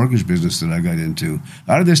was the mortgage business that I got into.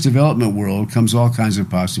 Out of this development world comes all kinds of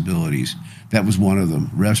possibilities. That was one of them.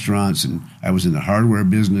 Restaurants, and I was in the hardware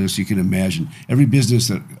business. You can imagine every business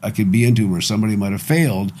that I could be into where somebody might have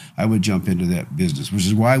failed, I would jump into that business, which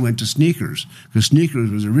is why I went to sneakers, because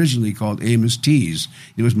sneakers was originally called Amos Tees.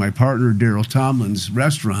 It was my partner Daryl Tomlin's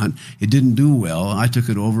restaurant. It didn't do well. I took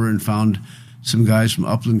it over and found some guys from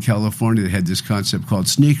Upland, California that had this concept called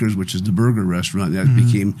Sneakers, which is the burger restaurant. That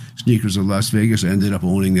became Sneakers of Las Vegas. I ended up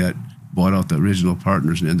owning that, bought out the original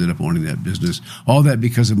partners and ended up owning that business. All that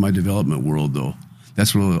because of my development world, though.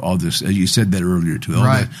 That's where all this, as you said that earlier, too. All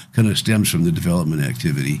that kind of stems from the development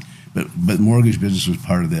activity. But mortgage business was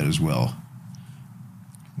part of that as well.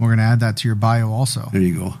 We're going to add that to your bio also. There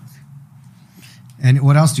you go. And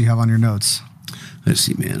what else do you have on your notes? Let's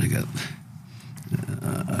see, man. I got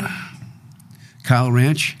Kyle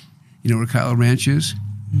Ranch. You know where Kyle Ranch is?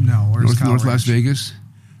 No, where's Kyle North Ranch? Las Vegas.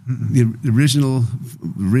 The original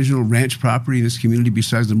ranch property in this community,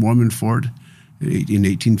 besides the Mormon Fort, in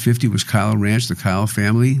 1850 was Kyle Ranch, the Kyle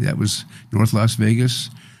family. That was North Las Vegas.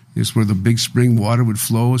 It's where the big spring water would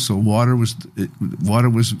flow, so water was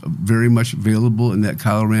very much available in that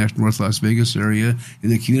Kyle Ranch, North Las Vegas area,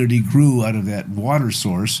 and the community grew out of that water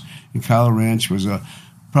source. And Kyle Ranch was a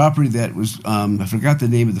property that was, I forgot the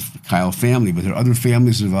name of the Kyle family, but there are other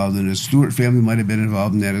families involved in it. The Stewart family might have been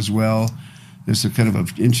involved in that as well. There's a kind of an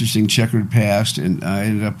interesting checkered past, and I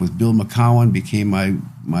ended up with Bill McCarran, became my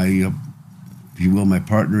if you will, my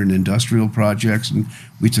partner in industrial projects, and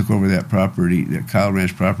we took over that property, that Kyle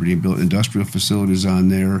Ranch property, and built industrial facilities on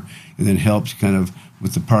there, and then helped kind of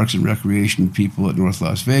with the parks and recreation people at North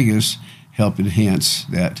Las Vegas, help enhance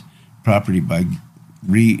that property by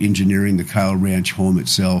re-engineering the Kyle Ranch home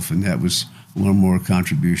itself, and that was one more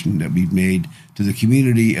contribution that we made to the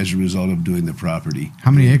community as a result of doing the property. How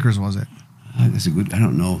many acres was it? That's a good, I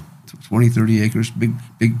don't know, 20, 30 acres,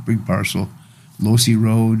 big parcel. Losey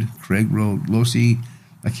Road, Craig Road, Losey,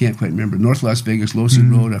 I can't quite remember. North Las Vegas, Losey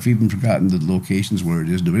Road. I've even forgotten the locations where it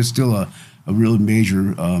is, but it's still a real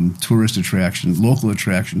major tourist attraction, local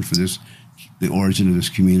attraction for the origin of this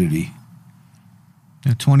community.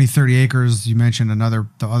 20, 30 acres. You mentioned the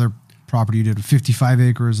other property you did, 55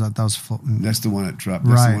 acres. That was floating. That's the one at Trop.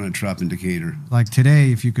 That's the one at Trop in Decatur. Like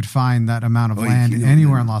today, if you could find that amount of land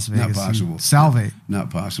anywhere in Las Vegas, not possible. Salvate. Not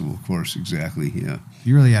possible, of course, exactly, yeah.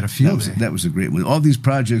 You really had a field day. That was a great one. All these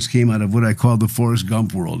projects came out of what I call the Forrest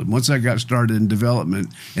Gump world. And once I got started in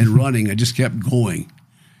development and running, I just kept going.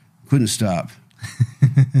 Couldn't stop.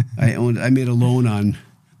 I made a loan on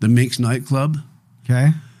the Minx nightclub. Okay.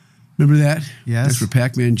 Remember that? Yes. That's where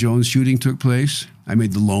Pac-Man Jones' shooting took place. I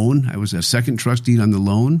made the loan. I was a second trustee on the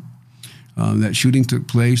loan. That shooting took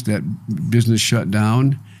place. That business shut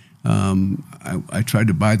down. I tried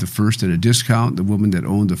to buy the first at a discount. The woman that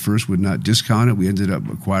owned the first would not discount it. We ended up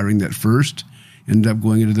acquiring that first. Ended up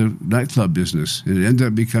going into the nightclub business. It ended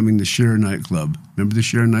up becoming the Cher nightclub. Remember the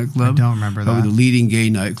Cher nightclub? I don't remember that. Probably the leading gay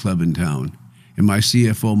nightclub in town. And my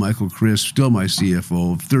CFO, Michael Chris, still my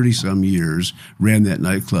CFO, 30-some years, ran that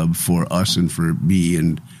nightclub for us and for me,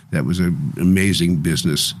 and that was an amazing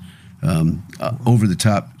business. Over the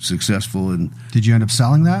top, successful. And did you end up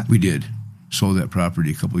selling that? We did. Sold that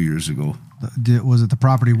property a couple of years ago. Was it the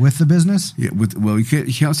property with the business? Yeah. You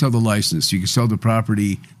can't sell the license. You can sell the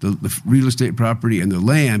property, the real estate property and the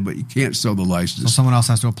land, but you can't sell the license. So someone else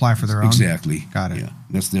has to apply for their own? Exactly. Got it. Yeah.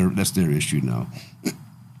 That's their issue now.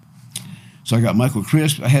 So I got Michael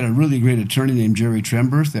Crisp. I had a really great attorney named Jerry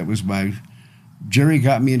Tremberth. Jerry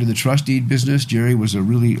got me into the trust deed business. Jerry was a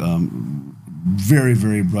really very,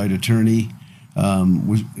 very bright attorney.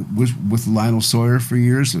 Was with Lionel Sawyer for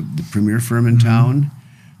years, the premier firm in town.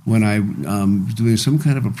 When I was doing some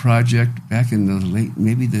kind of a project back in the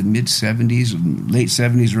mid 70s, late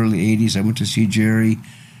 70s, early 80s, I went to see Jerry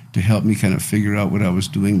to help me kind of figure out what I was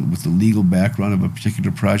doing with the legal background of a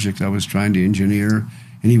particular project I was trying to engineer.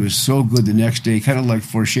 And he was so good the next day, kind of like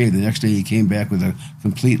Forche. The next day he came back with a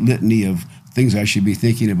complete litany of things I should be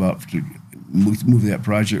thinking about to move that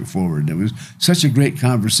project forward. And it was such a great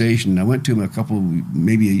conversation. I went to him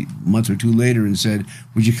maybe a month or two later and said,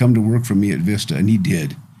 would you come to work for me at Vista? And he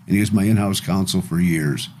did. And he was my in-house counsel for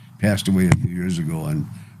years. Passed away a few years ago,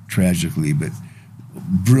 tragically, but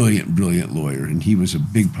brilliant, brilliant lawyer. And he was a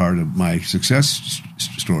big part of my success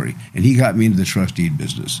story. And he got me into the trust deed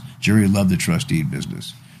business. Jerry loved the trust deed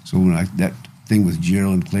business. So when that thing with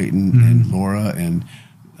Gerald Clayton and Laura, and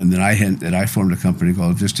then I formed a company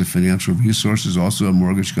called Vista Financial Resources, also a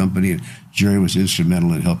mortgage company. And Jerry was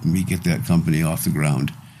instrumental in helping me get that company off the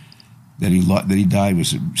ground. That he died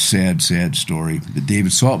was a sad, sad story. But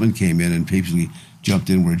David Saltman came in and basically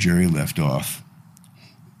jumped in where Jerry left off.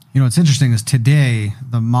 You know, what's interesting is today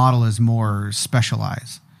the model is more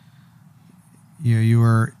specialized.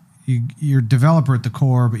 You're a developer at the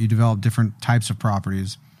core, but you develop different types of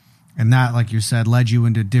properties. And that, like you said, led you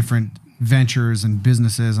into different ventures and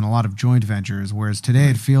businesses and a lot of joint ventures. Whereas today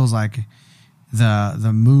it feels like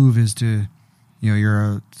the move is to, you're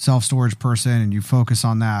a self-storage person and you focus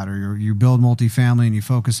on that, or you build multifamily and you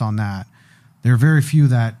focus on that. There are very few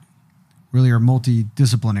that really are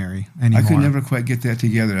multidisciplinary anymore. I could never quite get that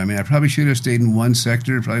together. I mean, I probably should have stayed in one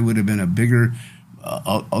sector. It probably would have been a bigger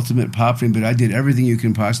ultimate pop frame, but I did everything you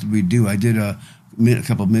can possibly do. I did a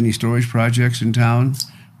couple of mini storage projects in town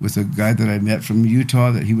with a guy that I met from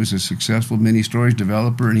Utah, that he was a successful mini storage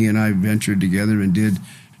developer, and he and I ventured together and did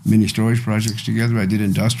mini storage projects together. I did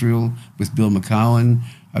industrial with Bill McCarran.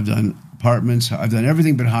 I've done apartments. I've done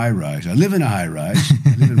everything but high rise. I live in a high rise.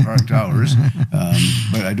 I live in Park Towers,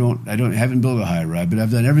 but I haven't built a high rise. But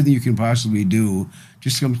I've done everything you can possibly do.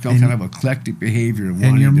 Just some kind of eclectic behavior of wanting.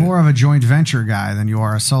 And you're more of a joint venture guy than you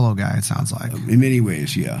are a solo guy. It sounds like. In many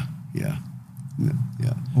ways, yeah.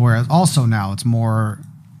 Whereas also now it's more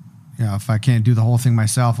if I can't do the whole thing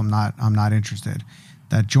myself, I'm not interested.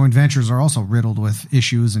 That joint ventures are also riddled with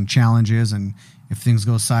issues and challenges, and if things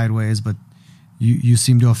go sideways, but you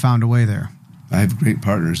seem to have found a way there. I have great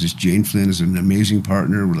partners. This Jane Flynn is an amazing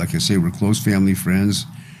partner. Like I say, we're close family friends.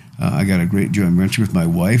 I got a great joint venture with my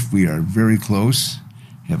wife. We are very close,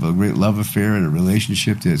 have a great love affair and a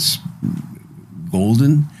relationship that's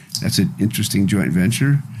golden. That's an interesting joint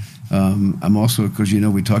venture. I'm also, because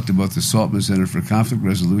we talked about the Saltman Center for Conflict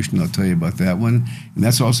Resolution. I'll tell you about that one, and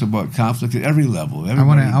that's also about conflict at every level. I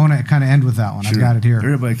want to kind of end with that one. Sure. I've got it here.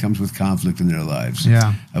 Everybody comes with conflict in their lives.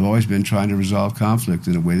 Yeah, I've always been trying to resolve conflict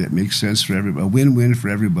in a way that makes sense for everybody, a win-win for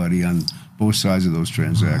everybody on both sides of those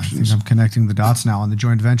transactions. I think I'm connecting the dots now on the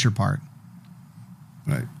joint venture part.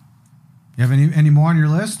 Right. You have any more on your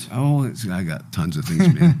list? Oh, I got tons of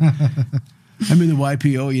things, man. I'm in the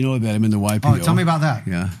YPO. You know that I'm in the YPO. Oh, tell me about that.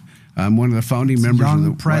 Yeah. I'm one of the founding members of the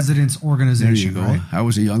Young President's Organization. There you go. Right? I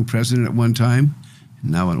was a young president at one time,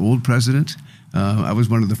 now an old president. I was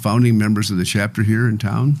one of the founding members of the chapter here in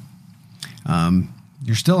town.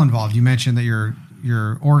 You're still involved. You mentioned that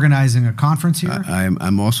you're organizing a conference here.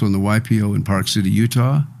 I'm also in the YPO in Park City,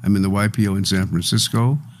 Utah. I'm in the YPO in San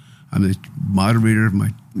Francisco. I'm the moderator of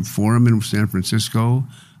my forum in San Francisco.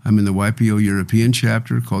 I'm in the YPO European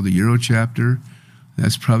chapter called the Euro chapter.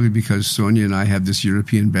 That's probably because Sonia and I have this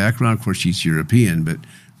European background. Of course, she's European, but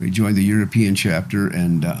we joined the European chapter,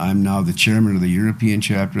 and I'm now the chairman of the European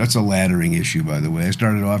chapter. That's a laddering issue, by the way. I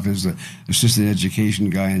started off as the assistant education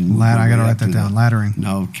guy. And I got to write that down, laddering.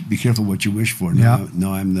 Now, be careful what you wish for. Now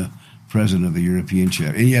I'm the president of the European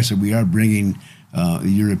chapter. And yes, we are bringing the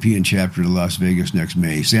European chapter to Las Vegas next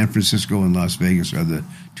May. San Francisco and Las Vegas are the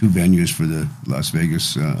two venues for the Las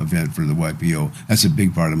Vegas event for the YPO. That's a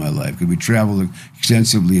big part of my life because we travel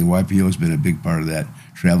extensively, and YPO has been a big part of that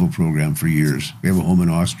travel program for years. We have a home in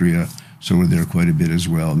Austria, so we're there quite a bit as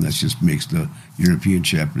well, and that just makes the European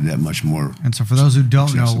chapter that much more. And so for those who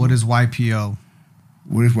don't know, what is YPO?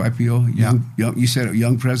 What is YPO? Young, you said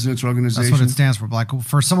Young Presidents Organization? That's what it stands for. Like,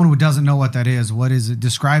 for someone who doesn't know what that is, what is it?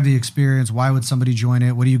 Describe the experience. Why would somebody join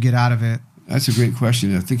it? What do you get out of it? That's a great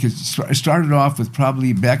question. I think it started off with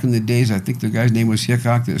probably back in the days, I think the guy's name was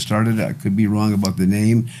Hickok that started it. I could be wrong about the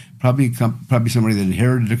name. Probably somebody that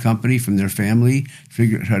inherited a company from their family, try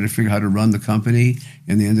to figure out how to run the company,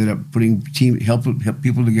 and they ended up putting help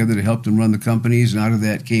people together to help them run the companies, and out of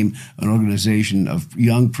that came an organization of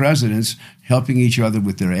young presidents helping each other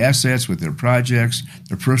with their assets, with their projects,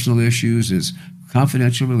 their personal issues. It's a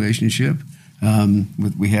confidential relationship.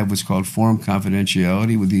 We have what's called forum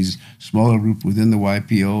confidentiality with these smaller group within the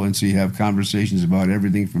YPO, and so you have conversations about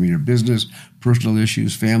everything from your business, personal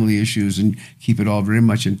issues, family issues, and keep it all very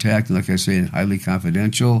much intact, and like I say, highly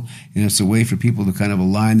confidential. And it's a way for people to kind of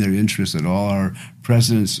align their interests at all our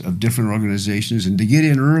presidents of different organizations. And to get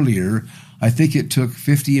in earlier, I think it took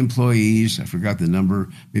 50 employees, I forgot the number,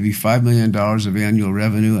 maybe $5 million of annual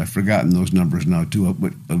revenue. I've forgotten those numbers now too,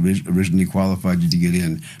 what originally qualified you to get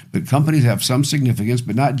in. But companies have some significance,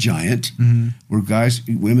 but not giant. Mm-hmm.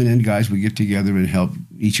 Where women and guys, we get together and help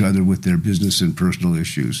each other with their business and personal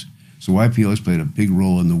issues. So YPO has played a big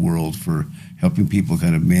role in the world for helping people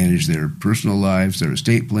kind of manage their personal lives, their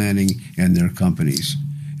estate planning, and their companies.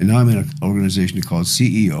 And now I'm in an organization called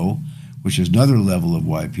CEO, which is another level of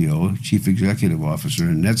YPO, Chief Executive Officer,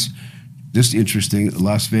 and that's just interesting.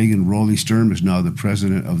 Las Vegas, Rolly Sturm is now the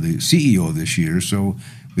president of the CEO this year. So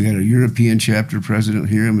we got a European chapter president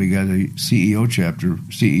here, and we got a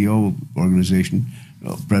CEO organization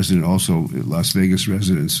president, also Las Vegas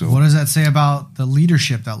resident. So what does that say about the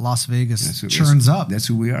leadership that Las Vegas churns up? That's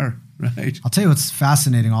who we are, right? I'll tell you what's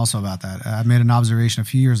fascinating also about that. I made an observation a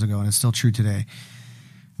few years ago, and it's still true today.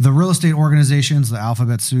 The real estate organizations, the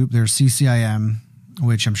alphabet soup, there's CCIM,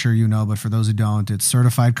 which I'm sure you know, but for those who don't, it's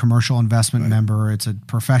Certified Commercial Investment Member. It's a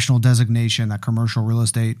professional designation that commercial real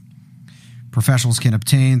estate professionals can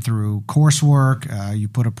obtain through coursework. You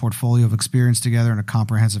put a portfolio of experience together in a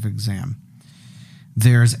comprehensive exam.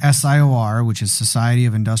 There's SIOR, which is Society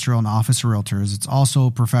of Industrial and Office Realtors. It's also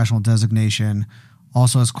a professional designation,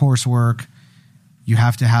 also has coursework. You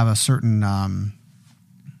have to have a certain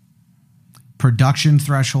production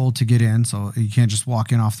threshold to get in, so you can't just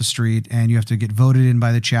walk in off the street, and you have to get voted in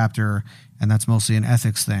by the chapter, and that's mostly an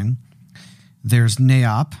ethics thing. There's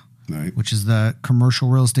NAIOP, right, which is the Commercial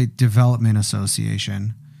Real Estate Development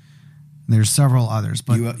Association. There's several others,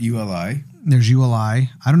 but ULI. There's ULI. I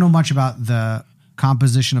don't know much about the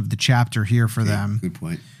composition of the chapter here for them. Good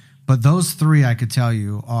point. But those three, I could tell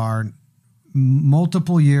you, are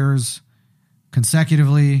multiple years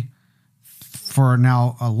consecutively for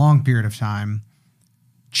now a long period of time,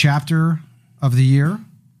 chapter of the year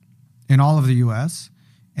in all of the U.S.,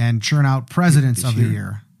 and churn out presidents of the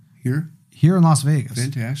year. Here in Las Vegas.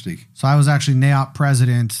 Fantastic. So I was actually NAIOP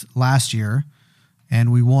president last year,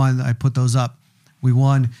 and we won. I put those up. We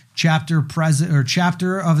won chapter of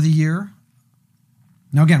the year.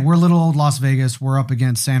 Now again, we're little old Las Vegas. We're up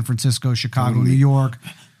against San Francisco, Chicago, New York,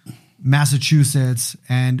 Massachusetts,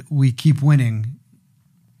 and we keep winning.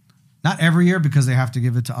 Not every year, because they have to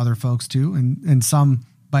give it to other folks too, and some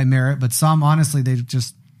by merit, but some honestly they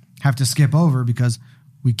just have to skip over because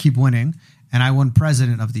we keep winning. And I won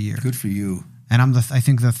president of the year. Good for you. And I'm I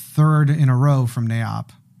think the third in a row from NAIOP.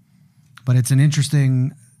 But it's an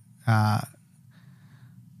interesting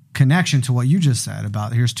connection to what you just said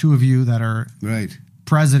about here's two of you that are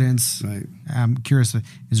presidents. Right. I'm curious,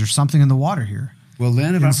 is there something in the water here? Well,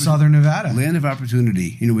 in Southern Nevada. Land of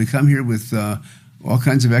opportunity. We come here with all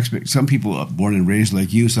kinds of some people are born and raised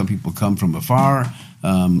like you. Some people come from afar.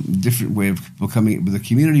 Different way of becoming. But the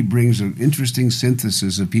community brings an interesting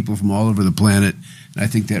synthesis of people from all over the planet. And I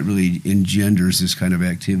think that really engenders this kind of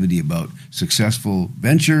activity about successful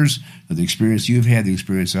ventures, the experience you've had, the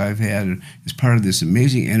experience I've had, is part of this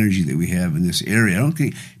amazing energy that we have in this area. I don't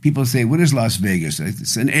think people say, what is Las Vegas?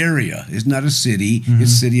 It's an area. It's not a city. Mm-hmm.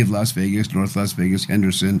 It's city of Las Vegas, North Las Vegas,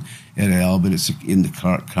 Henderson, et al., but it's in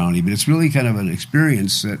the county. But it's really kind of an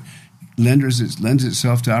experience that lends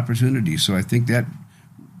itself to opportunity. So I think that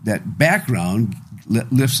background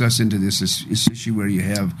lifts us into this issue where you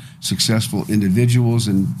have successful individuals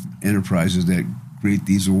and enterprises that create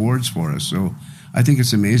these awards for us. So I think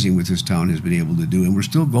it's amazing what this town has been able to do, and we're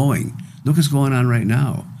still going. Look what's going on right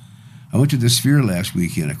now. I went to the Sphere last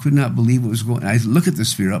weekend. I could not believe what was going on. I look at the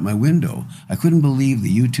Sphere out my window. I couldn't believe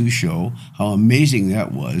the U2 show, how amazing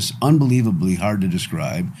that was, unbelievably hard to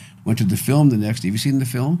describe. Went to the film the next day. Have you seen the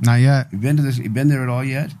film? Not yet. You been there at all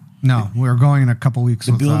yet? No, we're going in a couple weeks.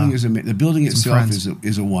 The building itself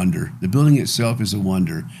is a wonder. The building itself is a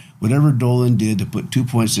wonder. Whatever Dolan did to put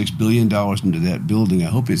 $2.6 billion into that building,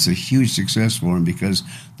 I hope it's a huge success for him, because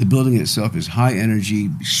the building itself is high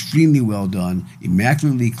energy, extremely well done,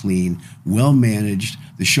 immaculately clean, well managed.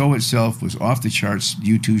 The show itself was off the charts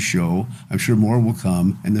U2 show. I'm sure more will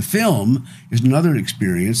come. And the film is another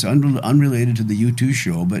experience, unrelated to the U2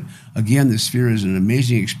 show. But again, the Sphere is an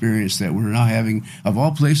amazing experience that we're now having, of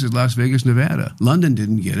all places, Las Vegas, Nevada. London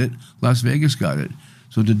didn't get it. Las Vegas got it.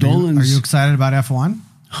 So the Dolans... Are you excited about F1?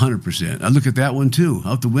 100%. I look at that one too.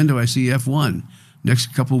 Out the window, I see F1.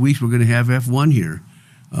 Next couple of weeks, we're going to have F1 here.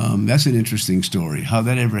 That's an interesting story. How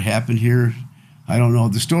that ever happened here, I don't know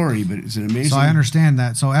the story, but it's an amazing... So I understand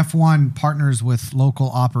that. So F1 partners with local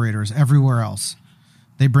operators everywhere else.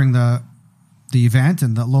 They bring the event,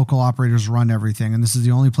 and the local operators run everything. And this is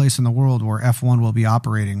the only place in the world where F1 will be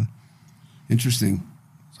operating. Interesting.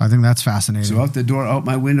 So I think that's fascinating. So out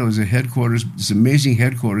my window is a headquarters, this amazing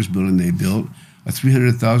headquarters building they built, a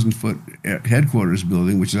 300,000-foot headquarters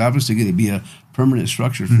building, which is obviously going to be a permanent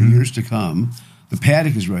structure for years to come. The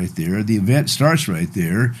paddock is right there. The event starts right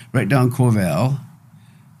there, right down Koval.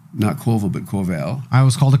 Not Koval, but Koval. I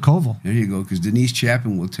always called it Koval. There you go, because Denise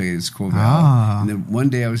Chapman will tell you it's Koval. Ah. And then one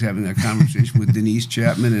day I was having a conversation with Denise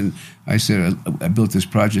Chapman, and I said, I built this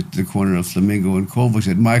project at the corner of Flamingo and Koval. She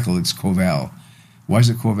said, Michael, it's Koval. Why is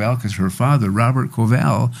it Koval? Because her father, Robert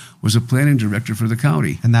Koval, was a planning director for the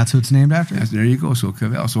county. And that's who it's named after? There you go, so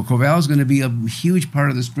Koval. So Koval is going to be a huge part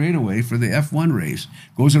of the straightaway for the F1 race.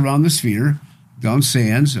 Goes around the Sphere, down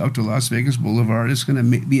Sands, out to Las Vegas Boulevard. It's going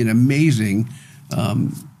to be an amazing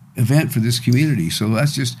event for this community. So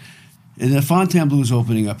that's just... And the Fontainebleau is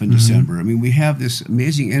opening up in December. I mean, we have this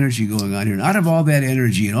amazing energy going on here. And out of all that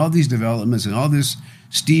energy and all these developments and all this,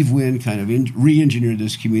 Steve Wynn kind of re-engineered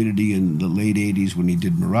this community in the late 80s when he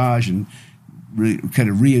did Mirage and kind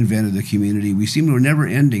of reinvented the community. We seem to never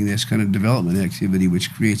ending this kind of development activity,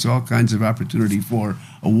 which creates all kinds of opportunity for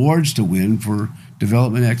awards to win for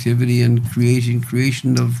development activity and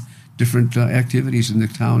creation of different activities, and the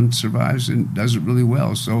town survives and does it really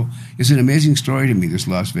well. So it's an amazing story to me, this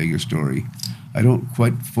Las Vegas story. I don't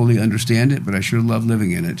quite fully understand it, but I sure love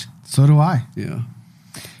living in it. So do I. Yeah.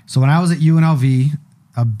 So when I was at UNLV,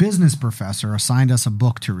 a business professor assigned us a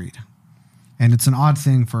book to read. And it's an odd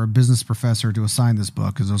thing for a business professor to assign this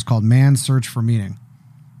book, because it was called Man's Search for Meaning.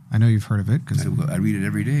 I know you've heard of it. Cause I read it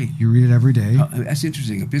every day. You read it every day? That's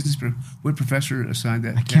interesting. What professor assigned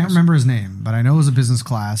that? I can't remember his name, but I know it was a business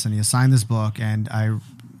class, and he assigned this book, and I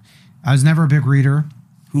was never a big reader.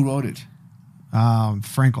 Who wrote it?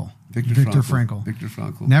 Frankl. Viktor Frankl. Viktor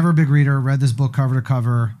Frankl. Never a big reader. Read this book cover to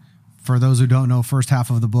cover. For those who don't know, first half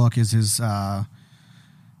of the book is his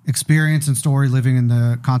experience and story living in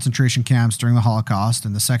the concentration camps during the Holocaust,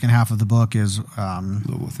 and the second half of the book is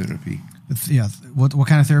logotherapy. Yeah, what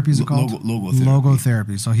kind of therapy is it called? Logotherapy.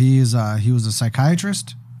 Logotherapy. So he was a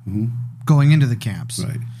psychiatrist going into the camps,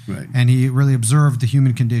 right, and he really observed the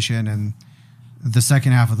human condition. And the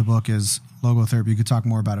second half of the book is logotherapy. You could talk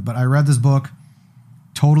more about it, but I read this book,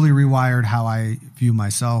 totally rewired how I view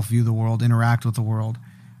myself, view the world, interact with the world.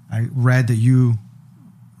 I read that you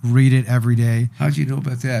read it every day. How'd you know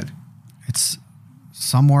about that? It's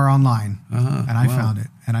somewhere online, and I found it,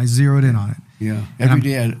 and I zeroed in on it. Yeah, every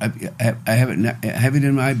day I have it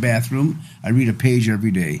in my bathroom. I read a page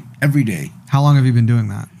every day. Every day. How long have you been doing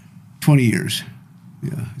that? 20 years.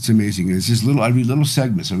 Yeah, it's amazing. It's just I read little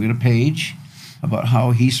segments. I read a page about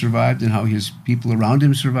how he survived and how his people around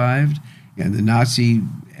him survived, and the Nazi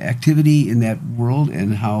activity in that world,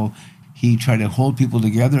 and how he tried to hold people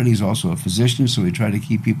together. And he's also a physician, so he tried to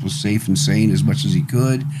keep people safe and sane as much as he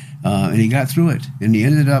could, and he got through it. And he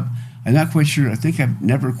ended up, I'm not quite sure, I think I've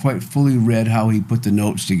never quite fully read how he put the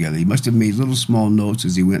notes together. He must have made little small notes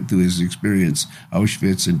as he went through his experience,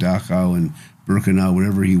 Auschwitz and Dachau and Birkenau,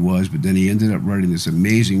 wherever he was, but then he ended up writing this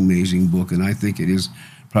amazing, amazing book, and I think it is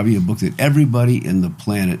probably a book that everybody in the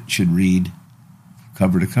planet should read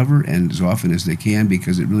cover to cover and as often as they can,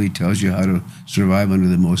 because it really tells you how to survive under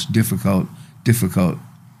the most difficult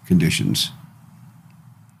conditions.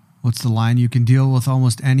 What's the line? You can deal with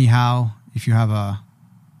almost anyhow if you have a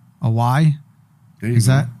why. Is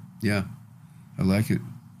that? Yeah, I like it.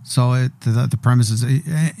 So the premise is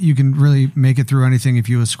you can really make it through anything if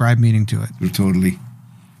you ascribe meaning to it. Totally.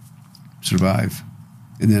 Survive.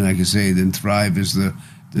 And then I can say then thrive is the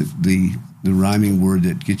rhyming word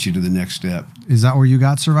that gets you to the next step. Is that where you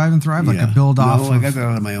got survive and thrive? Like a build off? No, I got that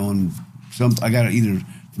out of my own. I got it either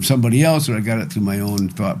from somebody else or I got it through my own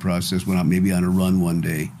thought process when I'm maybe on a run one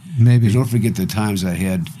day. Maybe. Because don't forget the times I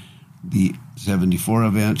had the 74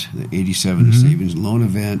 event, the 87 savings and loan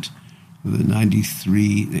event, the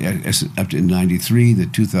 93, up to 93, the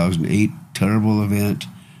 2008 terrible event.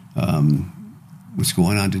 What's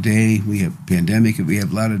going on today? We have pandemic. We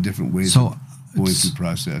have a lot of different ways of going through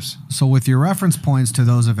process. So with your reference points to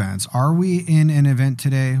those events, are we in an event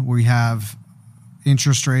today where we have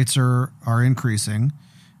interest rates are increasing?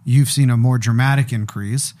 You've seen a more dramatic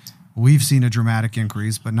increase. We've seen a dramatic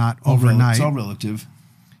increase, but not overnight. It's all relative.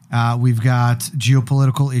 We've got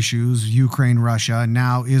geopolitical issues, Ukraine, Russia,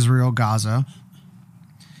 now Israel, Gaza.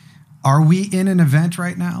 Are we in an event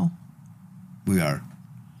right now? We are.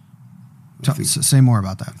 Say more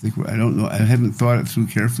about that. I don't know. I haven't thought it through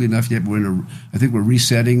carefully enough yet. I think we're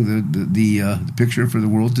resetting the picture for the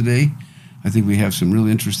world today. I think we have some really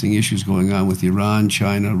interesting issues going on with Iran,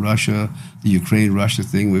 China, Russia. The Ukraine-Russia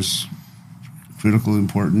thing was critical,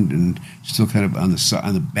 important, and still kind of on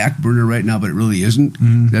the back burner right now, but it really isn't.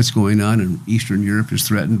 That's going on, and Eastern Europe is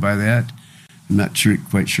threatened by that. I'm not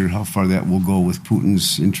quite sure how far that will go with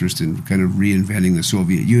Putin's interest in kind of reinventing the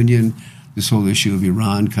Soviet Union. This whole issue of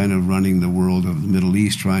Iran kind of running the world of the Middle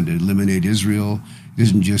East, trying to eliminate Israel. It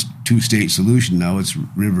isn't just two-state solution now. It's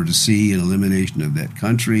river to sea and elimination of that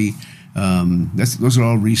country. Those are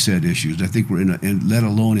all reset issues. I think we're let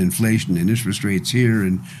alone inflation and interest rates here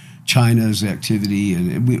and China's activity.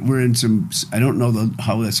 And we're in some, I don't know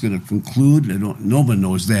how that's going to conclude. No one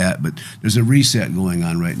knows that, but there's a reset going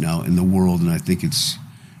on right now in the world. And I think it's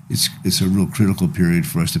a real critical period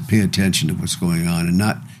for us to pay attention to what's going on and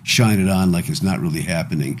not shine it on like it's not really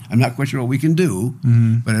happening. I'm not quite sure what we can do,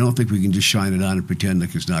 but I don't think we can just shine it on and pretend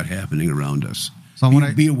like it's not happening around us. So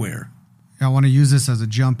be aware. I want to use this as a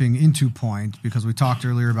jumping into point because we talked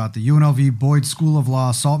earlier about the UNLV Boyd School of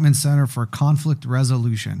Law Saltman Center for Conflict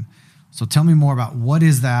Resolution. So tell me more about what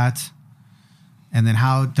is that, and then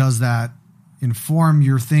how does that inform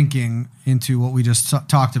your thinking into what we just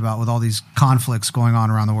talked about with all these conflicts going on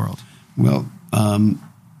around the world? Well, I'm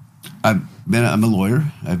a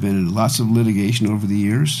lawyer. I've been in lots of litigation over the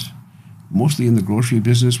years, mostly in the grocery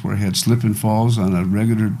business where I had slip and falls on a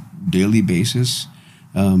regular daily basis.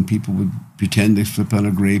 People would pretend they slipped on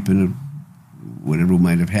a grape and whatever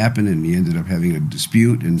might have happened, and we ended up having a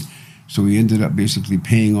dispute. And so we ended up basically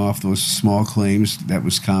paying off those small claims. That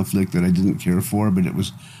was conflict that I didn't care for, but it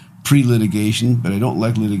was pre-litigation. But I don't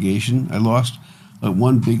like litigation. I lost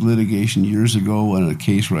one big litigation years ago on a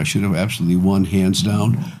case where I should have absolutely won hands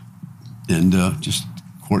down, and just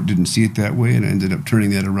court didn't see it that way, and I ended up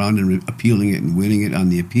turning that around and appealing it and winning it on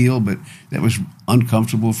the appeal. But that was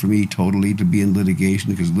uncomfortable for me totally to be in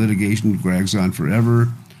litigation because litigation drags on forever.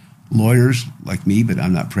 Lawyers like me, but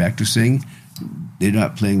I'm not practicing. They're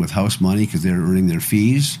not playing with house money because they're earning their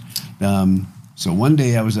fees. So one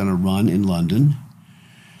day I was on a run in London,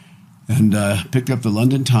 And picked up the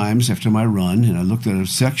London Times after my run, and I looked at a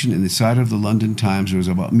section in the side of the London Times that was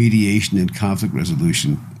about mediation and conflict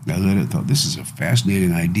resolution. I read it and thought, this is a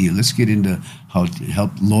fascinating idea. Let's get into how to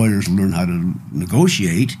help lawyers learn how to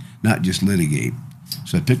negotiate, not just litigate.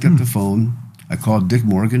 So I picked up the phone. I called Dick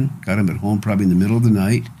Morgan, got him at home probably in the middle of the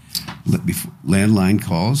night, landline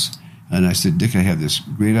calls. And I said, Dick, I have this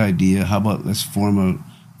great idea. How about let's form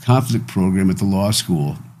a conflict program at the law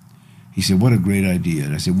school? He said, what a great idea.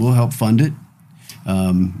 And I said, we'll help fund it.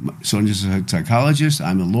 Sonia's a psychologist.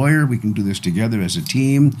 I'm a lawyer. We can do this together as a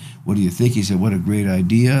team. What do you think? He said, what a great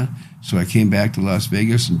idea. So I came back to Las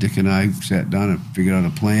Vegas, and Dick and I sat down and figured out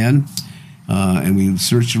a plan. And we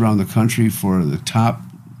searched around the country for the top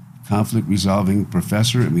conflict resolving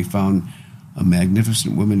professor, and we found a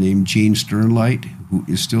magnificent woman named Jean Sternlight, who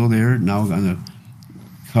is still there, now on the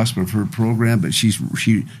cusp of her program, but she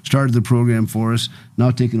started the program for us, now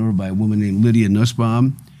taken over by a woman named Lydia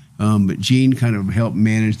Nussbaum. But Jean kind of helped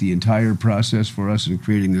manage the entire process for us in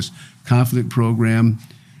creating this conflict program.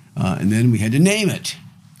 And then we had to name it.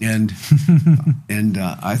 And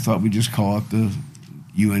I thought we'd just call it the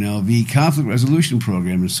UNLV Conflict Resolution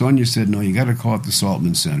Program. And Sonia said, no, you got to call it the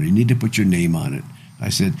Saltman Center. You need to put your name on it. I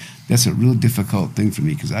said, that's a real difficult thing for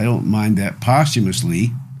me because I don't mind that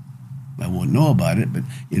posthumously. I won't know about it, but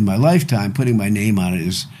in my lifetime, putting my name on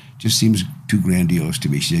it just seems too grandiose to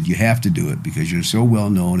me. She said, you have to do it because you're so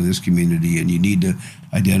well known in this community and you need to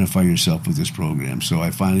identify yourself with this program. So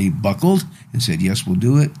I finally buckled and said, yes, we'll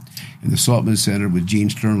do it. And the Saltman Center with Jean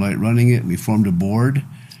Sternlight running it, and we formed a board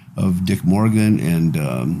of Dick Morgan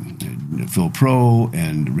and Phil Pro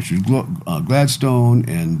and Richard Gladstone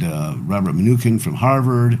and Robert Mnookin from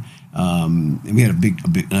Harvard. And we had a big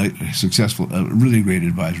successful, really great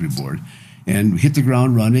advisory board. And hit the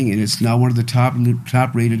ground running, and it's now one of the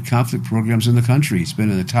top-rated conflict programs in the country. It's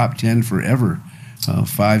been in the top 10 forever,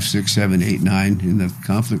 5, 6, 7, 8, 9 in the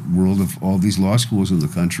conflict world of all these law schools in the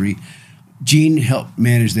country. Jean helped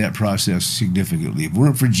manage that process significantly. If it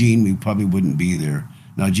weren't for Jean, we probably wouldn't be there.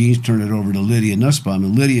 Now, Jean's turned it over to Lydia Nussbaum,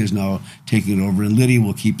 and Lydia is now taking it over, and Lydia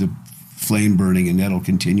will keep the flame burning, and that'll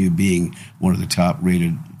continue being one of the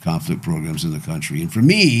top-rated conflict programs in the country. And for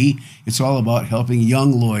me, it's all about helping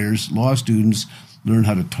young lawyers, law students, learn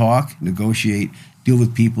how to talk, negotiate, deal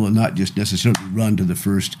with people, and not just necessarily run to the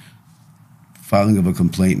first filing of a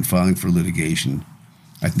complaint and filing for litigation.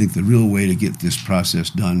 I think the real way to get this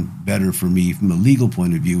process done better for me from a legal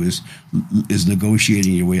point of view is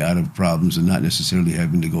negotiating your way out of problems and not necessarily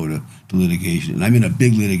having to go to litigation. And I'm in a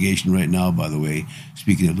big litigation right now, by the way.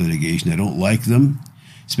 Speaking of litigation, I don't like them.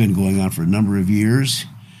 It's been going on for a number of years.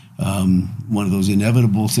 One of those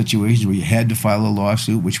inevitable situations where you had to file a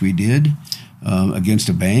lawsuit, which we did, against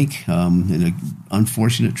a bank in an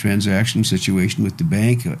unfortunate transaction situation with the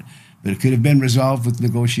bank. But it could have been resolved with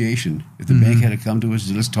negotiation. If the bank had to come to us and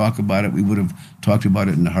said, let's talk about it, we would have talked about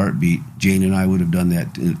it in a heartbeat. Jane and I would have done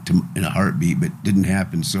that in a heartbeat, but it didn't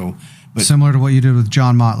happen. But similar to what you did with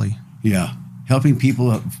John Motley. Yeah. Helping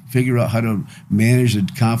people figure out how to manage a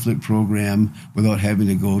conflict program without having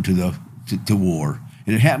to go to war.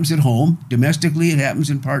 And it happens at home. Domestically, it happens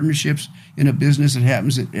in partnerships. In a business, it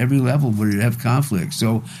happens at every level where you have conflict.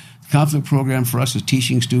 So the conflict program for us is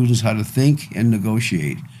teaching students how to think and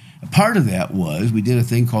negotiate. A part of that was we did a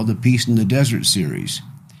thing called the Peace in the Desert series.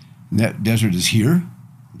 And that desert is here,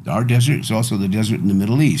 our desert. It's also the desert in the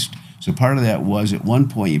Middle East. So part of that was, at one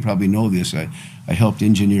point, you probably know this, I helped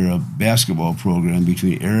engineer a basketball program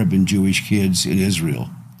between Arab and Jewish kids in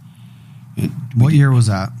Israel. What year was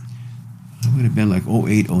that? It would have been like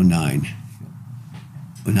 08, 09,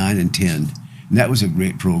 09 and 10. And that was a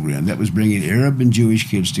great program. That was bringing Arab and Jewish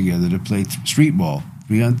kids together to play street ball.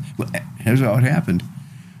 Well, here's how it happened.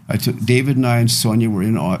 I took David and I and Sonia were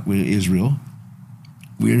in Israel.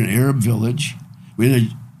 We were in an Arab village. We were in a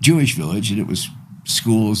Jewish village, and it was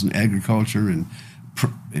schools and agriculture and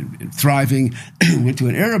thriving. Went to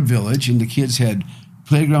an Arab village, and the kids had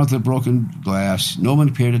playground with a broken glass. No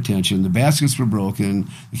one paid attention. The baskets were broken.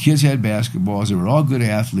 The kids had basketballs. They were all good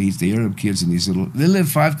athletes. The Arab kids and they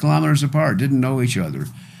lived 5 kilometers apart, didn't know each other.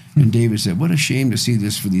 And David said, what a shame to see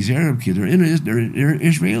this for these Arab kids. They're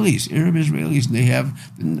Israelis, Arab Israelis, and they have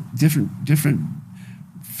different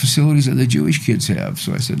facilities than the Jewish kids have.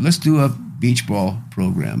 So I said, let's do a beach ball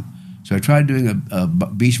program. So I tried doing a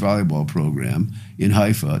beach volleyball program in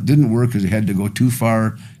Haifa. It didn't work because it had to go too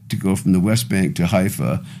far to go from the West Bank to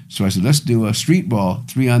Haifa. So I said, let's do a street ball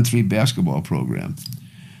 3-on-3 basketball program.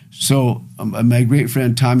 So my great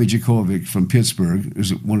friend Tommy Jakovic from Pittsburgh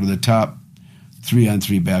is one of the top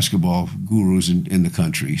 3-on-3 basketball gurus in the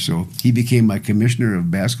country. So he became my commissioner of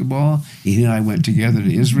basketball. He and I went together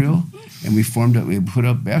to Israel, and we put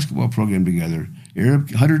up a basketball program together.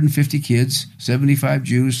 150 kids, 75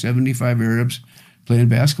 Jews, 75 Arabs playing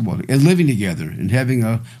basketball and living together and having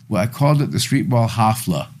I called it the street ball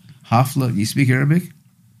hafla. Hafla, you speak Arabic?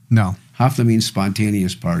 No. Hafla means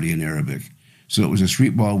spontaneous party in Arabic. So it was a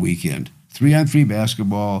street ball weekend. 3-on-3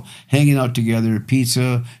 basketball, hanging out together,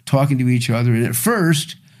 pizza, talking to each other. And at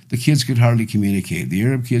first, the kids could hardly communicate. The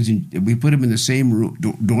Arab kids, we put them in the same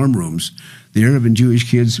dorm rooms. The Arab and Jewish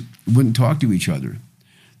kids wouldn't talk to each other.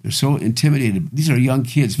 They're so intimidated. These are young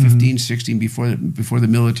kids, 15, 16, before the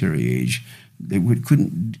military age. They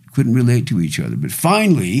couldn't relate to each other. But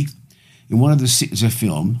finally, in one of the scenes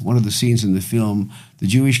in the film, the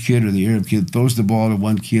Jewish kid or the Arab kid throws the ball to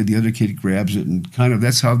one kid, the other kid grabs it, and kind of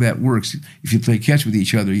that's how that works. If you play catch with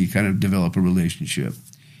each other, you kind of develop a relationship.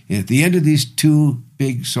 And at the end of these two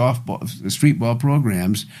big street ball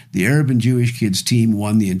programs, the Arab and Jewish kids team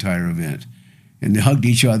won the entire event. And they hugged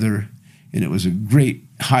each other, and it was a great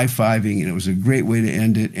high-fiving, and it was a great way to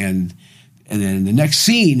end it. And then the next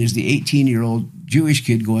scene is the 18-year-old Jewish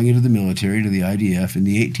kid going into the military, to the IDF, and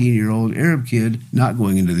the 18-year-old Arab kid not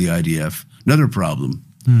going into the IDF. Another problem.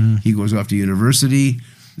 He goes off to university,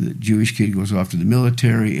 the Jewish kid goes off to the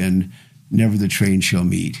military, and never the twain shall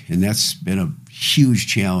meet. And that's been a huge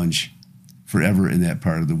challenge forever in that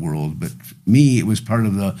part of the world. But for me, it was part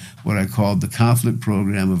of what I called the conflict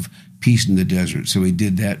program of Peace in the Desert. So we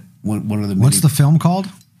did that. One of the What's the film called?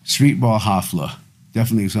 Street Ball Hafla.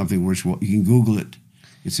 Definitely something worth. You can Google it.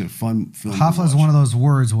 It's a fun film. Hafla is one of those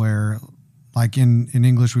words where, like in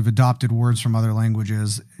English, we've adopted words from other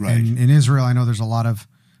languages. Right. In Israel, I know there's a lot of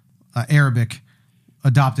Arabic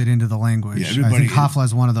adopted into the language. Yeah, I think Hafla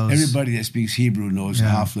is one of those. Everybody that speaks Hebrew knows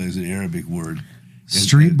Hafla is an Arabic word.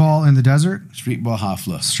 Street ball in the desert? Street Ball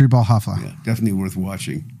Hafla. Street ball Hafla. Yeah, definitely worth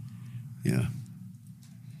watching. Yeah.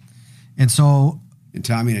 And so... And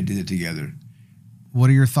Tommy and I did it together. What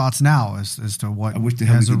are your thoughts now as to what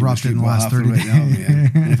has erupted in the last 30 days? Now,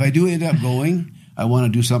 man. And if I do end up going, I want to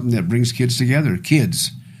do something that brings kids together,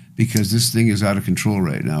 because this thing is out of control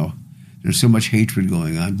right now. There's so much hatred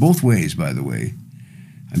going on, both ways, by the way.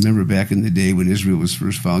 I remember back in the day when Israel was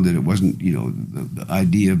first founded, it wasn't, the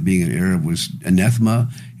idea of being an Arab was anathema,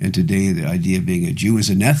 and today the idea of being a Jew is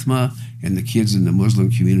anathema, and the kids in the Muslim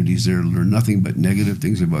communities there learn nothing but negative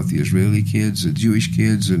things about the Israeli kids, the Jewish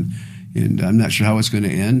kids, and I'm not sure how it's going to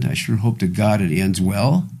end. I sure hope to God it ends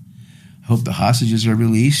well. I hope the hostages are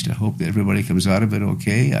released. I hope that everybody comes out of it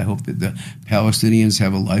okay. I hope that the Palestinians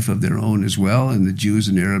have a life of their own as well, and the Jews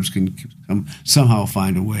and Arabs can somehow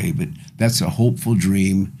find a way. But that's a hopeful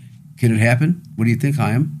dream. Can it happen? What do you think,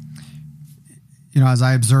 Chaim? As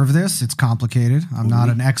I observe this, it's complicated. I'm not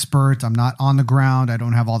an expert. I'm not on the ground. I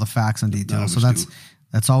don't have all the facts and details. So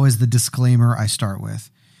that's always the disclaimer I start with.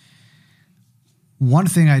 One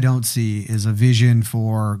thing I don't see is a vision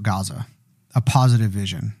for Gaza, a positive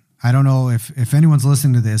vision. I don't know if anyone's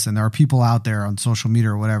listening to this and there are people out there on social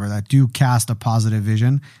media or whatever that do cast a positive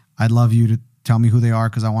vision. I'd love you to tell me who they are,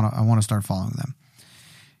 because I want to start following them.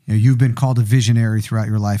 You've been called a visionary throughout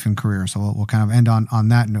your life and career, so we'll kind of end on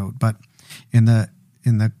that note. But in the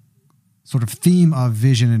sort of theme of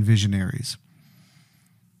vision and visionaries,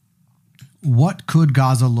 what could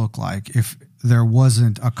Gaza look like if there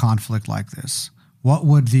wasn't a conflict like this? What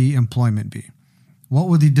would the employment be? What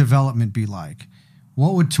would the development be like?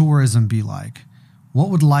 What would tourism be like? What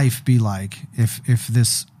would life be like if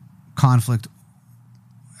this conflict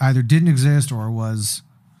either didn't exist or was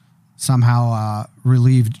somehow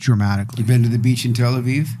relieved dramatically? You've been to the beach in Tel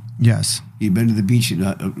Aviv? Yes. You've been to the beach in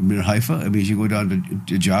Haifa? I mean, you go down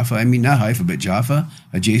to Jaffa. I mean, not Haifa, but Jaffa,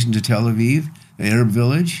 adjacent to Tel Aviv, the Arab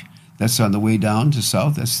village. That's on the way down to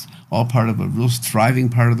south. That's all part of a real thriving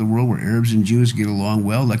part of the world where Arabs and Jews get along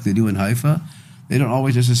well like they do in Haifa. They don't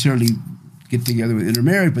always necessarily get together and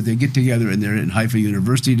intermarry, but they get together and they're in Haifa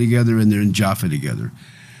University together and they're in Jaffa together.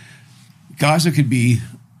 Gaza could be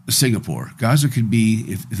Singapore. Gaza could be,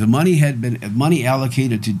 if the money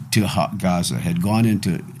allocated to Gaza had gone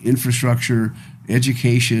into infrastructure,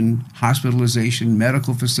 education, hospitalization,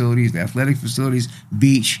 medical facilities, athletic facilities,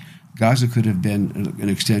 beach, Gaza could have been an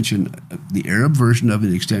extension, the Arab version of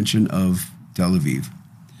an extension of Tel Aviv.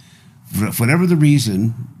 For whatever the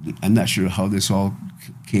reason, I'm not sure how this all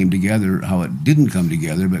came together, how it didn't come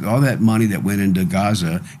together, but all that money that went into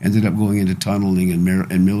Gaza ended up going into tunneling and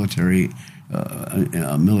military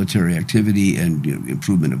activity and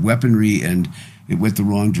improvement of weaponry, and it went the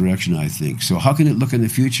wrong direction, I think. So how can it look in the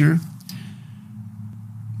future?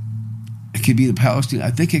 could be the Palestinian.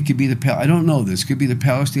 I think it could be I don't know this. It could be the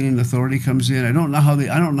Palestinian Authority comes in. I don't know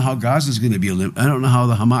how Gaza's going to be. I don't know how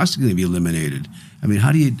the Hamas is going to be eliminated. I mean,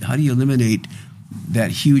 how do you eliminate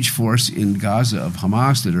that huge force in Gaza of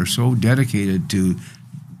Hamas that are so dedicated to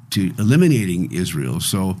eliminating Israel?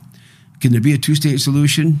 So, can there be a two-state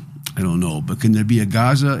solution? I don't know, but can there be a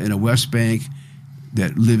Gaza and a West Bank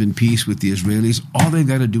that live in peace with the Israelis? All they've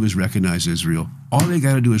got to do is recognize Israel. All they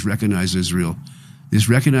got to do is recognize Israel. Just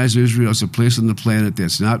recognize Israel as a place on the planet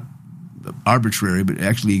that's not arbitrary, but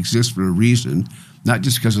actually exists for a reason, not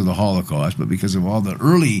just because of the Holocaust, but because of all the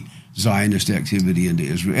early Zionist activity into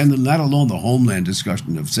Israel, and not alone the homeland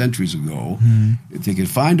discussion of centuries ago. If they could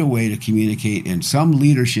find a way to communicate, and some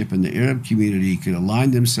leadership in the Arab community could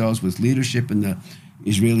align themselves with leadership in the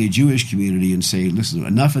Israeli Jewish community and say, listen,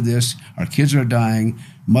 enough of this. Our kids are dying.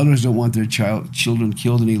 Mothers don't want their children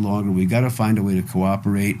killed any longer. We've got to find a way to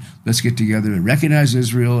cooperate. Let's get together and recognize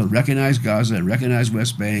Israel and recognize Gaza and recognize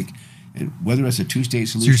West Bank, and whether it's a two-state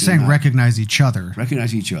solution. So you're saying recognize each other.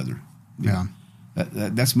 Recognize each other. Yeah.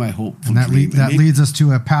 That's my hope. And that leads us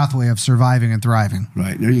to a pathway of surviving and thriving.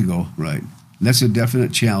 Right. There you go. Right. That's a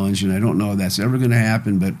definite challenge, and I don't know if that's ever going to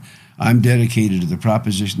happen, but I'm dedicated to the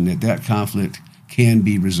proposition that conflict can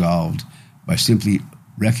be resolved by simply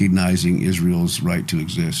recognizing Israel's right to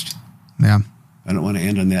exist. Yeah. I don't want to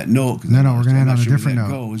end on that note. No, we're going to end on a different note.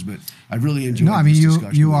 Goes, but I really enjoyed this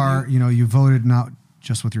discussion. You voted not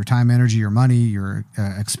just with your time, energy, your money, your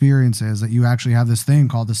experiences, that you actually have this thing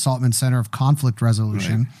called the Saltman Center of Conflict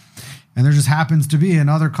Resolution. Right. And there just happens to be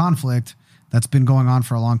another conflict that's been going on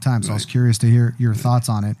for a long time. So I was curious to hear your thoughts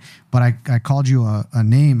on it. But I called you a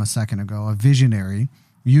name a second ago, a visionary.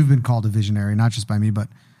 You've been called a visionary, not just by me, but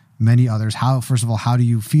many others. First of all, how do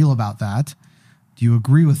you feel about that? Do you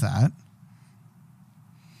agree with that?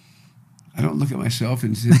 I don't look at myself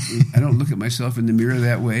in the mirror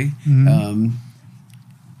that way.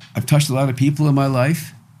 I've touched a lot of people in my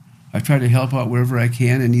life. I've tried to help out wherever I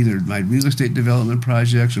can in either my real estate development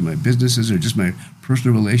projects or my businesses or just my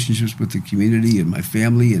personal relationships with the community and my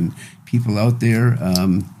family and people out there.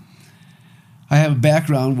 I have a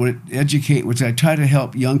background which I try to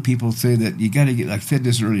help young people say that you got to get, like I said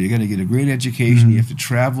this earlier, you got to get a great education, you have to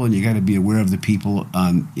travel, and you got to be aware of the people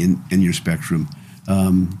in your spectrum,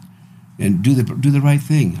 and do the right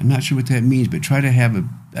thing. I'm not sure what that means, but try to have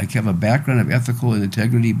a background of ethical and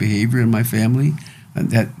integrity behavior in my family, and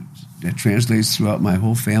that translates throughout my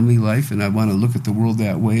whole family life, and I want to look at the world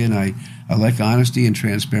that way, and I like honesty and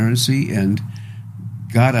transparency, and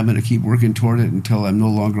God, I'm going to keep working toward it until I'm no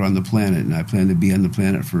longer on the planet, and I plan to be on the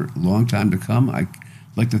planet for a long time to come. I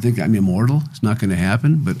like to think I'm immortal. It's not going to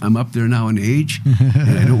happen, but I'm up there now in age,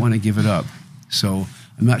 and I don't want to give it up. So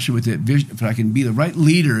I'm not sure what that vision, if I can be the right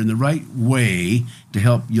leader in the right way to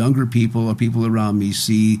help younger people or people around me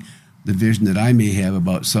see the vision that I may have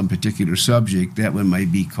about some particular subject. That one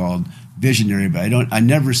might be called visionary, but I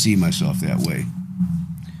never see myself that way.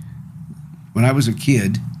 When I was a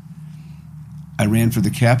kid, I ran for the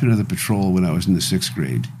captain of the patrol when I was in the 6th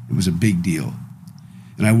grade. It was a big deal.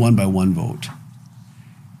 And I won by 1 vote.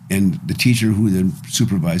 And the teacher who then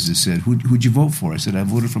supervised it said, who'd you vote for? I said, I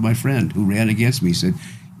voted for my friend who ran against me. He said,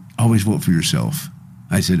 always vote for yourself.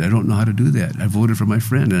 I said, I don't know how to do that. I voted for my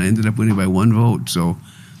friend, and I ended up winning by 1 vote. So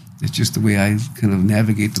it's just the way I kind of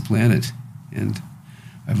navigate the planet. And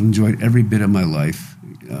I've enjoyed every bit of my life,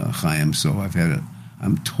 Chaim. So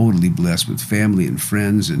I'm totally blessed with family and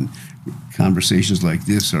friends, and conversations like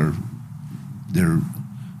this they're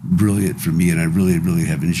brilliant for me, and I really, really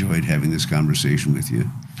have enjoyed having this conversation with you.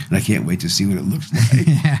 And I can't wait to see what it looks like.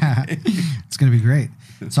 Yeah, it's going to be great.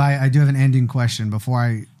 So I do have an ending question. Before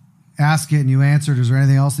I ask it and you answer it, is there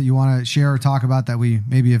anything else that you want to share or talk about that we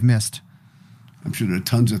maybe have missed? I'm sure there are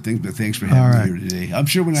tons of things, but thanks for having me here today. I'm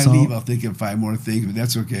sure when I leave, I'll think of 5 more things, but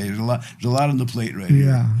that's okay. There's a lot on the plate right here.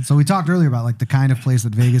 Yeah. So we talked earlier about like the kind of place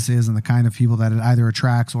that Vegas is and the kind of people that it either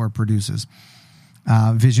attracts or produces.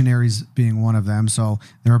 Visionaries being one of them. So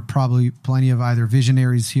there are probably plenty of either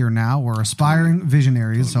visionaries here now or aspiring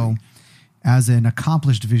visionaries. Totally. So as an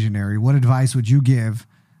accomplished visionary, what advice would you give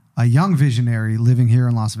a young visionary living here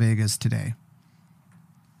in Las Vegas today?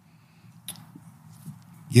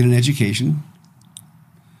 Get an education.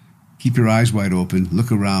 Keep your eyes wide open.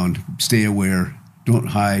 Look around. Stay aware. Don't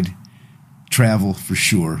hide. Travel for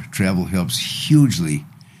sure. Travel helps hugely.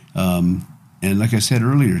 And like I said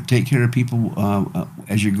earlier, take care of people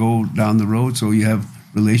as you go down the road, so you have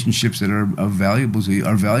relationships that are valuable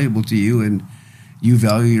to you, and you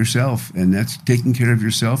value yourself. And that's taking care of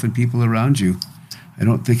yourself and people around you. I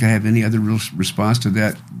don't think I have any other real response to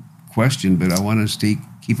that question, but I want to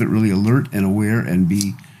keep it really alert and aware and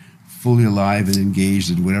be fully alive and engaged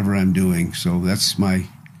in whatever I'm doing. So that's my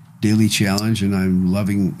daily challenge, and I'm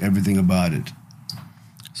loving everything about it.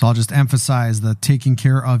 So I'll just emphasize the taking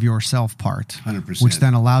care of yourself part, 100%. which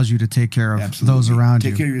then allows you to take care of Absolutely. those around you.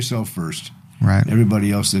 Take care of yourself first. Right.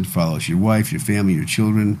 Everybody else then follows. Your wife, your family, your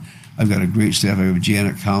children. I've got a great staff. I have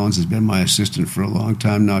Janet Collins, has been my assistant for a long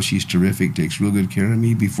time now. She's terrific, takes real good care of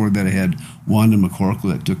me. Before that, I had Wanda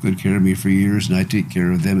McCorkle that took good care of me for years, and I take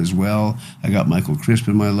care of them as well. I got Michael Crisp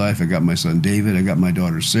in my life. I got my son David. I got my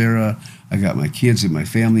daughter Sarah. I got my kids and my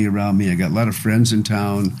family around me. I got a lot of friends in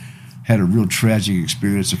town. Had a real tragic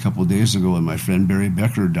experience a couple of days ago when my friend Barry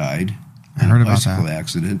Becker died. I heard about bicycle that.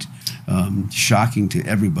 accident. Shocking to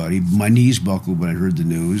everybody. My knees buckled when I heard the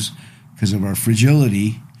news because of our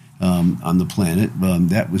fragility on the planet.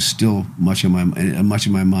 That was still much in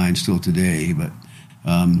my mind still today. But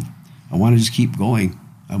I want to just keep going.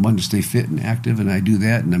 I want to stay fit and active, and I do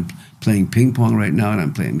that. And I'm playing ping pong right now, and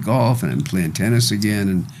I'm playing golf, and I'm playing tennis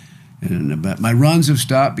again. And my runs have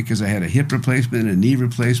stopped because I had a hip replacement and a knee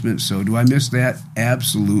replacement. So do I miss that?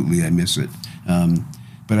 Absolutely, I miss it.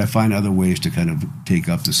 But I find other ways to kind of take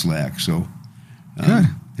up the slack. So good.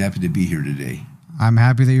 Happy to be here today. I'm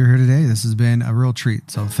happy that you're here today. This has been a real treat.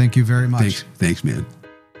 So thank you very much. Thanks, man.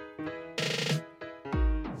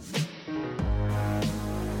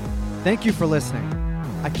 Thank you for listening.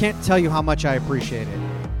 I can't tell you how much I appreciate it.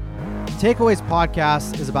 Takeaways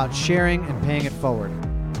Podcast is about sharing and paying it forward.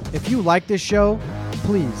 If you like this show,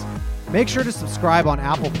 please make sure to subscribe on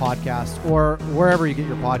Apple Podcasts or wherever you get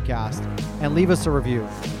your podcast and leave us a review.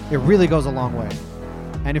 It really goes a long way.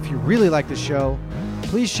 And if you really like the show,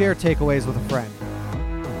 please share Takeaways with a friend.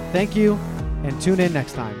 Thank you, and tune in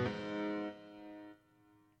next time.